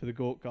the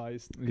Gork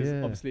guys because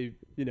Yeah. obviously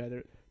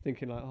they're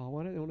thinking like, oh,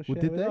 why don't they want to share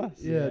Well, did with they? us?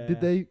 Yeah. Yeah. Did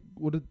they?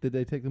 Did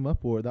they take them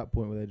up, or at that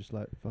point were they just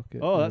like, fuck it?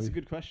 Oh, you know, that's a we-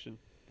 good question.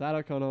 That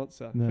I can't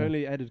answer. No. If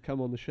only Ed had come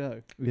on the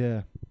show.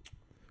 Yeah.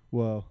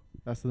 Well,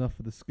 that's enough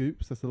for the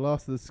scoops. That's the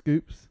last of the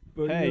scoops.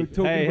 But Hey,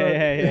 talking hey, about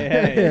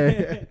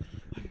hey.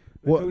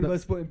 What talking the-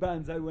 about supporting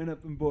bands, I went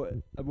up and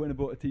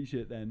bought a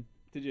t-shirt then.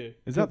 Did you?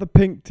 Is that the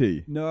pink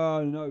tea?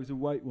 No, it was a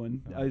white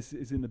one. It's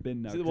in the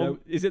bin now.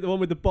 Is it the one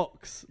with the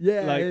box?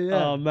 Yeah, Like,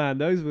 yeah. oh man,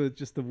 those were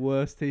just the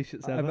worst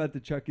t-shirts I've ever. had to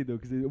chuck it though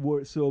because it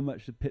wore it so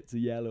much the pits of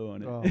yellow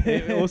on it. Oh.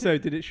 It also,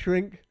 did it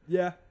shrink?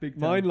 Yeah, big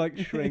time. Mine like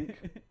shrink.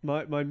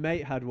 My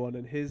mate had one,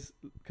 and his,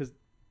 because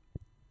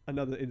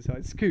another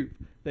inside scoop,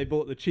 they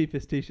bought the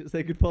cheapest t-shirts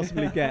they could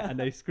possibly get, and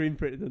they screen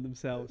printed them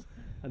themselves.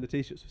 And the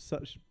t-shirts were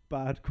such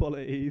bad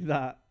quality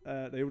that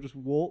they all just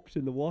warped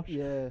in the wash.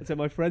 Yeah. And so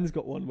my friend's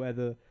got one where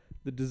the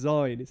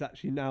design is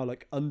actually now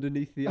like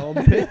underneath the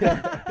armpit.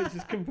 It's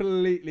just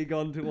completely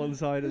gone to one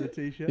side of the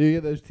t-shirt. You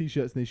get those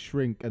t-shirts and they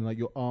shrink, and like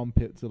your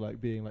armpits are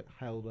like being like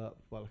held up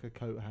by like a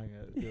coat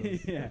hanger. It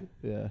feels- Yeah.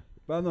 Yeah.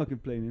 But I'm not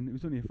complaining. It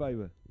was only a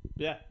 £5.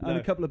 Yeah, And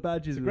a couple of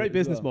badges. It's a with great it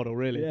as business well. model,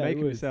 really. Yeah, Make it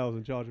them was. yourselves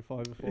and charge a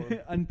 £5 for them.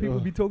 And people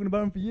will be talking about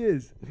them for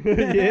years.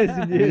 Years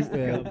and years to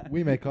Yeah, come.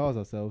 we make ours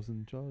ourselves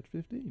and charge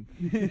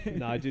 15.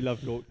 No, I do love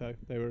Gork though.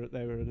 They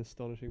were an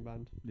astonishing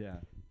band. Yeah.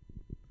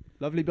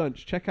 Lovely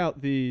bunch. Check out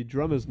the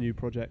drummer's new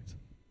project,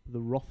 the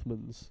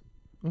Rothmans,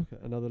 Okay.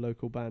 another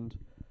local band.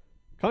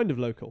 Kind of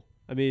local.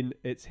 I mean,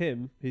 it's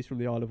him. He's from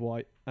the Isle of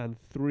Wight, and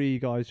 3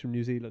 guys from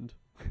New Zealand.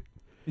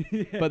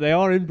 But they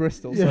are in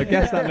Bristol, so I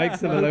guess that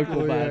makes them a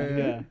local band.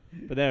 Yeah.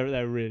 But they're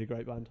a really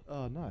great band.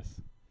 Oh, nice.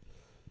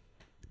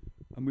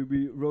 And we'll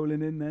be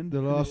rolling in then.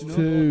 The last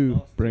finishing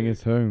off. two. Bring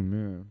us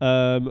home,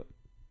 yeah.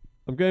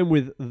 I'm going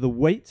with The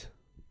Weight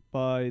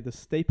by the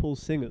Staple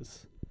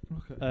Singers.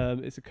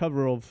 Okay. It's a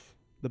cover of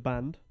the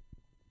band.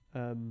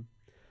 The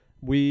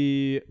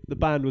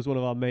band was one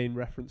of our main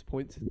reference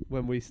points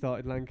when we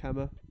started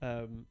Langkamer.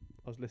 I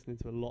was listening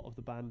to a lot of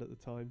the band at the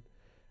time,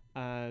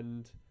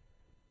 and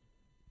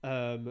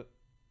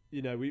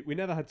we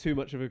never had too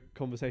much of a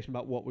conversation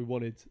about what we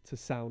wanted to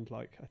sound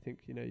like. I think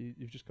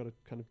you've just got to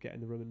kind of get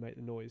in the room and make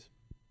the noise.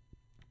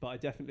 But I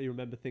definitely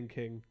remember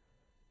thinking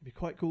it'd be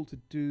quite cool to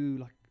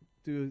do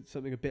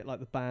something a bit like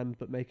the band,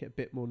 but make it a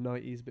bit more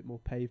 90s, a bit more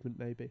Pavement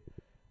maybe.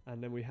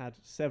 And then we had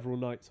several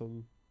nights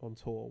on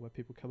tour where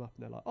people come up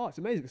and they're like, "Oh, it's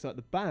amazing! It's like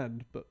the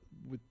band, but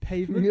with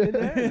Pavement in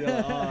there." And you're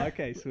like, "Oh,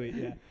 okay, sweet,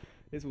 yeah,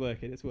 it's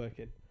working."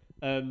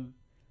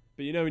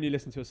 But when you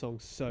listen to a song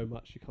so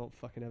much, you can't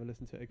fucking ever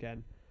listen to it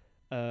again.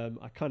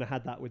 I kind of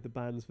had that with the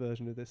band's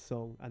version of this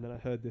song, and then I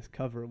heard this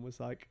cover and was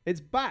like,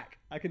 "It's back!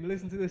 I can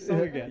listen to this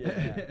song again."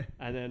 Yeah.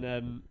 And then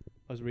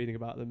I was reading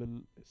about them,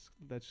 and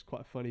they're just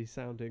quite a funny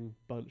sounding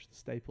bunch, the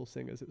Staple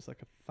Singers. It was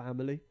like a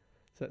family,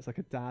 so it's like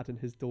a dad and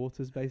his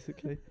daughters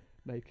basically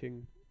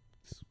making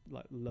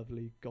like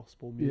lovely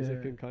gospel music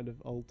Yeah. and kind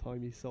of old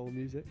timey soul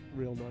music.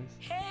 Real nice.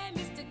 Hey,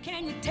 mister,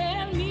 can you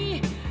tell me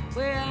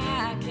where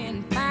I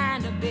can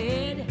find a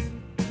bed?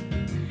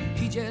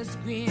 He just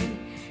grinned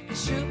and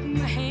shook my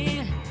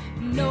hand.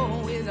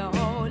 No is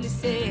all he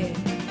said.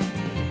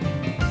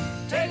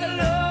 Take a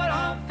load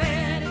on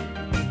Fanny.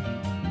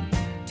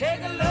 Take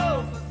a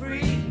load for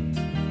free.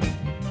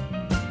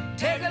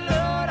 Take a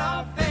load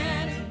on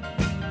Fanny.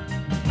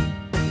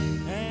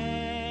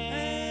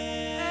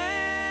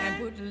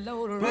 And put the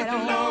load right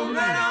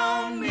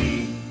on me.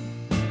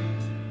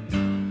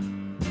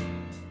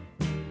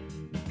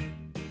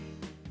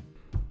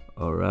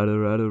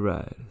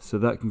 Alright. So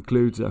that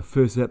concludes our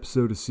first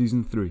episode of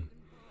Season 3.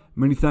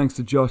 Many thanks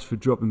to Josh for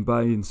dropping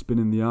by and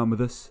spinning the arm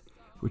with us.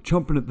 We're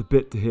chomping at the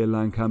bit to hear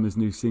Langkamer's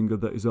new single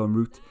that is en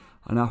route,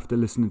 and after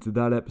listening to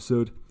that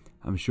episode,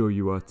 I'm sure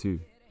you are too.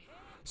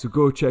 So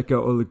go check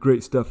out all the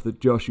great stuff that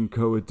Josh and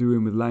co are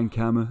doing with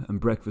Langkamer and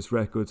Breakfast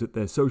Records at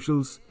their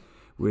socials,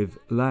 with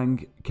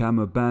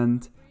Langkamer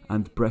Band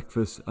and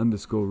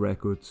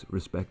Breakfast_Records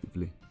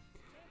respectively.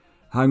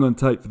 Hang on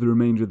tight for the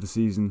remainder of the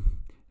season.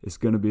 It's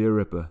going to be a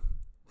ripper.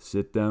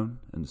 Sit down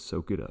and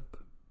soak it up.